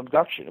turned into an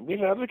abduction. And we've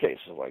had other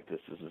cases like this.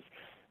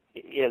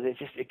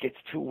 It gets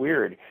too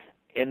weird.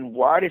 And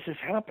why does this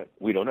happen?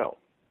 We don't know.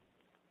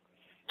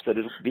 So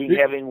does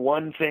having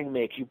one thing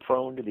make you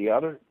prone to the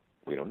other?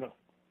 We don't know.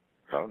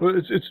 Well,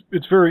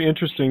 it's very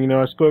interesting.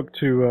 I spoke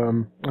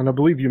to, and I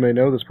believe you may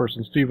know this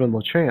person, Stephen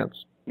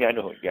LaChance. Yeah, I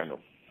know.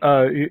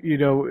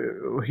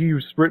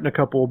 He's written a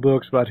couple of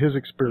books about his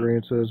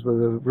experiences with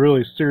a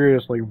really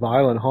seriously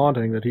violent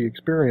haunting that he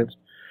experienced.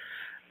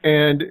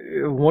 And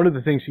one of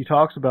the things he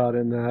talks about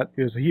in that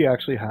is he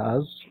actually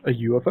has a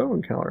UFO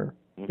encounter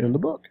in the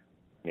book.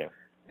 Yeah.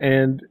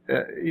 And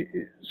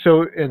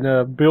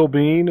Bill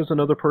Bean is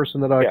another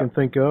person that I can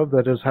think of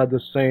that has had the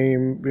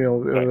same,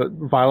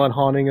 violent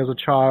haunting as a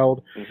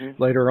child.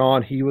 Mm-hmm. Later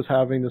on, he was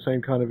having the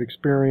same kind of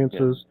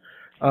experiences.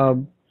 Yeah.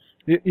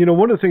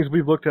 One of the things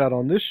we've looked at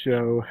on this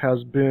show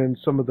has been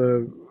some of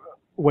the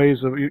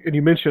ways of, and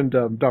you mentioned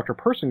Dr.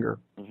 Persinger.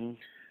 Mm-hmm.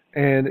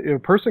 And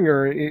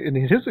Persinger, in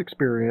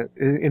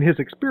his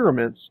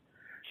experiments,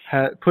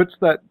 puts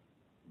that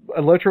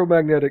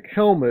electromagnetic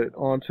helmet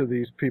onto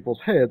these people's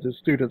heads, his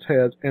students'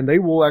 heads, and they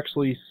will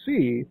actually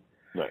see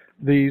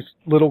these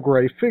little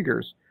gray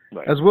figures,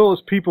 as well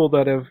as people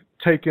that have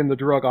taken the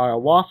drug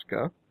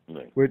ayahuasca,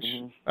 which,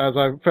 as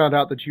I found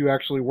out that you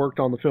actually worked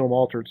on the film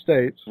Altered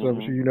States, so I'm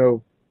sure you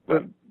know.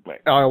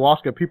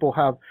 Ayahuasca, people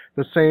have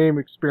the same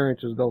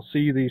experiences. They'll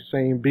see these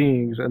same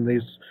beings and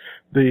these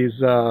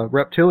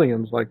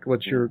reptilians, like what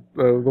the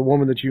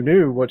woman that you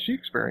knew, what she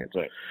experienced.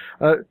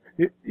 Right.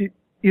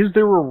 Is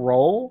there a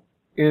role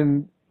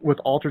with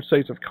altered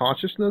states of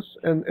consciousness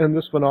and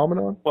this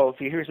phenomenon? Well,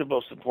 see, here's the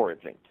most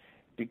important thing.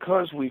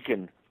 Because we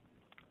can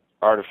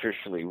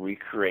artificially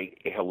recreate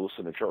a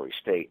hallucinatory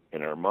state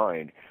in our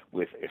mind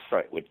with a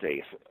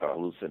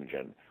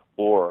hallucinogen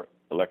or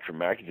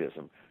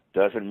electromagnetism,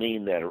 doesn't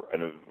mean that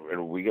a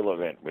real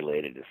event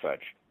related to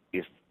such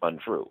is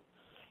untrue.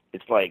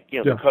 It's like,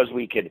 because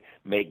we could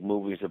make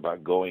movies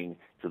about going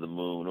to the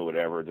moon or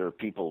whatever, there are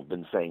people who have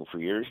been saying for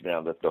years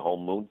now that the whole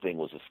moon thing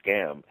was a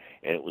scam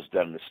and it was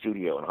done in a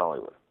studio in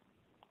Hollywood.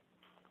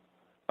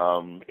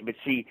 But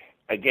see,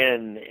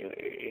 again,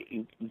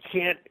 you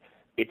can't,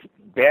 it's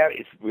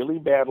really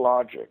bad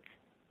logic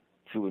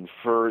to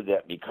infer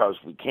that because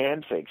we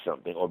can fake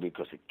something or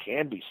because it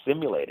can be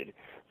simulated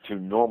through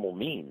normal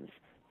means,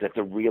 that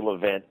the real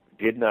event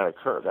did not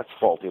occur. That's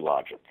faulty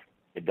logic.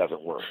 It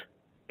doesn't work.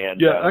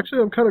 And,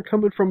 actually, I'm kind of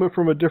coming from it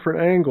from a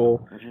different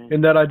angle, in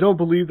that I don't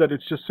believe that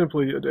it's just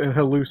simply a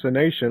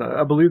hallucination.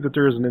 I believe that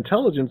there is an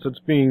intelligence that's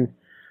being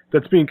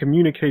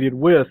communicated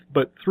with,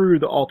 but through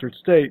the altered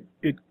state,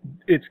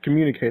 it's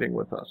communicating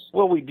with us.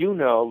 Well, we do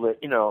know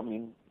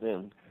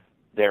that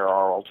there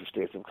are altered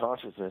states of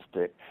consciousness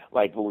that,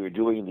 like when we were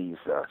doing these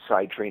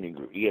side training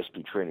group,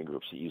 ESP training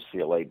groups at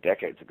UCLA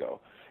decades ago.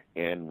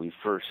 And we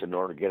first, in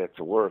order to get it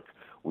to work,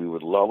 we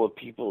would lull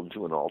people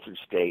into an altered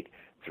state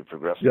through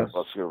progressive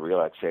muscular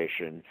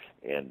relaxation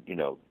and,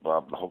 the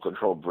whole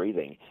controlled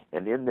breathing.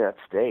 And in that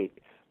state,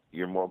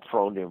 you're more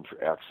prone to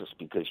access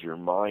because your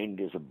mind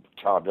is a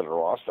tabula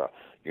rasa.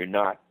 You're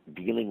not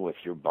dealing with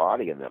your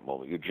body in that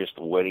moment. You're just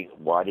waiting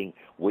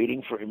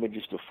for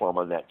images to form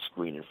on that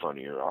screen in front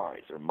of your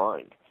eyes or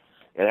mind.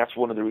 And that's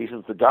one of the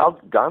reasons the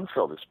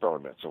Ganfeld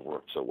experiments have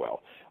worked so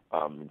well.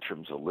 In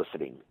terms of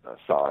eliciting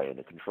psi in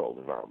a controlled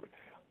environment.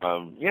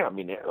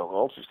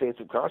 Altered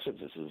states of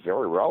consciousness is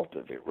very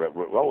relevant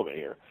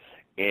here.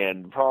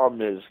 And the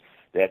problem is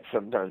that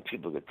sometimes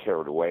people get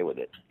carried away with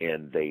it,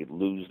 and they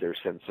lose their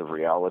sense of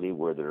reality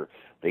where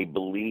they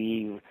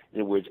believe, in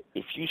other words,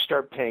 if you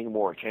start paying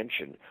more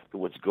attention to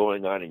what's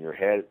going on in your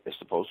head as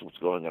opposed to what's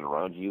going on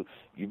around you,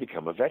 you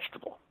become a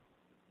vegetable.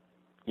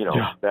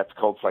 That's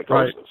called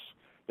psychosis. Right.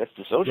 That's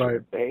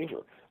dissociative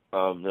behavior.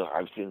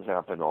 I've seen this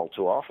happen all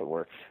too often,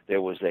 where there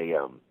was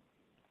a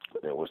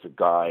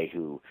guy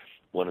who,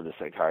 one of the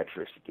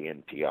psychiatrists at the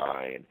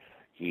NPI, and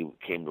he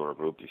came to our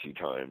group a few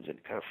times, and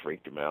it kind of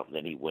freaked him out. And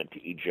then he went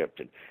to Egypt,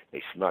 and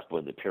they snuck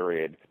in the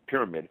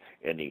pyramid,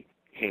 and he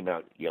came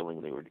out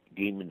yelling they were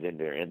demons and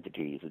their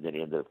entities, and then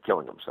he ended up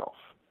killing himself.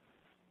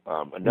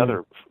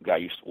 Another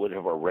guy, one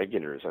of our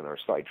regulars on our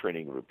side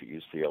training group at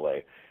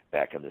UCLA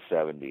back in the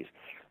 70s,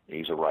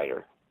 he's a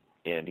writer,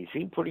 and he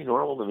seemed pretty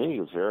normal to me. He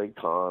was very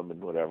calm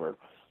and whatever.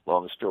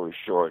 Long story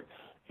short,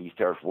 he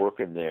starts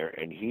working there,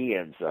 and he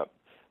ends up,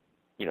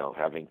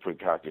 having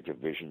precognitive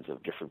visions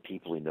of different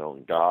people he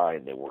known die,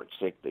 and they weren't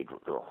sick. They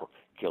were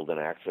killed in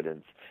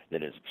accidents,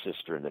 then his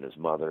sister, and then his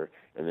mother,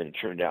 and then it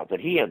turned out that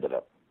he ended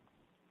up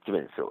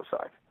committing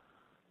suicide.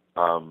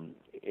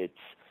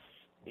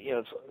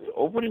 It's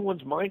opening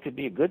one's mind could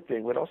be a good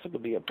thing, but also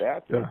could be a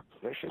bad thing.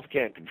 Especially if you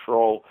can't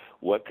control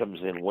what comes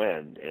in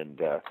when.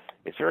 And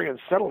it's very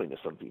unsettling to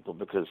some people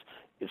because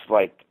it's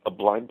like a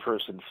blind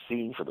person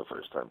seeing for the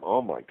first time.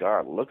 Oh my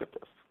God, look at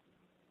this.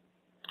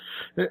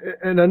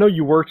 And I know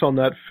you worked on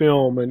that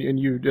film, and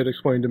you did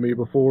explain to me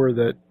before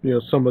that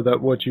some of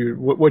that what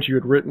you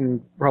had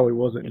written probably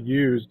wasn't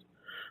used,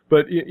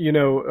 but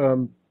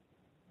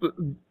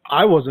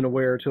I wasn't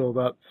aware until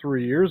about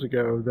 3 years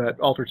ago that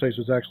Altered States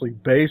was actually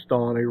based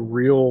on a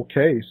real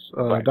case,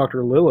 right.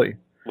 Dr. Lilly.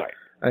 Right.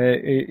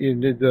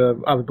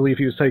 I believe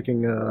he was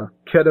taking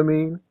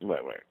ketamine.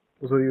 Right.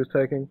 Was what he was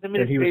taking. I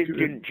mean,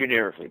 it's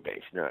generically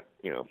based, not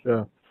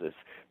Yeah.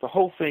 The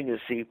whole thing is,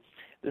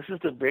 this is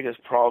the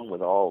biggest problem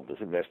with all of this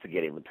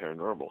investigating the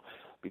paranormal,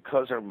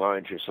 because our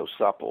minds are so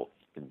supple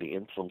and be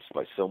influenced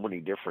by so many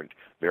different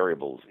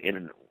variables in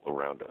and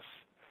around us.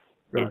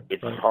 Right,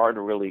 it's hard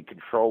to really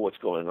control what's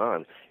going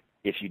on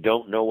if you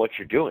don't know what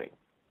you're doing.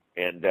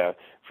 And,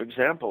 for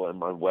example, on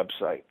my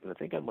website, and I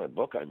think on my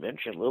book, I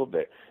mentioned a little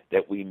bit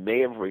that we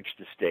may have reached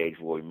the stage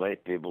where we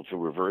might be able to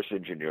reverse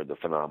engineer the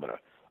phenomena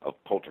of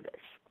poltergeist.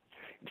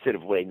 Instead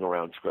of laying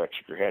around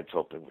scratching your heads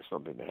hoping for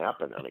something to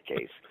happen on a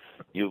case,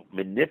 you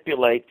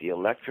manipulate the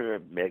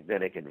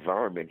electromagnetic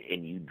environment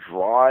and you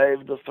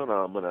drive the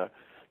phenomena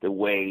the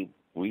way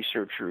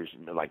researchers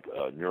like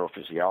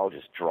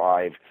neurophysiologists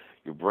drive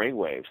your brain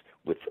waves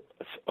with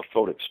a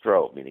photic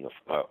strobe, meaning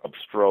a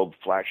strobe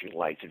flashing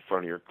lights in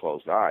front of your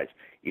closed eyes.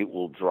 It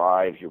will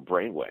drive your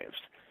brain waves.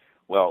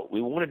 Well,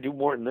 we want to do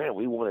more than that.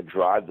 We want to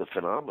drive the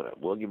phenomena.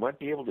 Well, you might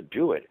be able to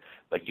do it,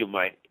 but you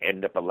might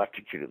end up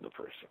electrocuting the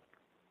person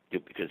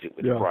because it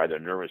would fry their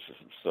nervous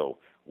system. So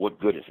what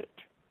good is it?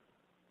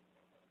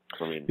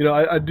 I mean,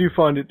 I do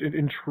find it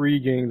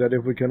intriguing that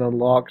if we can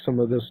unlock some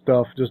of this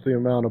stuff, just the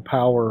amount of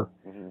power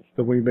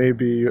that we may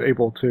be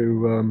able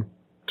to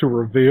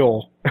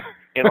reveal.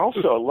 And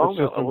also, along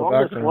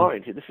those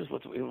lines, this is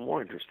what's even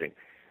more interesting.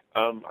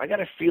 I got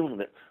a feeling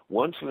that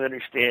once we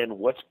understand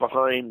what's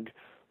behind,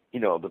 the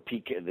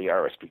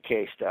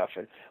RSPK stuff,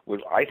 and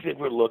I think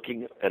we're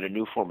looking at a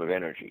new form of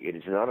energy. It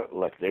is not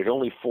there's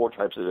only 4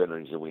 types of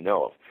energies that we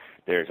know of.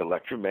 There's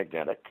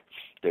electromagnetic,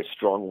 there's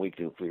strong, weak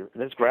nuclear,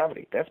 and there's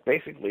gravity. That's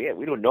basically it.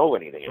 We don't know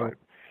anything else.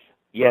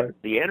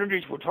 Yet the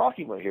energies we're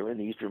talking about here in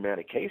these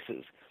dramatic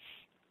cases,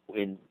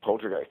 in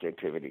poltergeist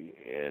activity,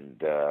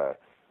 and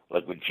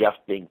like with Jeff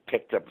being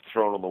picked up,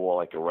 thrown on the wall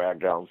like a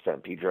rag doll in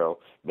San Pedro,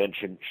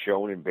 mentioned,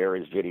 shown in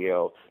Barry's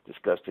video,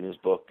 discussed in his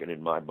book and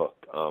in my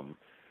book.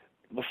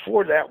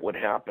 Before that would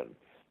happen,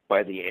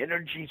 by the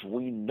energies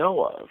we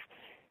know of,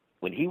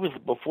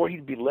 before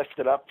he'd be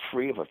lifted up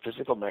free of a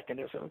physical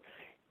mechanism,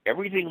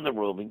 everything in the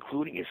room,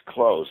 including his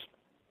clothes,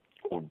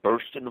 would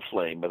burst into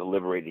flame by the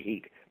liberated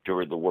heat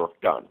during the work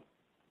done.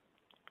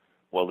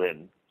 Well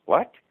then,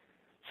 what?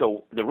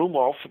 So the room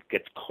also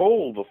gets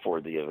cold before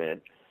the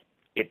event.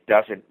 It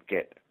doesn't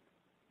get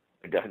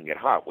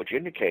hot, which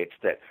indicates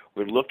that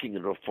we're looking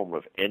at a form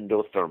of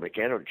endothermic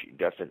energy. It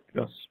doesn't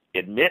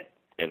emit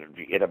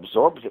energy. It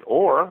absorbs it,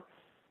 or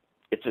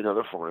it's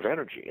another form of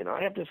energy. And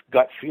I have this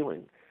gut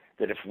feeling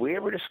that if we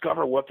ever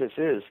discover what this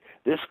is,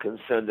 this can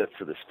send us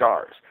to the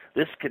stars.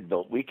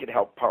 We could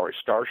help power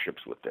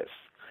starships with this.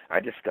 I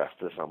discussed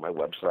this on my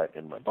website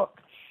in my book.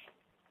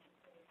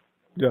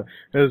 Yeah,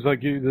 it's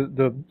like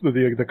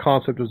the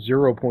concept of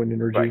 0-point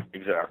energy. Right,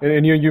 exactly.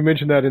 And you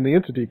mentioned that in the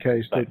entity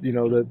case, that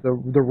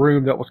the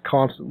room that was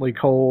constantly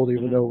cold,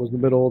 even though it was the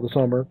middle of the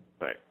summer.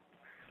 Right.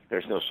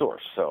 There's no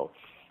source. So,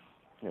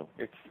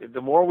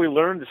 the more we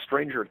learn, the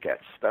stranger it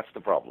gets. That's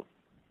the problem.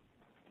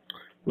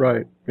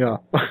 Right. Yeah,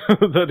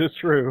 that is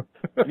true.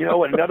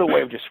 Another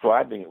way of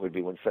describing it would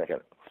be, one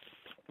second.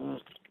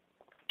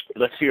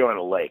 Let's say you're on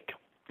a lake,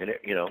 and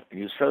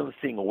you suddenly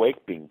seeing a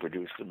wake being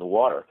produced in the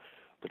water,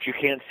 but you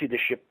can't see the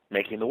ship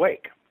making the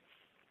wake.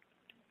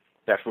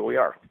 That's where we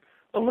are.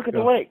 Oh, look at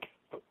the lake.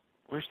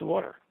 Where's the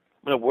water?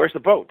 Where's the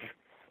boat?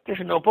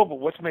 There's no boat, but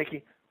what's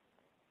making?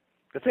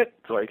 That's it.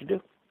 That's all you can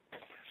do.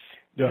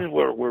 Yeah. This is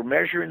where we're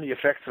measuring the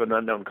effects of an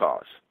unknown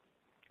cause.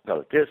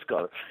 Got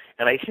it.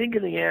 And I think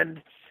in the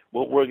end,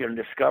 what we're going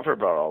to discover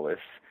about all this,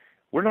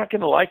 we're not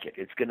going to like it.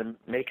 It's going to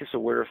make us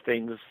aware of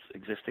things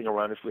existing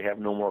around us we have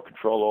no more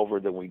control over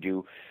than we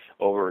do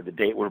over the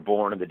date we're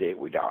born and the date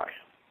we die.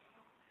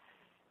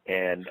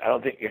 And I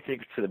think it's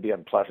going to be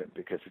unpleasant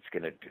because it's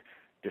going to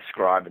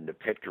describe and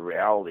depict a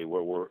reality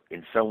where we're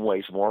in some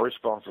ways more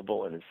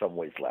responsible and in some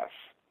ways less.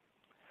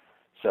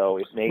 So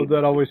it may. Well,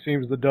 that always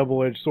seems the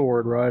double-edged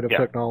sword, right, of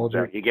technology.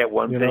 Exactly. You get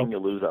one thing, you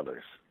lose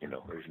others.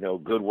 There's no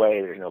good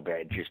way, there's no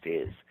bad. It just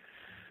is.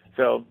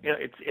 So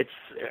it's.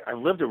 I've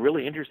lived a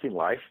really interesting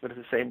life, but at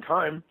the same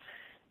time,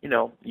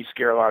 you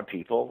scare a lot of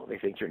people. They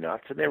think you're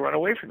nuts, and they run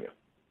away from you.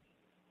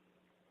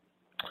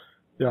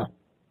 Yeah,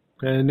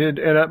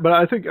 but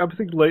I think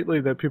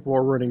lately that people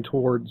are running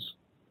towards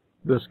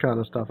this kind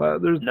of stuff.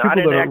 There's not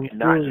people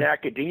in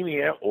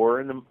academia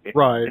or in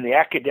the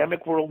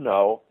academic world,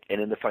 no,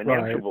 and in the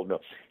financial world, no.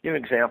 Give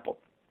an example.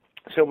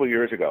 Several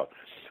years ago,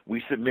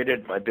 we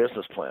submitted my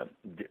business plan,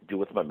 do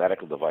with my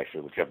medical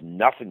devices, which have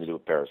nothing to do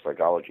with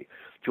parapsychology,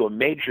 to a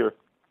major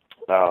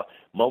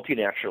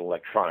multinational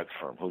electronics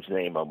firm whose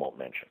name I won't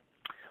mention.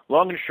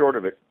 Long and short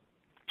of it,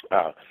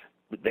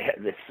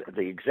 the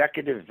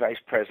executive vice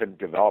president of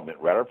development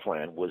read our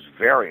plan, was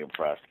very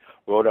impressed,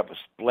 wrote up a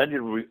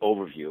splendid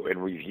overview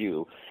and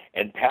review,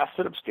 and passed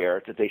it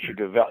upstairs that they should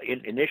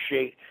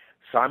initiate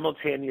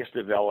simultaneous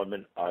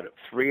development on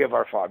 3 of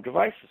our 5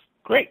 devices.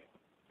 Great.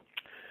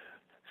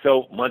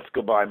 So months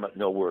go by,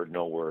 no word.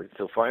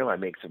 So finally I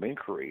make some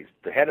inquiries.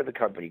 The head of the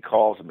company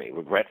calls me,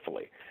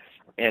 regretfully,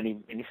 and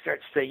he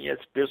starts saying, yes,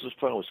 business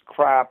plan was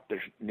crap.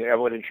 There's no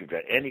evidence you've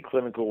done any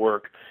clinical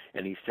work.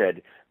 And he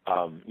said,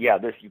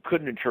 you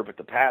couldn't interpret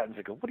the patents.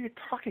 I go, what are you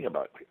talking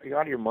about? Are you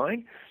out of your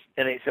mind?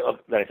 And I said,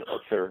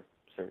 sir,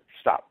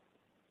 stop.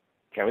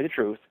 Tell me the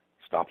truth.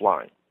 Stop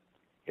lying.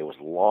 It was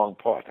a long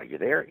pause. Are you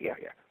there? Yeah.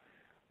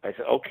 I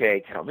said,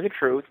 okay, tell me the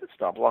truth.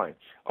 Stop lying.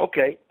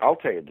 Okay, I'll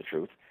tell you the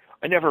truth.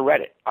 I never read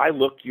it. I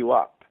looked you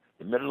up.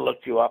 The minute I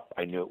looked you up,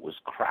 I knew it was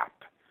crap.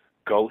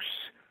 Ghosts,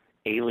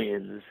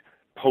 aliens,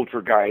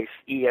 poltergeist,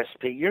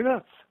 ESP. You're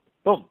nuts.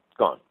 Boom,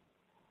 gone.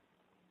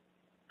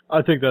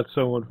 I think that's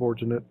so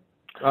unfortunate.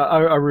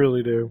 I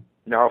really do.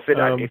 Now,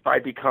 if I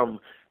become,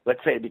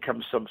 let's say I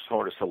become some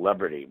sort of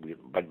celebrity,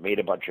 but made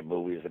a bunch of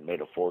movies and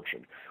made a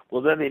fortune,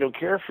 well, then they don't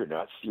care if you're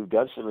nuts. You've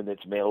done something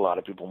that's made a lot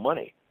of people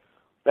money.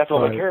 That's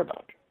all they care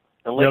about.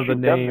 Unless you have the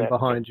name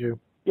behind you.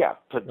 Yeah,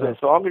 but as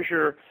long as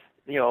you're,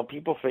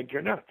 people think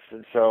you're nuts.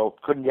 And so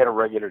couldn't get a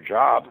regular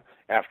job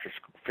after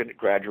finished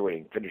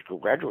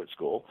graduate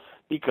school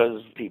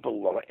because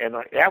people,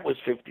 that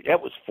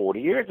was 40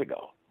 years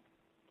ago.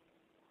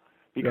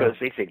 Because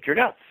they think you're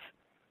nuts.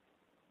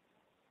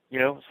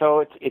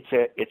 So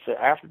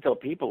I have to tell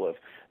people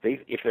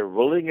if they're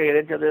willing to get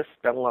into this,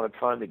 spend a lot of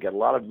time, to get a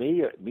lot of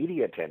media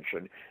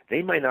attention,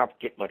 they might not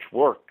get much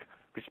work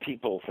because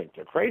people think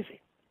they're crazy.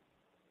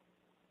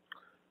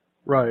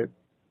 Right.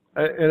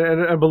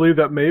 And I believe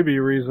that may be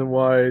a reason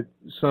why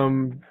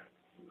some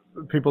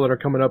people that are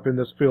coming up in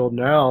this field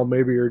now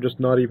maybe are just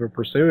not even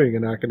pursuing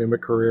an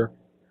academic career.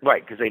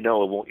 Right, because they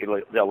know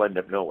they'll end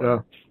up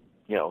nowhere.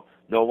 Yeah.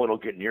 No one will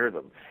get near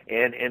them.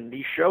 And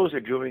these shows are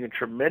doing a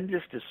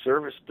tremendous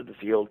disservice to the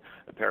field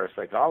of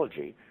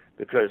parapsychology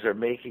because they're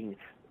making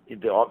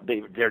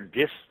they're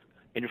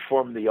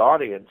disinform the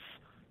audience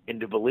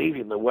into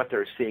believing that what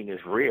they're seeing is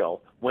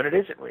real when it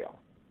isn't real.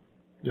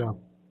 Yeah.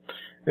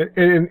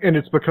 And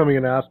it's becoming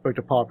an aspect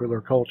of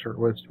popular culture,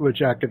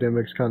 which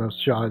academics kind of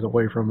shies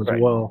away from as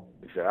well.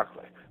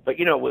 Exactly. But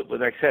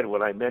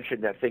when I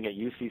mentioned that thing at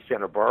UC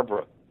Santa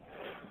Barbara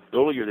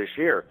earlier this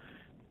year,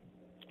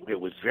 it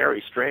was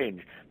very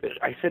strange.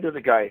 I said to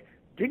the guy,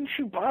 "Didn't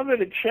you bother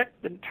to check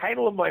the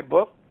title of my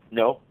book?"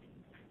 "No."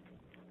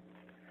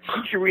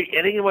 "Didn't you read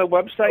anything on my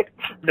website?"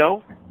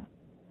 "No."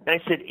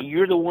 And I said,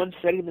 "You're the one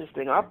setting this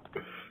thing up?"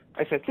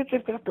 I said, "I think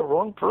they've got the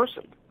wrong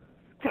person."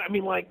 I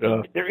mean,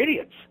 they're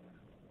idiots.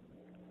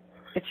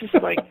 It's just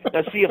like,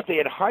 now see, if they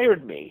had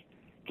hired me,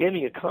 gave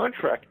me a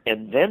contract,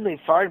 and then they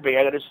fired me,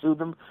 I got to sue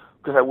them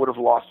because I would have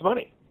lost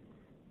money.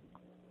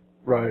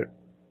 Right.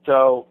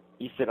 So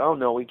he said, "Oh,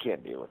 no, we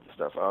can't deal with this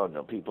stuff. Oh,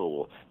 no, people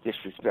will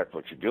disrespect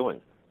what you're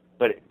doing."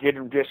 But it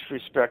didn't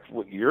disrespect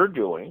what you're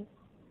doing,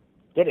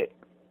 did it?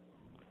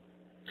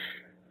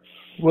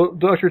 Well,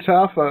 Dr.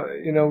 Taff,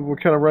 we're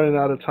kind of running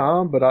out of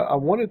time, but I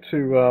wanted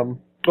to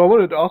I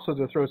wanted also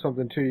to throw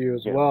something to you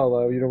as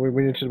well. We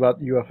mentioned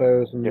about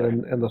UFOs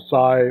and the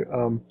psi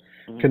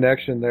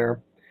connection there.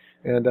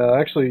 And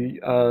actually,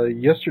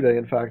 yesterday,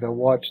 in fact, I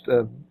watched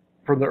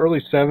from the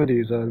early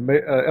 70s an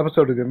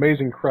episode of The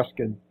Amazing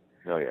Kreskin.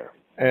 Oh, yeah.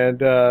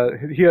 And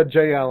he had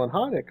J. Allen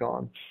Hynek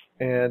on.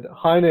 And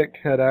Hynek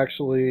had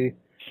actually,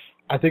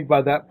 I think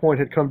by that point,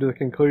 had come to the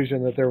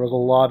conclusion that there was a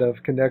lot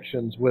of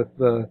connections with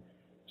the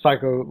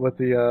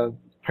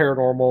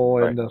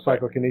paranormal and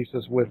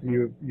psychokinesis with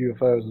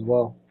UFOs as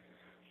well.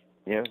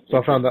 Yeah. So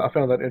I found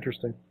that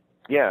interesting.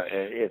 Yeah,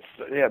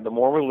 the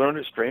more we learn,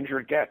 the stranger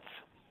it gets.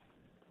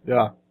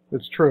 Yeah,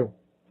 it's true.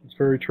 It's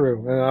very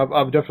true, and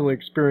I've definitely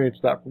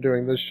experienced that from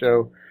doing this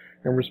show,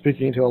 and we're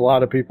speaking to a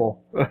lot of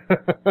people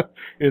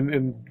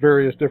in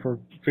various different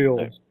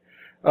fields.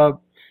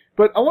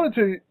 But I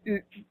wanted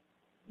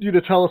you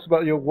to tell us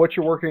about what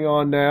you're working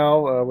on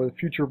now with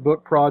future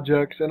book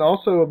projects, and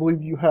also I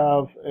believe you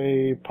have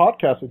a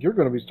podcast that you're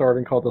going to be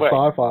starting called the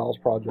Psi Files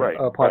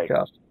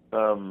podcast.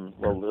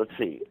 Well, let's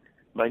see.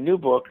 My new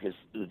book is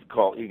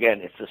called,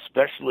 again, it's a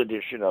special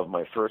edition of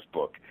my first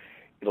book.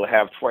 It'll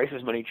have twice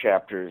as many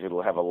chapters.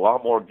 It'll have a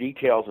lot more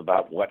details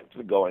about what's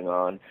been going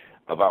on,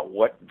 about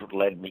what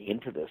led me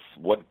into this,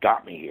 what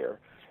got me here,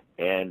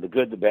 and the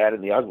good, the bad,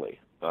 and the ugly.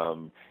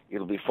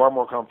 It'll be far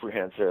more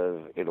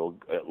comprehensive. A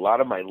lot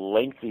of my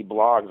lengthy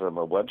blogs on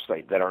my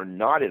website that are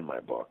not in my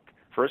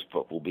first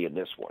book will be in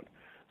this one.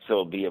 So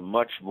it'll be a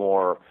much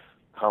more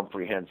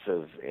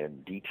comprehensive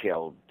and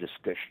detailed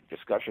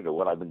discussion of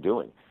what I've been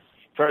doing.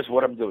 As far as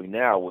what I'm doing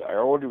now, I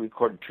already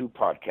recorded 2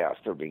 podcasts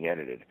that are being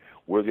edited.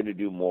 We're going to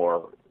do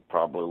more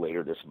probably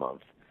later this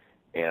month,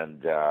 and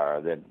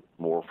then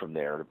more from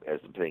there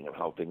depending on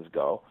how things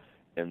go.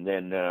 And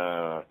then,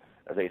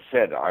 as I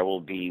said, I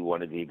will be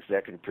one of the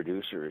executive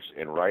producers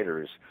and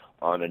writers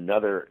on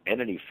another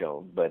Entity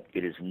film, but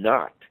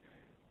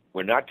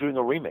we're not doing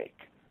a remake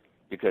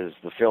because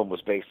the film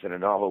was based on a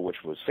novel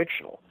which was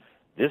fictional.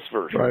 This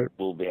version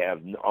will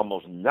have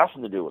almost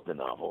nothing to do with the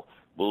novel.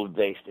 Will be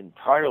based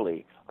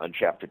entirely on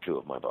Chapter 2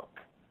 of my book.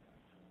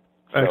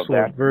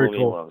 Excellent. Very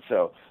cool. Along.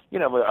 So,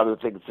 other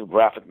things, some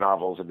graphic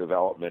novels in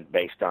development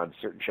based on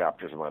certain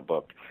chapters of my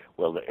book.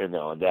 Well, and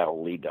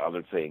that'll lead to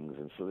other things.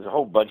 And so there's a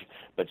whole bunch.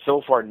 But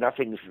so far,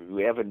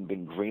 we haven't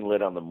been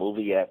greenlit on the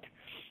movie yet.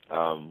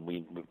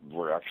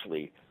 We're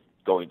actually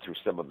going through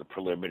some of the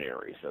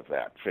preliminaries of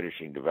that,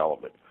 finishing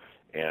development.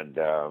 And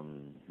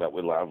but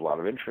we have a lot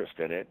of interest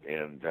in it.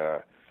 And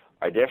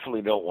I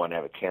definitely don't want to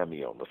have a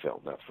cameo in the film,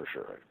 that's for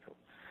sure.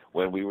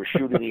 When we were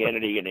shooting the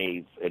Entity in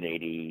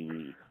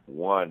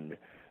 81,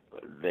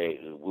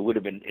 it would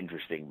have been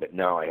interesting, but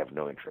now I have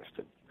no interest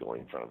in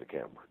going in front of the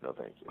camera. No,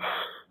 thank you.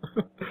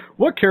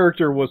 What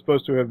character was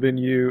supposed to have been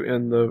you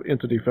in the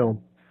Entity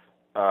film?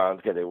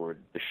 They were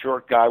the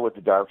short guy with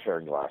the dark hair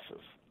and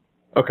glasses.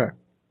 Okay.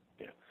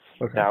 Yeah.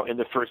 Okay. Now, in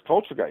the first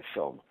Poltergeist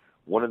film,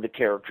 one of the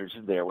characters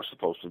in there was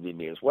supposed to be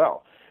me as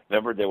well.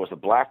 Remember, there was a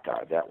black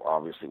guy. That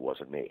obviously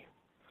wasn't me.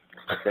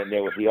 Then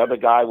there was the other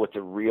guy with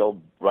the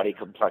real ruddy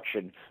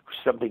complexion.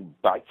 Something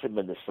bites him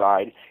in the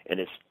side, and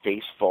his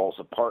face falls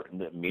apart in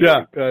the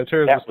mirror. Yeah,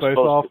 tears his face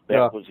off.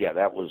 That was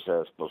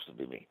supposed to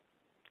be me.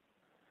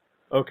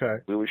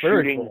 Okay. We were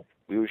Very shooting. Cool.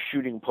 We were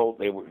shooting.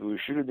 We were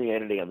shooting the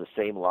Entity on the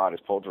same lot as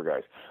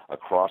Poltergeist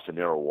across a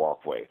narrow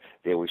walkway.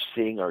 They were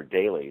seeing our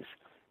dailies,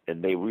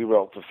 and they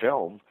rewrote the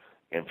film.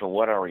 And from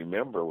what I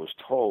remember, was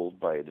told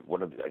by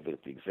one of the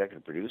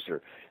executive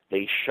producer,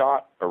 they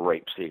shot a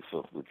rape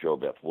sequence with Jo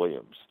Beth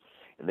Williams,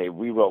 and they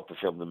rewrote the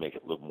film to make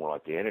it look more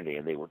like the Entity.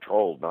 And they were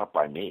told, not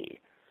by me,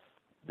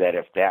 that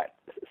if that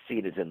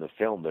scene is in the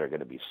film, they're going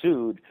to be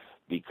sued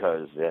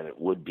because then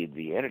it would be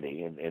the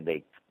Entity. And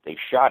they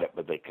shot it,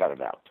 but they cut it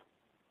out.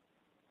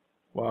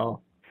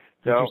 Wow,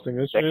 so, interesting.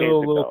 It's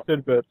little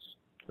tidbits.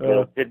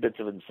 Little tidbits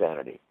of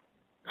insanity.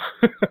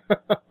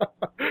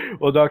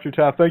 Well, Dr.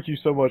 Taft, thank you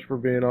so much for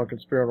being on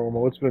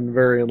Conspiranormal. It's been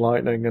very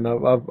enlightening, and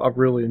I've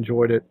really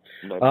enjoyed it.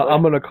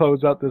 I'm going to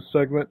close out this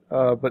segment,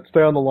 but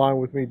stay on the line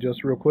with me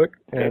just real quick,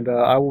 and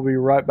I will be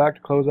right back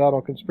to close out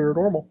on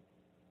Conspiranormal.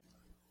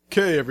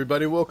 Okay,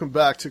 everybody, welcome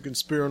back to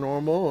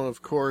Conspiranormal, and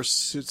of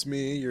course, it's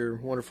me, your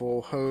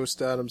wonderful host,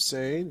 Adam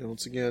Sane, and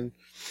once again,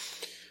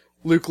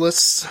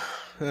 Lukeless,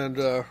 and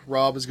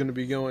Rob is going to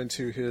be going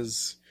to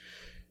his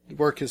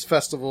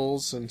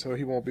festivals, and so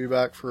he won't be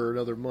back for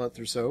another month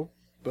or so.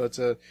 But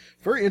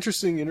very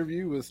interesting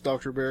interview with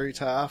Dr. Barry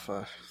Taff.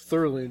 I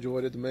thoroughly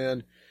enjoyed it. The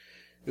man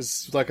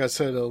is, like I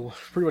said,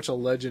 pretty much a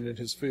legend in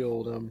his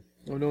field. I've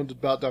known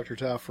about Dr.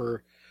 Taff for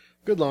a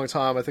good long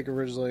time. I think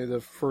originally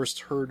the first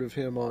heard of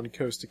him on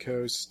Coast to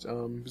Coast.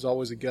 He was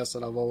always a guest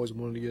that I've always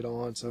wanted to get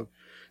on. So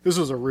this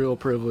was a real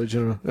privilege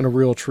and a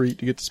real treat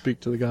to get to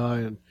speak to the guy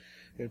and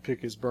pick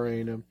his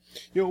brain.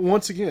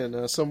 Once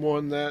again,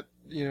 someone that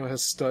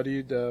has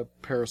studied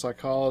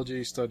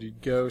parapsychology,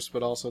 studied ghosts,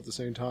 but also at the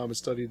same time has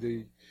studied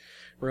the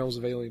realms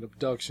of alien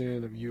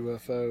abduction, of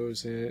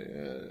UFOs,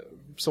 and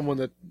someone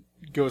that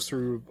goes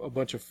through a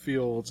bunch of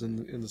fields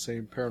in the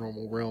same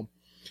paranormal realm.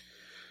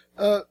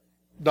 Not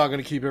going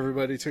to keep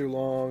everybody too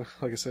long.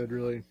 Like I said,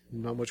 really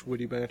not much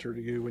witty banter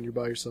to do when you're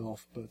by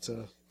yourself, but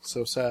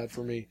so sad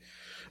for me.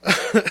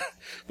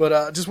 But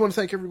I just want to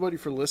thank everybody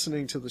for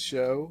listening to the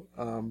show.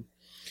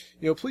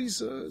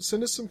 Please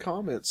send us some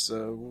comments.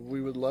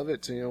 We would love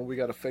it. We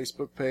got a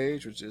Facebook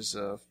page, which is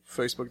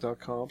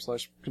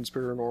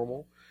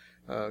facebook.com/conspiranormal.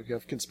 You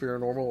have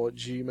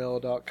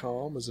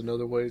conspiranormal@gmail.com is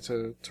another way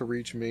to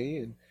reach me.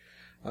 And,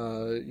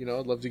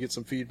 I'd love to get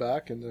some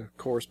feedback and to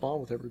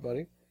correspond with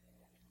everybody.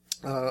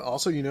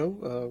 Also,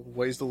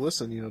 ways to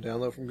listen,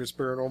 download from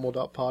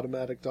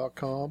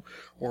conspiranormal.podomatic.com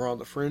or on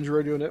the Fringe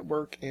Radio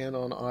Network and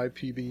on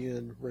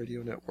IPBN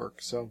Radio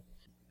Network. So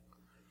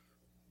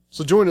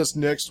join us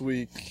next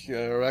week,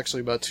 or actually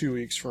about 2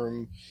 weeks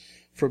from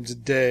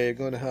today. I'm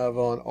going to have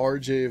on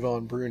R.J.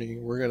 Von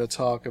Bruning. We're going to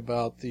talk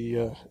about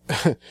the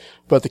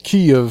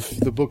key of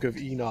the Book of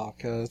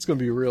Enoch. It's going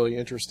to be a really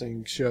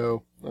interesting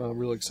show. I'm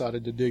really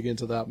excited to dig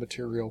into that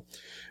material.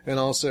 And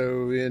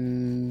also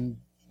in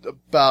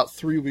about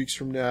 3 weeks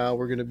from now,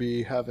 we're going to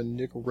be having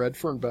Nick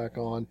Redfern back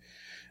on.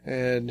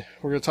 And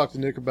we're going to talk to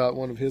Nick about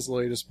one of his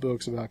latest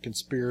books about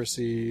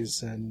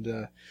conspiracies,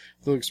 and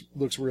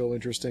looks real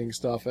interesting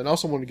stuff. And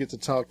also want to get to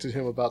talk to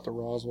him about the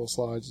Roswell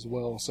slides as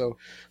well. So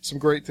some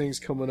great things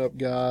coming up,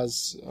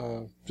 guys.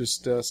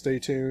 Just stay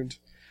tuned.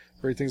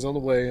 Great things on the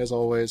way, as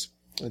always.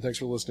 And thanks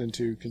for listening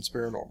to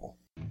Conspiranormal.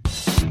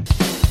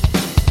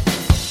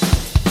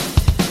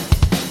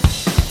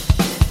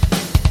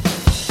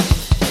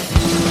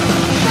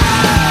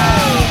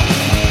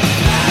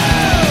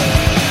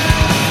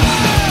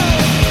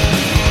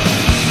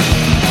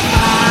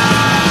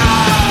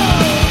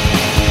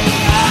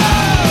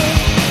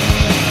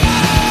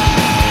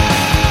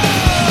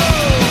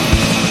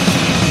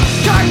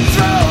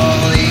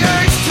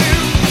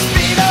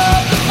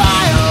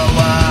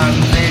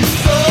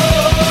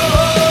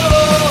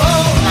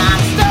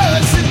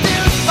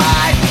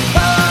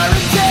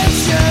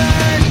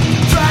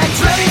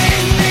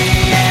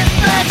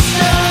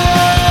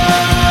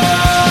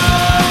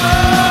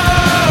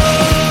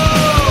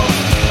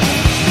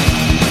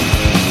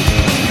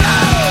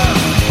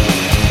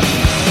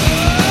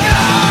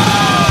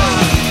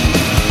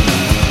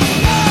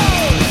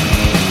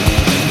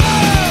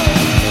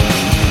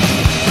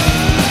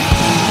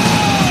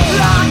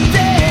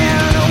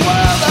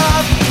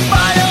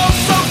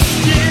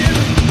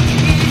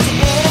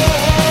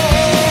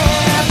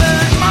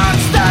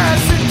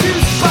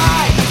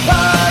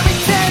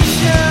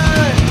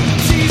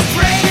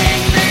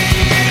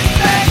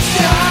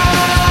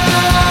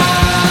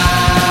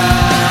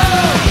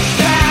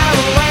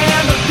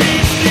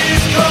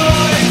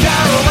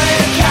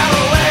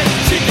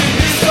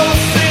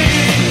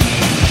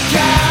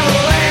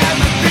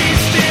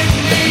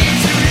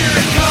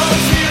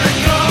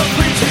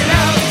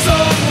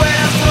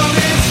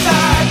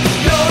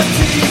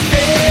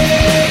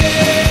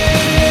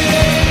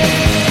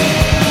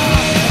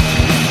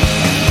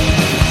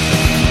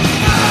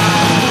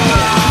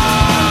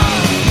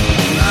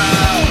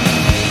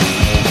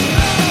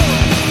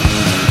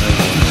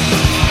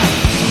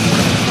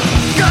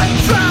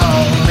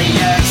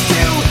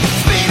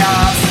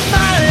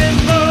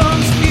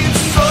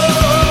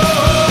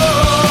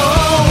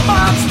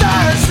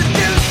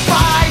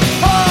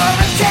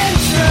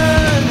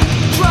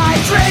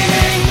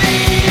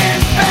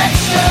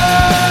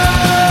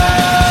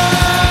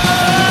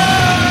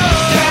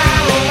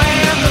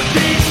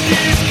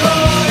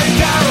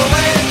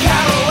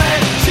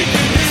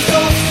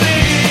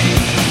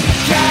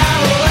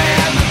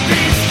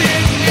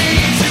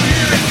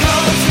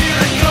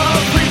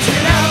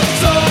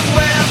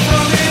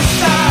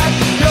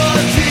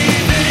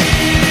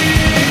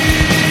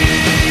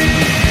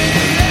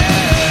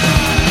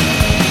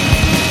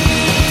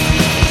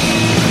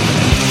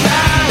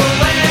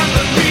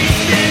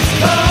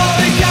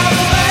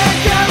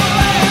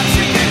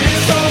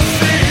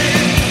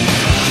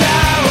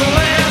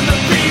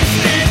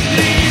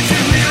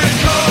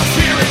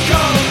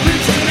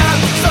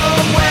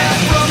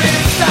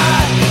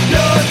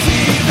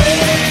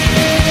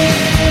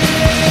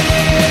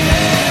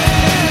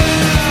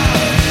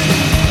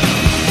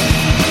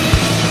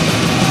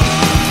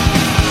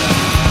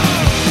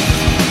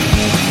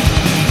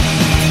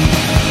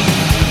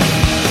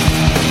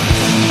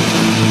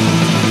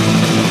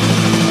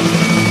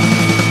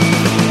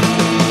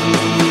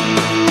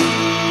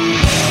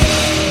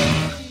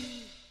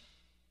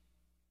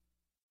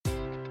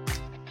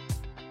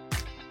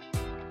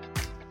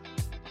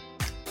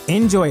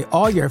 Enjoy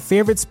all your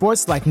favorite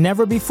sports like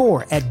never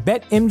before at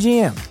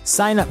BetMGM.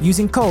 Sign up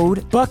using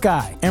code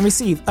Buckeye and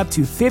receive up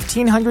to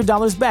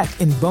 $1,500 back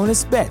in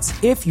bonus bets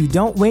if you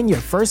don't win your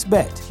first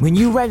bet. When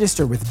you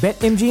register with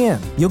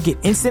BetMGM, you'll get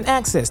instant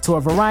access to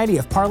a variety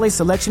of parlay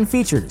selection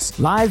features,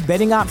 live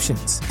betting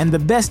options, and the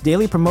best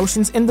daily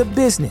promotions in the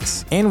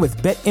business. And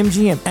with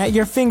BetMGM at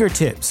your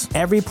fingertips,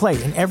 every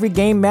play and every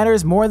game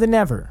matters more than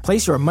ever.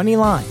 Place your money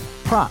line,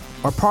 prop,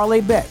 or parlay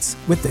bets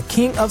with the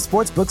king of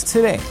sportsbooks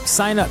today.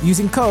 Sign up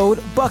using code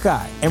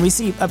Buckeye and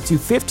receive up to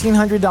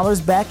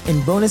 $1,500 back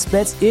in bonus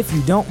bets if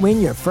you don't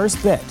win your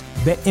first bet.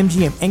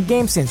 BetMGM and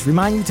GameSense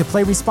remind you to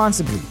play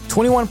responsibly.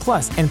 21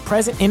 plus and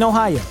present in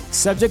Ohio,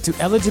 subject to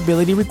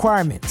eligibility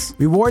requirements.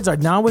 Rewards are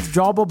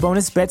non-withdrawable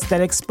bonus bets that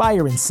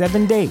expire in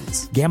 7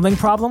 days. Gambling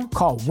problem?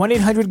 Call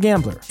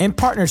 1-800-GAMBLER in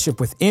partnership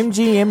with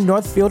MGM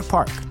Northfield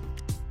Park.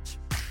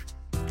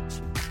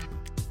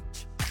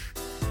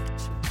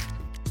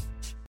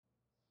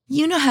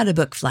 You know how to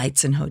book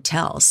flights and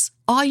hotels.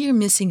 All you're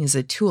missing is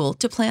a tool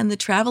to plan the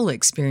travel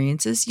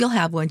experiences you'll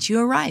have once you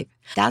arrive.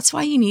 That's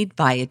why you need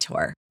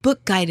Viator.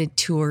 Book guided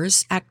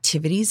tours,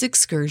 activities,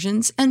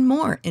 excursions, and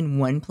more in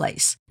one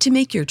place to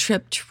make your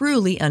trip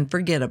truly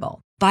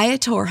unforgettable.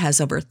 Viator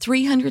has over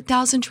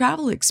 300,000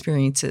 travel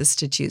experiences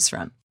to choose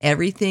from.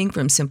 Everything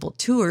from simple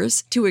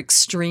tours to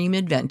extreme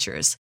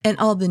adventures and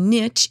all the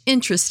niche,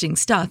 interesting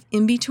stuff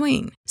in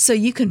between. So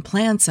you can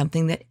plan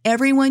something that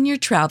everyone you're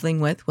traveling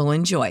with will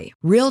enjoy.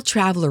 Real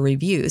traveler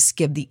reviews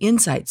give the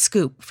inside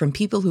scoop from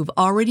people who've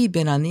already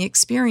been on the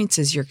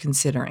experiences you're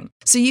considering.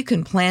 So you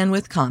can plan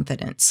with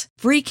confidence.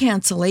 Free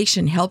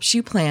cancellation helps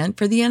you plan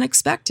for the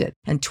unexpected.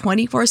 And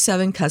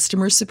 24/7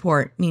 customer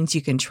support means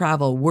you can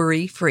travel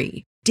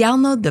worry-free.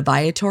 Download the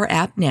Viator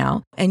app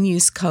now and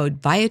use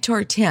code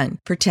Viator10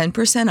 for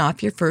 10%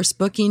 off your first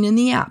booking in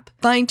the app.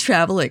 Find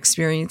travel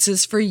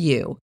experiences for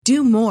you.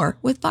 Do more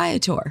with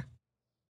Viator.